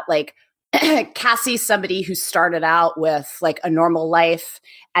of that, like, Cassie's somebody who started out with like a normal life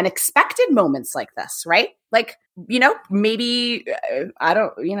and expected moments like this, right? Like, maybe I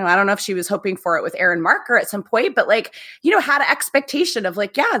don't know if she was hoping for it with Aaron Marker at some point, but like, had an expectation of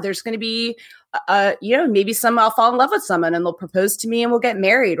like, yeah, there's going to be, maybe I'll fall in love with someone and they'll propose to me and we'll get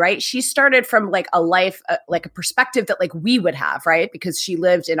married, right? She started from like a life, like a perspective that like we would have, right? Because she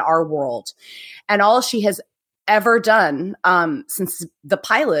lived in our world, and all she has ever done since the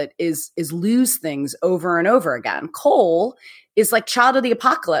pilot is lose things over and over again. Cole is like child of the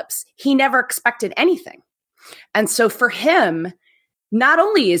apocalypse. He never expected anything. And so for him, not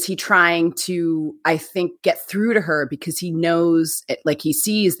only is he trying to, I think, get through to her because he knows, like he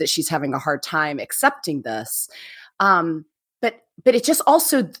sees that she's having a hard time accepting this. But it just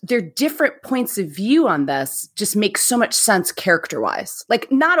also, their different points of view on this just makes so much sense character-wise.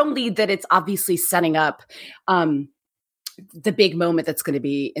 Like, not only that it's obviously setting up the big moment that's going to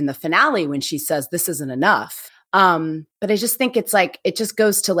be in the finale when she says this isn't enough. But I just think it's like, it just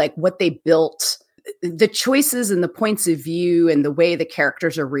goes to like what they built, the choices and the points of view and the way the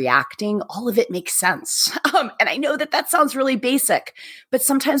characters are reacting, all of it makes sense. And I know that sounds really basic, but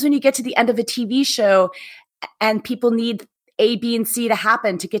sometimes when you get to the end of a TV show and people need A, B, and C to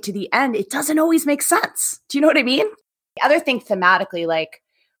happen to get to the end, it doesn't always make sense. Do you know what I mean? The other thing thematically, like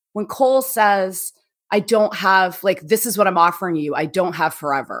when Cole says, I don't have, like, this is what I'm offering you, I don't have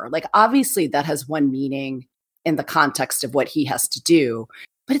forever. Like, obviously that has one meaning in the context of what he has to do,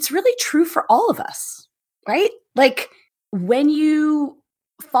 but it's really true for all of us, right? Like, when you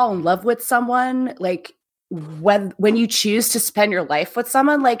fall in love with someone, like when you choose to spend your life with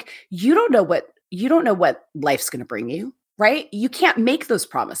someone, like you don't know what life's going to bring you, right? You can't make those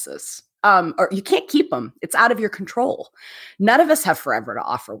promises, or you can't keep them. It's out of your control. None of us have forever to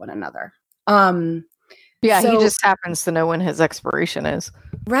offer one another. He just happens to know when his expiration is.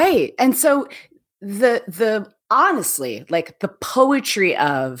 Right. And so the honestly, like the poetry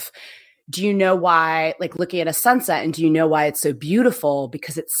of, do you know why, like looking at a sunset, and do you know why it's so beautiful?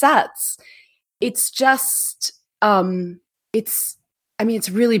 Because it sets. It's just, it's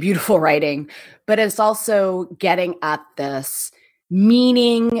really beautiful writing, but it's also getting at this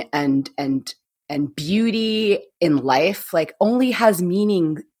meaning and beauty in life, like only has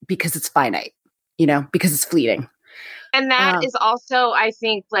meaning because it's finite, because it's fleeting. And that is also, I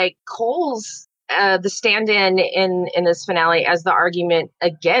think, like Cole's the stand-in in this finale as the argument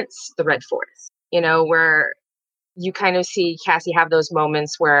against the Red Forest, where you kind of see Cassie have those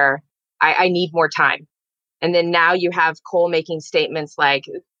moments where I need more time. And then now you have Cole making statements like,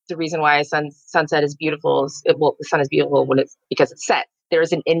 the reason why a sunset is beautiful is, the sun is beautiful because it's set.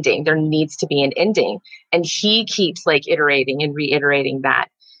 There's an ending. There needs to be an ending. And he keeps like iterating and reiterating that.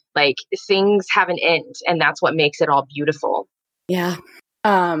 Like, things have an end, and that's what makes it all beautiful. Yeah.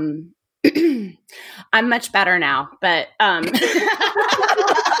 I'm much better now, but one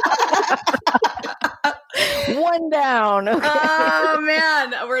down. Okay. Oh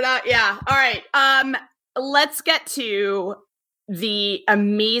man, we're not. Yeah. All right. Let's get to the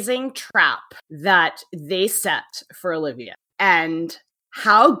amazing trap that they set for Olivia, and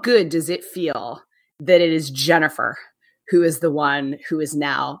how good does it feel that it is Jennifer who is the one who is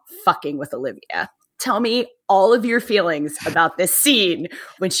now fucking with Olivia. Tell me all of your feelings about this scene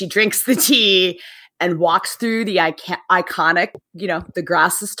when she drinks the tea and walks through the iconic, the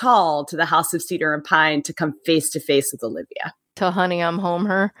grass is tall, to the House of Cedar and Pine to come face to face with Olivia. To Honey, I'm Home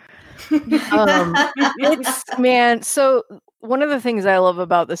her. Man, so one of the things I love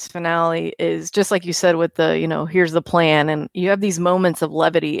about this finale is just like you said with the, here's the plan, and you have these moments of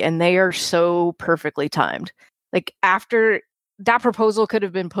levity and they are so perfectly timed. Like after that proposal could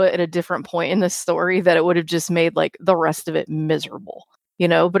have been put at a different point in the story that it would have just made like the rest of it miserable,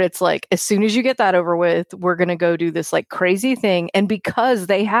 but it's like, as soon as you get that over with, we're going to go do this like crazy thing. And because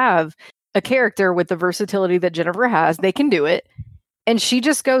they have a character with the versatility that Jennifer has, they can do it. And she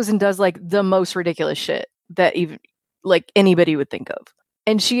just goes and does like the most ridiculous shit that even like anybody would think of.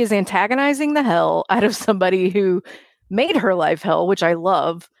 And she is antagonizing the hell out of somebody who made her life hell, which I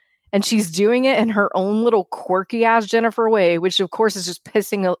love. And she's doing it in her own little quirky ass Jennifer way, which of course is just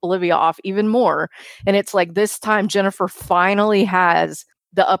pissing Olivia off even more. And it's like this time Jennifer finally has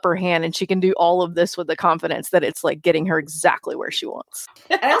the upper hand and she can do all of this with the confidence that it's like getting her exactly where she wants.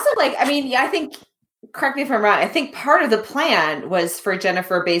 And also I think, correct me if I'm wrong, I think part of the plan was for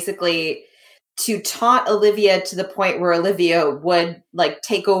Jennifer basically to taunt Olivia to the point where Olivia would like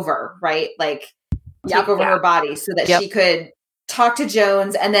take over, right? Like take over her body so that she could talk to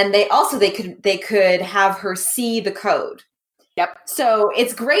Jones, and then they could have her see the code. Yep. So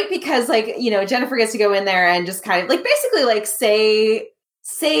it's great because Jennifer gets to go in there and just kind of like basically like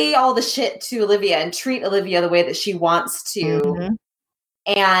say all the shit to Olivia and treat Olivia the way that she wants to,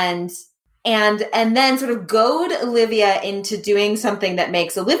 and then sort of goad Olivia into doing something that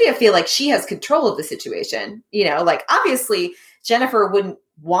makes Olivia feel like she has control of the situation. Like obviously Jennifer wouldn't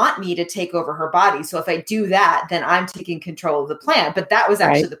want me to take over her body. So if I do that, then I'm taking control of the plan. But that was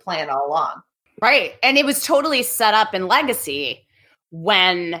actually the plan all along. Right. And it was totally set up in Legacy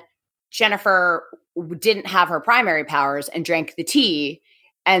when Jennifer didn't have her primary powers and drank the tea.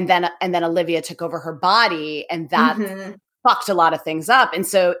 And then Olivia took over her body, and that fucked a lot of things up. And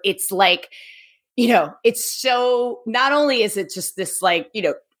so it's like, it's so, not only is it just this like,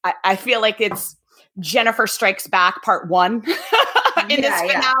 I feel like it's Jennifer Strikes Back Part 1 in this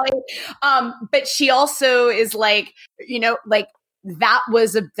finale. But she also is like, like that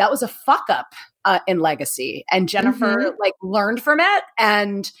was a fuck up in Legacy, and Jennifer like learned from it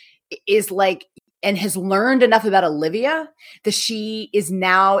and is like, and has learned enough about Olivia that she is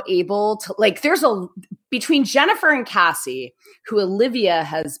now able to like, between Jennifer and Cassie, who Olivia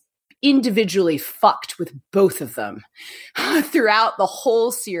has individually fucked with both of them throughout the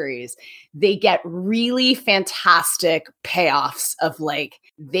whole series, they get really fantastic payoffs of like,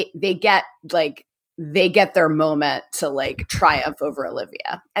 they get their moment to like triumph over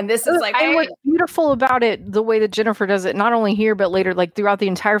Olivia. And this is like, and what's beautiful about it, the way that Jennifer does it, not only here, but later, like throughout the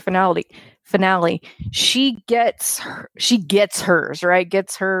entire finale, she gets hers, right?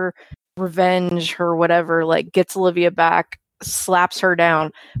 Gets her revenge, her whatever, like gets Olivia back, slaps her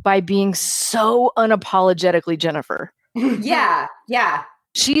down by being so unapologetically Jennifer. Yeah.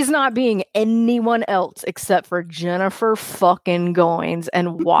 She's not being anyone else except for Jennifer fucking Goins,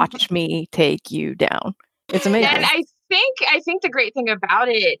 and watch me take you down. It's amazing. And I think the great thing about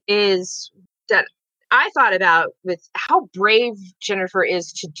it is that I thought about with how brave Jennifer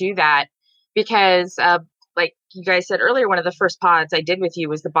is to do that, because like you guys said earlier, one of the first pods I did with you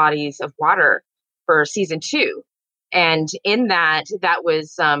was the Bodies of Water for season 2. And in that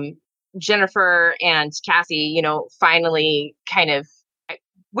was Jennifer and Cassie, finally kind of, I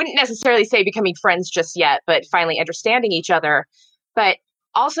wouldn't necessarily say becoming friends just yet, but finally understanding each other. But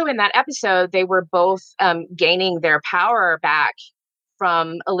also in that episode, they were both gaining their power back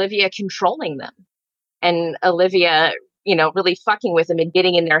from Olivia controlling them, and Olivia, really fucking with them and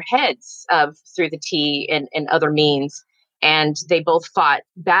getting in their heads through the tea and other means. And they both fought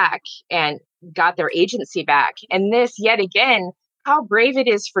back and got their agency back. And this, yet again, how brave it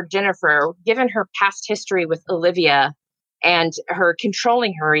is for Jennifer, given her past history with Olivia and her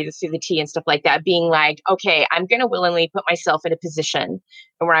controlling her either through the tea and stuff like that, being like, okay, I'm going to willingly put myself in a position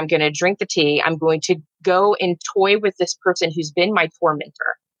where I'm going to drink the tea. I'm going to go and toy with this person who's been my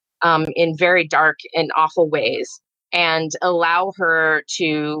tormentor in very dark and awful ways, and allow her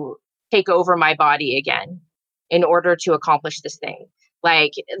to take over my body again in order to accomplish this thing.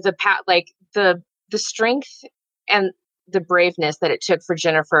 Like the strength and the braveness that it took for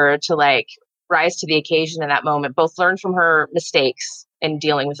Jennifer to like rise to the occasion in that moment, both learn from her mistakes in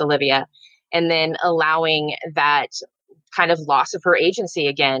dealing with Olivia, and then allowing that kind of loss of her agency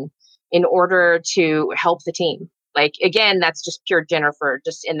again in order to help the team. Like, again, that's just pure Jennifer.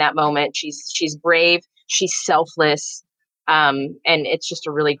 Just in that moment, she's brave, she's selfless, And it's just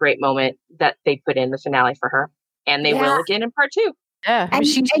a really great moment that they put in the finale for her. And they will again in part 2. Yeah. And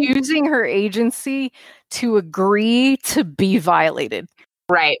she's using her agency to agree to be violated.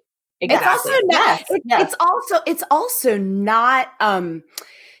 Right. Exactly. It's also not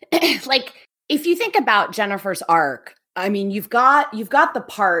like if you think about Jennifer's arc, I mean, you've got the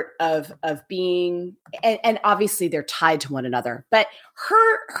part of being, and obviously they're tied to one another, but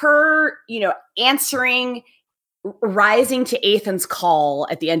her, answering, rising to Ethan's call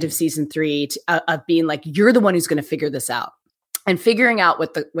at the end of season 3 of being like, you're the one who's going to figure this out, and figuring out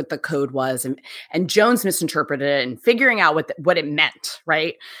what the code was, and Jones misinterpreted it, and figuring out what it meant.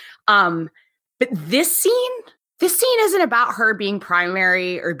 Right. But this scene isn't about her being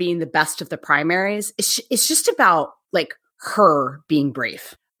primary or being the best of the primaries. It's just about like her being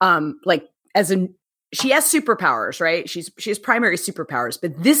brave. She has superpowers, right? She has primary superpowers,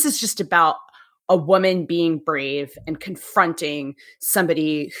 but this is just about a woman being brave and confronting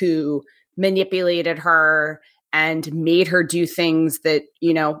somebody who manipulated her and made her do things that,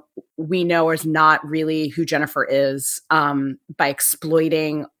 we know is not really who Jennifer is, by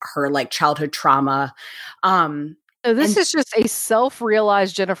exploiting her like childhood trauma. So this is just a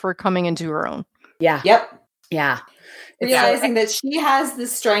self-realized Jennifer coming into her own. Yeah. Yep. Yeah. Realizing that she has the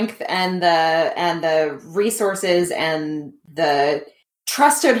strength and the resources and the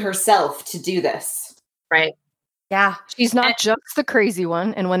trust in herself to do this. Right. Yeah. She's not just the crazy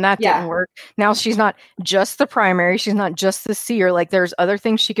one. And when that didn't work, now she's not just the primary. She's not just the seer. Like there's other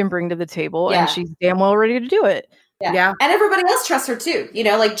things she can bring to the table, and she's damn well ready to do it. Yeah. And everybody else trusts her too.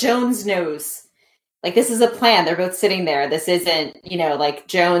 Like Jones knows, like this is a plan. They're both sitting there. This isn't, like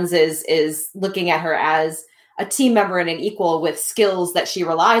Jones is looking at her as a team member and an equal with skills that she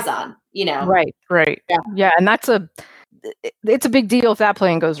relies on, Right. Yeah. And it's a big deal if that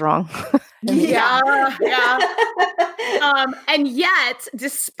plan goes wrong. Yeah. And yet,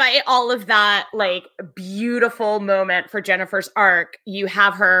 despite all of that, like beautiful moment for Jennifer's arc, you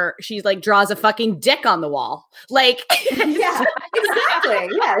have her, she like draws a fucking dick on the wall. Like, yeah, exactly.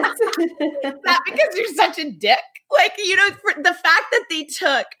 Yes. Not because you're such a dick. Like, for the fact that they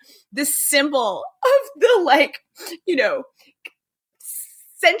took the symbol of the like,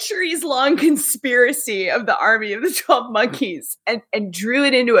 centuries-long conspiracy of the army of the 12 monkeys and drew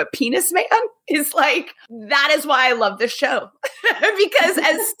it into a penis man is like, that is why I love this show. Because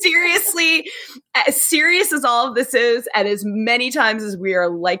as serious as all of this is, and as many times as we are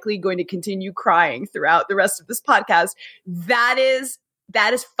likely going to continue crying throughout the rest of this podcast, that is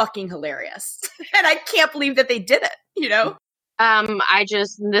fucking hilarious. And I can't believe that they did it,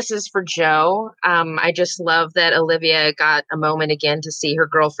 this is for Joe. I just love that Olivia got a moment again to see her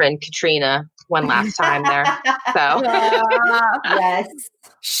girlfriend Katrina one last time there. So yes.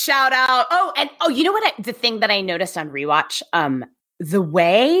 Shout out. You know what? The thing that I noticed on rewatch, the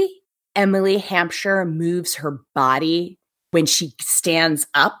way Emily Hampshire moves her body when she stands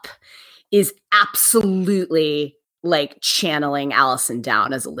up is absolutely like channeling Alison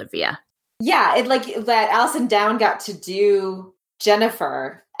Down as Olivia. Yeah, it like that Alison Down got to do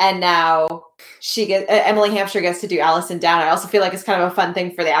Jennifer, and now Emily Hampshire gets to do Alison Down. I also feel like it's kind of a fun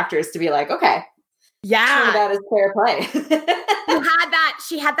thing for the actors to be like, okay, that is fair play.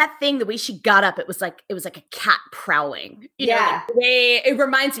 She had that thing, the way she got up, it was like a cat prowling. It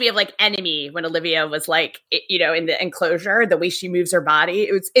reminds me of like Enemy when Olivia was like, in the enclosure, the way she moves her body.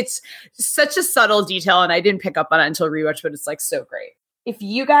 It's such a subtle detail, and I didn't pick up on it until rewatch, but it's like so great. If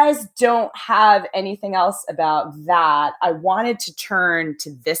you guys don't have anything else about that, I wanted to turn to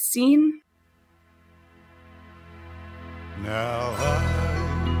this scene. Now I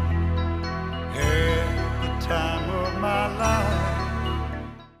had the time of my life.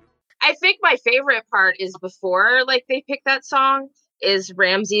 I think my favorite part is before like they pick that song is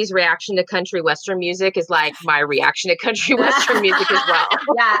Ramsey's reaction to country western music is like my reaction to country western music as well.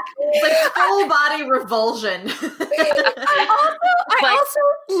 Yeah. Like full body revulsion. I also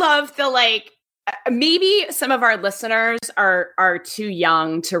love the like, maybe some of our listeners are too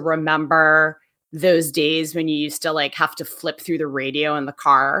young to remember those days when you used to like have to flip through the radio in the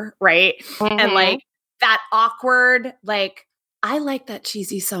car, right? Mm-hmm. And like that awkward, like, I like that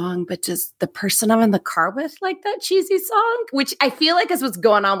cheesy song, but does the person I'm in the car with like that cheesy song? Which I feel like is what's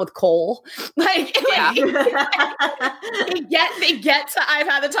going on with Cole. Like they get to I've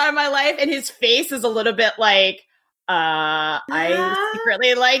had the time of my life, and his face is a little bit like, I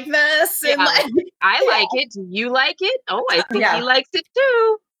secretly like this. And like, I like it. Do you like it? Oh, I think he likes it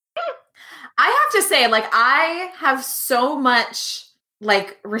too. I have to say, like, I have so much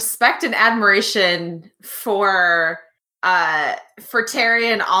like respect and admiration for Terry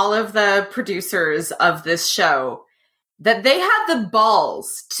and all of the producers of this show, that they had the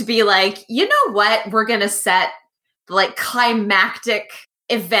balls to be like, you know what? We're going to set the like climactic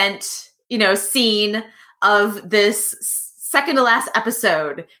event, scene of this second to last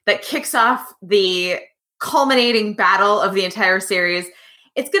episode that kicks off the culminating battle of the entire series.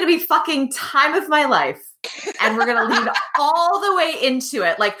 It's going to be fucking time of my life. And we're going to lead all the way into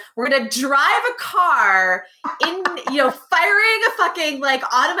it. Like, we're going to drive a car in, firing a fucking like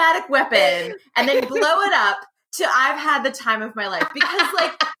automatic weapon and then blow it up to I've had the time of my life. Because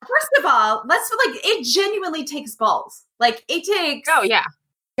like, first of all, it genuinely takes balls. Like, it takes Oh yeah.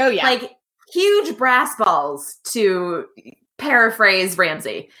 like huge brass balls, to paraphrase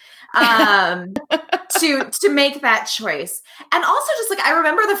Ramsey, to make that choice. And also just like, I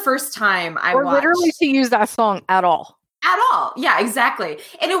remember the first time I watched, literally to use that song at all. Yeah, exactly.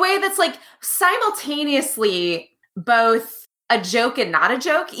 In a way that's like simultaneously both a joke and not a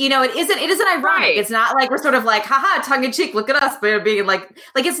joke. It isn't ironic. Right. It's not like we're sort of like, haha, tongue in cheek, look at us. We're being like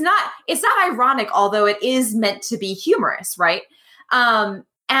it's not ironic, although it is meant to be humorous. Right. And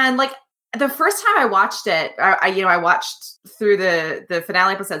like the first time I watched it, I watched through the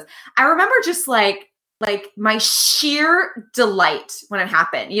finale episodes. I remember just like my sheer delight when it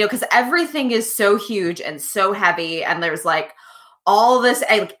happened, because everything is so huge and so heavy, and there's like all this,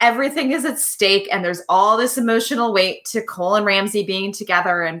 like everything is at stake, and there's all this emotional weight to Cole and Ramsey being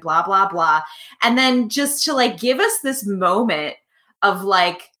together and blah, blah, blah. And then just to like give us this moment of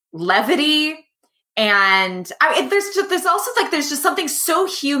like levity. And there's also like, there's just something so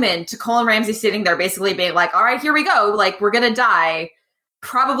human to Cole and Ramsey sitting there basically being like, all right, here we go. Like, we're going to die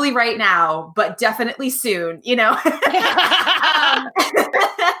probably right now, but definitely soon,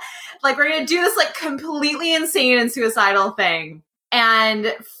 like we're going to do this like completely insane and suicidal thing.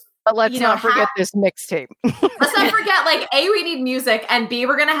 But let's not forget this mixtape. Let's not forget, like, A, we need music, and B,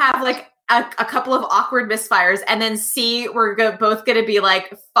 we're going to have like a couple of awkward misfires, and then C, we're both going to be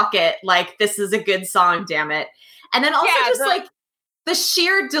like, fuck it, like, this is a good song, damn it. And then also like the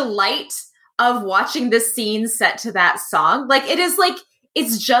sheer delight of watching this scene set to that song. Like, it is like,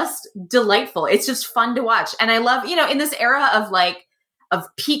 it's just delightful. It's just fun to watch. And I love, in this era of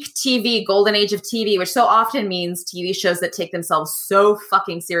peak TV, golden age of TV, which so often means TV shows that take themselves so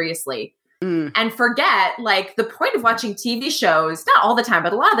fucking seriously. And forget, like, the point of watching TV shows, not all the time,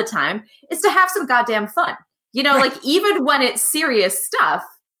 but a lot of the time, is to have some goddamn fun. Like, even when it's serious stuff,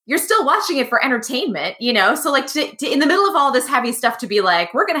 you're still watching it for entertainment, So, like, to in the middle of all this heavy stuff, to be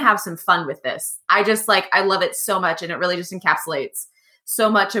like, we're going to have some fun with this. I just, like, I love it so much, and it really just encapsulates so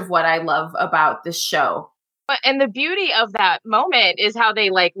much of what I love about this show. And the beauty of that moment is how they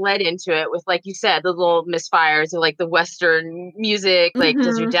like led into it with, like you said, the little misfires of like the Western music. Like,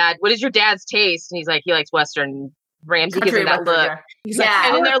 what is your dad's taste? And he's like, he likes Western. Ramsey gives him that look. He's like,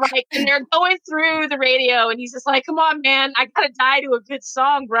 and then they're going through the radio, and he's just like, come on, man, I gotta die to a good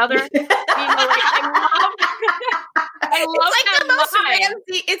song, brother. I love it's like that the most line.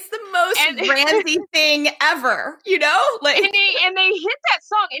 Ramsey. It's the most Ramsey thing ever, Like, and they hit that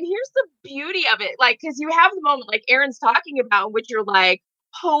song, and here's the beauty of it, like, because you have the moment like Aaron's talking about, in which you're like,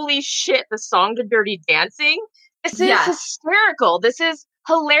 holy shit, the song to Dirty Dancing. This is hysterical. This is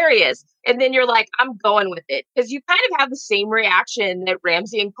hilarious. And then you're like, I'm going with it, because you kind of have the same reaction that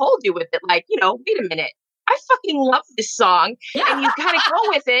Ramsey and Cole do with it. Like, wait a minute, I fucking love this song, and you kind of go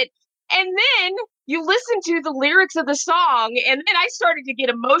with it. And then you listen to the lyrics of the song, and then I started to get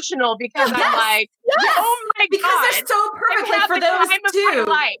emotional because I'm like, oh my because God. They're so perfect, like, for those two.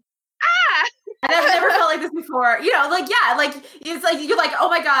 And I've never felt like this before. It's like, you're like, oh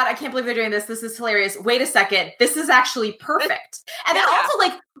my God, I can't believe they're doing this. This is hilarious. Wait a second. This is actually perfect. And then also,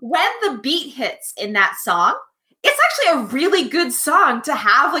 like, when the beat hits in that song, it's actually a really good song to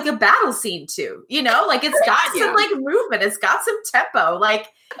have like a battle scene to, like, it's got some like movement. It's got some tempo. Like,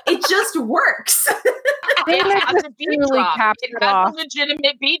 it just works. It has a beat drop. It has a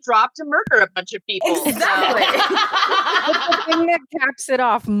legitimate beat drop to murder a bunch of people. Exactly. But the thing that caps it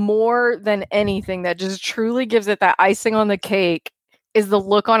off more than anything, that just truly gives it that icing on the cake, is the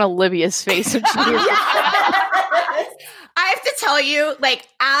look on Olivia's face. I have to tell you, like,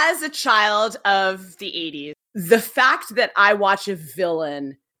 as a child of the 80s, the fact that I watch a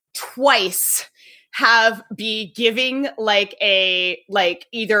villain twice be giving like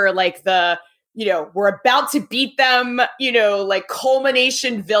either like the, we're about to beat them, like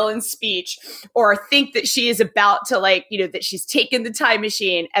culmination villain speech, or think that she is about to like, that she's taken the time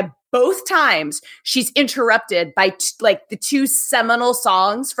machine, and both times she's interrupted by like the two seminal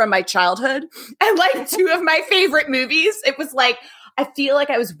songs from my childhood and like two of my favorite movies. It was like, I feel like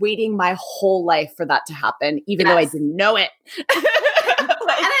I was waiting my whole life for that to happen, even though I didn't know it. And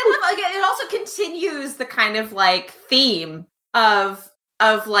I love, like, it also continues uses the kind of like theme of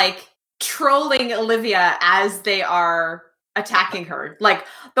like trolling Olivia as they are attacking her. Like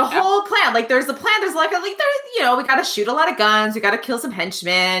the whole plan, like there's a plan, there's we gotta shoot a lot of guns, we gotta kill some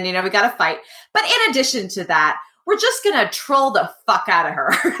henchmen, we gotta fight. But in addition to that, we're just gonna troll the fuck out of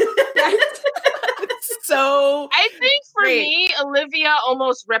her. So I think for me, Olivia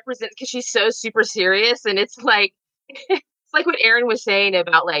almost represents, because she's so super serious, and it's like what Aaron was saying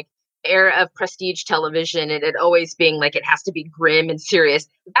about like era of prestige television and it always being like it has to be grim and serious.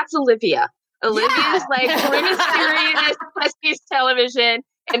 That's Olivia. Olivia's like grim and serious prestige television,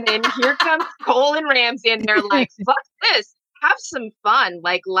 and then here comes Cole and Ramsey, and they're like, "Fuck this! Have some fun.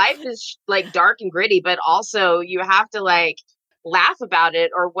 Like life is like dark and gritty, but also you have to like laugh about it,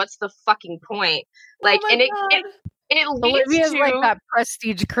 or what's the fucking point?" Like, and it leads Olivia's to like that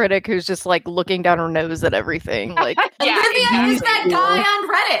prestige critic who's just like looking down her nose at everything. Like Olivia is that guy on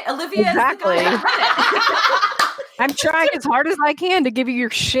Reddit. Olivia exactly. is the guy on Reddit. I'm trying as hard as I can to give you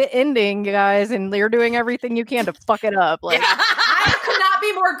your shit ending, guys, and you're doing everything you can to fuck it up. Like, I could not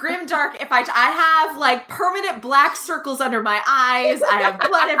be more grimdark. If I have like permanent black circles under my eyes, I have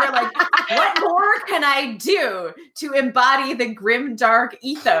blood everywhere. Like, what more can I do to embody the grimdark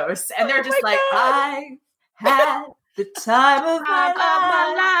ethos? And they're just like, God. I had the time of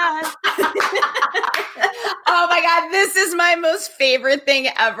my life. Oh my God, this is my most favorite thing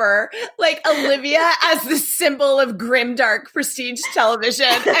ever. Like Olivia as the symbol of grimdark prestige television.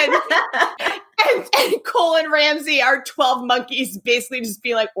 And Cole and Ramsey are 12 monkeys basically just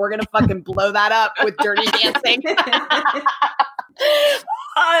being like, we're going to fucking blow that up with Dirty Dancing.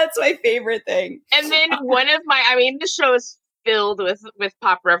 That's my favorite thing. And then the show is filled with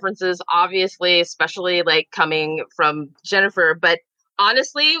pop references, obviously, especially like coming from Jennifer. But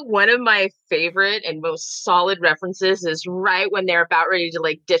honestly, one of my favorite and most solid references is right when they're about ready to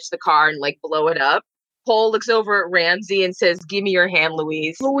like ditch the car and like blow it up. Cole looks over at Ramsey and says, "Give me your hand,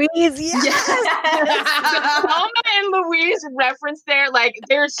 Louise." Louise, yes. The Thelma and Louise reference there, like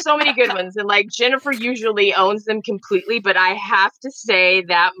there's so many good ones, and like Jennifer usually owns them completely, but I have to say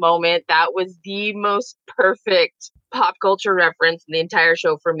that moment, that was the most perfect pop culture reference in the entire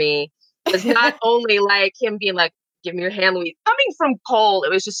show for me. It's not only like him being like, "Give me your hand, Louise." Coming from Cole, it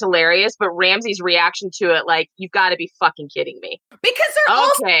was just hilarious, but Ramsey's reaction to it, like, you've got to be fucking kidding me. Because they're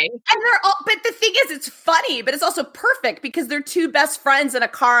all, okay. And they're all, but the thing is, it's funny, but it's also perfect because they're two best friends in a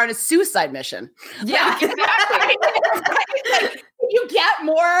car on a suicide mission. Yeah, exactly. Like, you get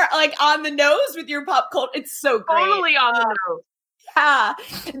more like on the nose with your pop culture. It's so great. Totally on the nose. Yeah.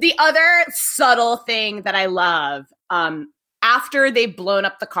 The other subtle thing that I love, after they've blown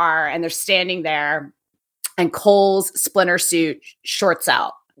up the car and they're standing there and Cole's splinter suit shorts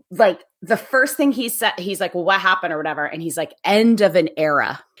out, like the first thing he said, he's like, "Well, what happened?" or whatever. And he's like, "End of an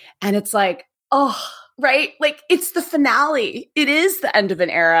era." And it's like, oh, right? Like it's the finale. It is the end of an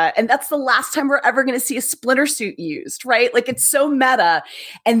era. And that's the last time we're ever going to see a splinter suit used, right? Like it's so meta.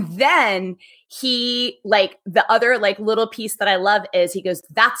 And then he, like, the other like little piece that I love is he goes,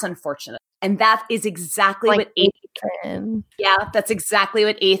 "That's unfortunate." And that is exactly like what Ethan. Yeah, that's exactly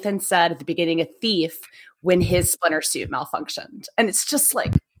what Ethan said at the beginning of Thief when his splinter suit malfunctioned. And it's just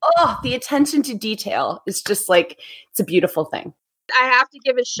like, oh, the attention to detail is just like, it's a beautiful thing. I have to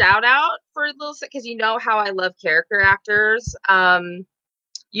give a shout out for a little second, because you know how I love character actors.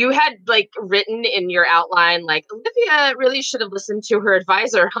 You had like written in your outline, like, Olivia really should have listened to her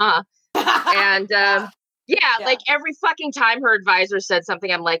advisor, huh? And yeah, like every fucking time her advisor said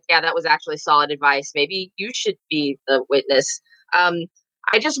something, I'm like, yeah, that was actually solid advice. Maybe you should be the witness.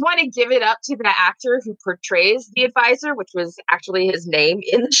 I just want to give it up to the actor who portrays the advisor, which was actually his name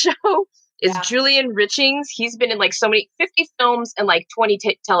in the show, is Julian Richings. He's been in like so many 50 films and like 20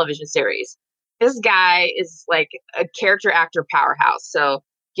 television series. This guy is like a character actor powerhouse. So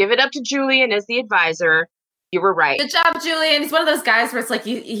give it up to Julian as the advisor. You were right. Good job, Julian. He's one of those guys where it's like,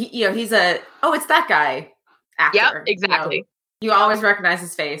 he's it's that guy actor. Yep, exactly. You always recognize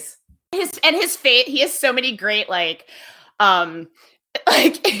his face. His fate, he has so many great, I'm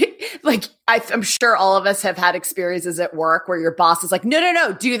sure all of us have had experiences at work where your boss is like,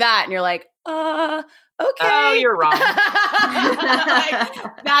 no, do that. And you're like, okay. Oh, you're wrong.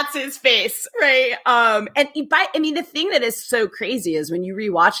 Like, that's his face, right? The thing that is so crazy is when you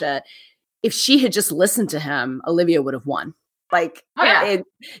rewatch it, if she had just listened to him, Olivia would have won. Like,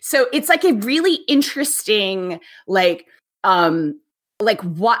 so it's like a really interesting, like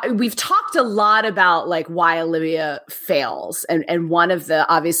what we've talked a lot about, like why Olivia fails. And one of the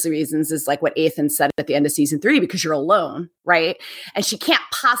obvious reasons is like what Ethan said at the end of season 3, because you're alone, right? And she can't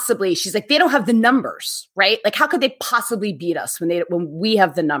possibly, she's like, they don't have the numbers, right? Like how could they possibly beat us when we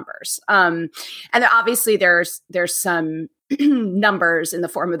have the numbers? And then obviously there's some numbers in the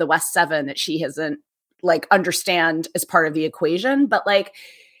form of the West 7 that she hasn't like understand as part of the equation. But like,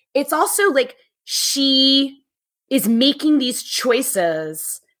 it's also like she is making these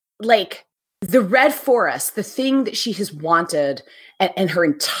choices, like the Red Forest, the thing that she has wanted and her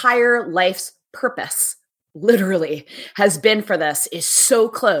entire life's purpose, literally, has been for this, is so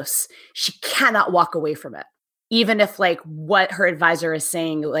close. She cannot walk away from it, even if like what her advisor is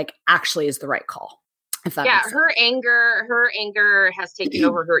saying, like actually is the right call. If that makes sense. Her anger has taken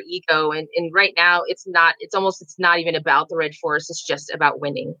over her ego. And right now it's not even about the Red Forest. It's just about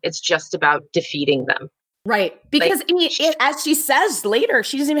winning. It's just about defeating them. Right. Because like, I mean, as she says later,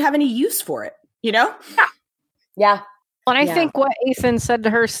 she doesn't even have any use for it, you know? Yeah. And I think what Ethan said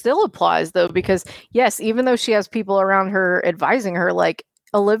to her still applies, though, because yes, even though she has people around her advising her, like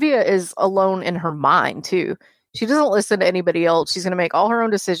Olivia is alone in her mind, too. She doesn't listen to anybody else. She's going to make all her own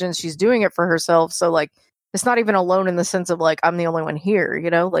decisions. She's doing it for herself. So, like, it's not even alone in the sense of, like, I'm the only one here, you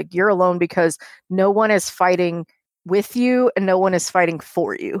know? Like, you're alone because no one is fighting with you and no one is fighting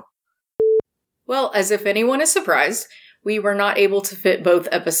for you. Well, as if anyone is surprised, we were not able to fit both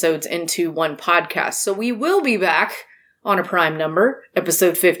episodes into one podcast. So we will be back on a prime number,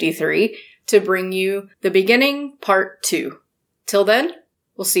 episode 53, to bring you The Beginning, Part 2. Till then,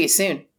 we'll see you soon.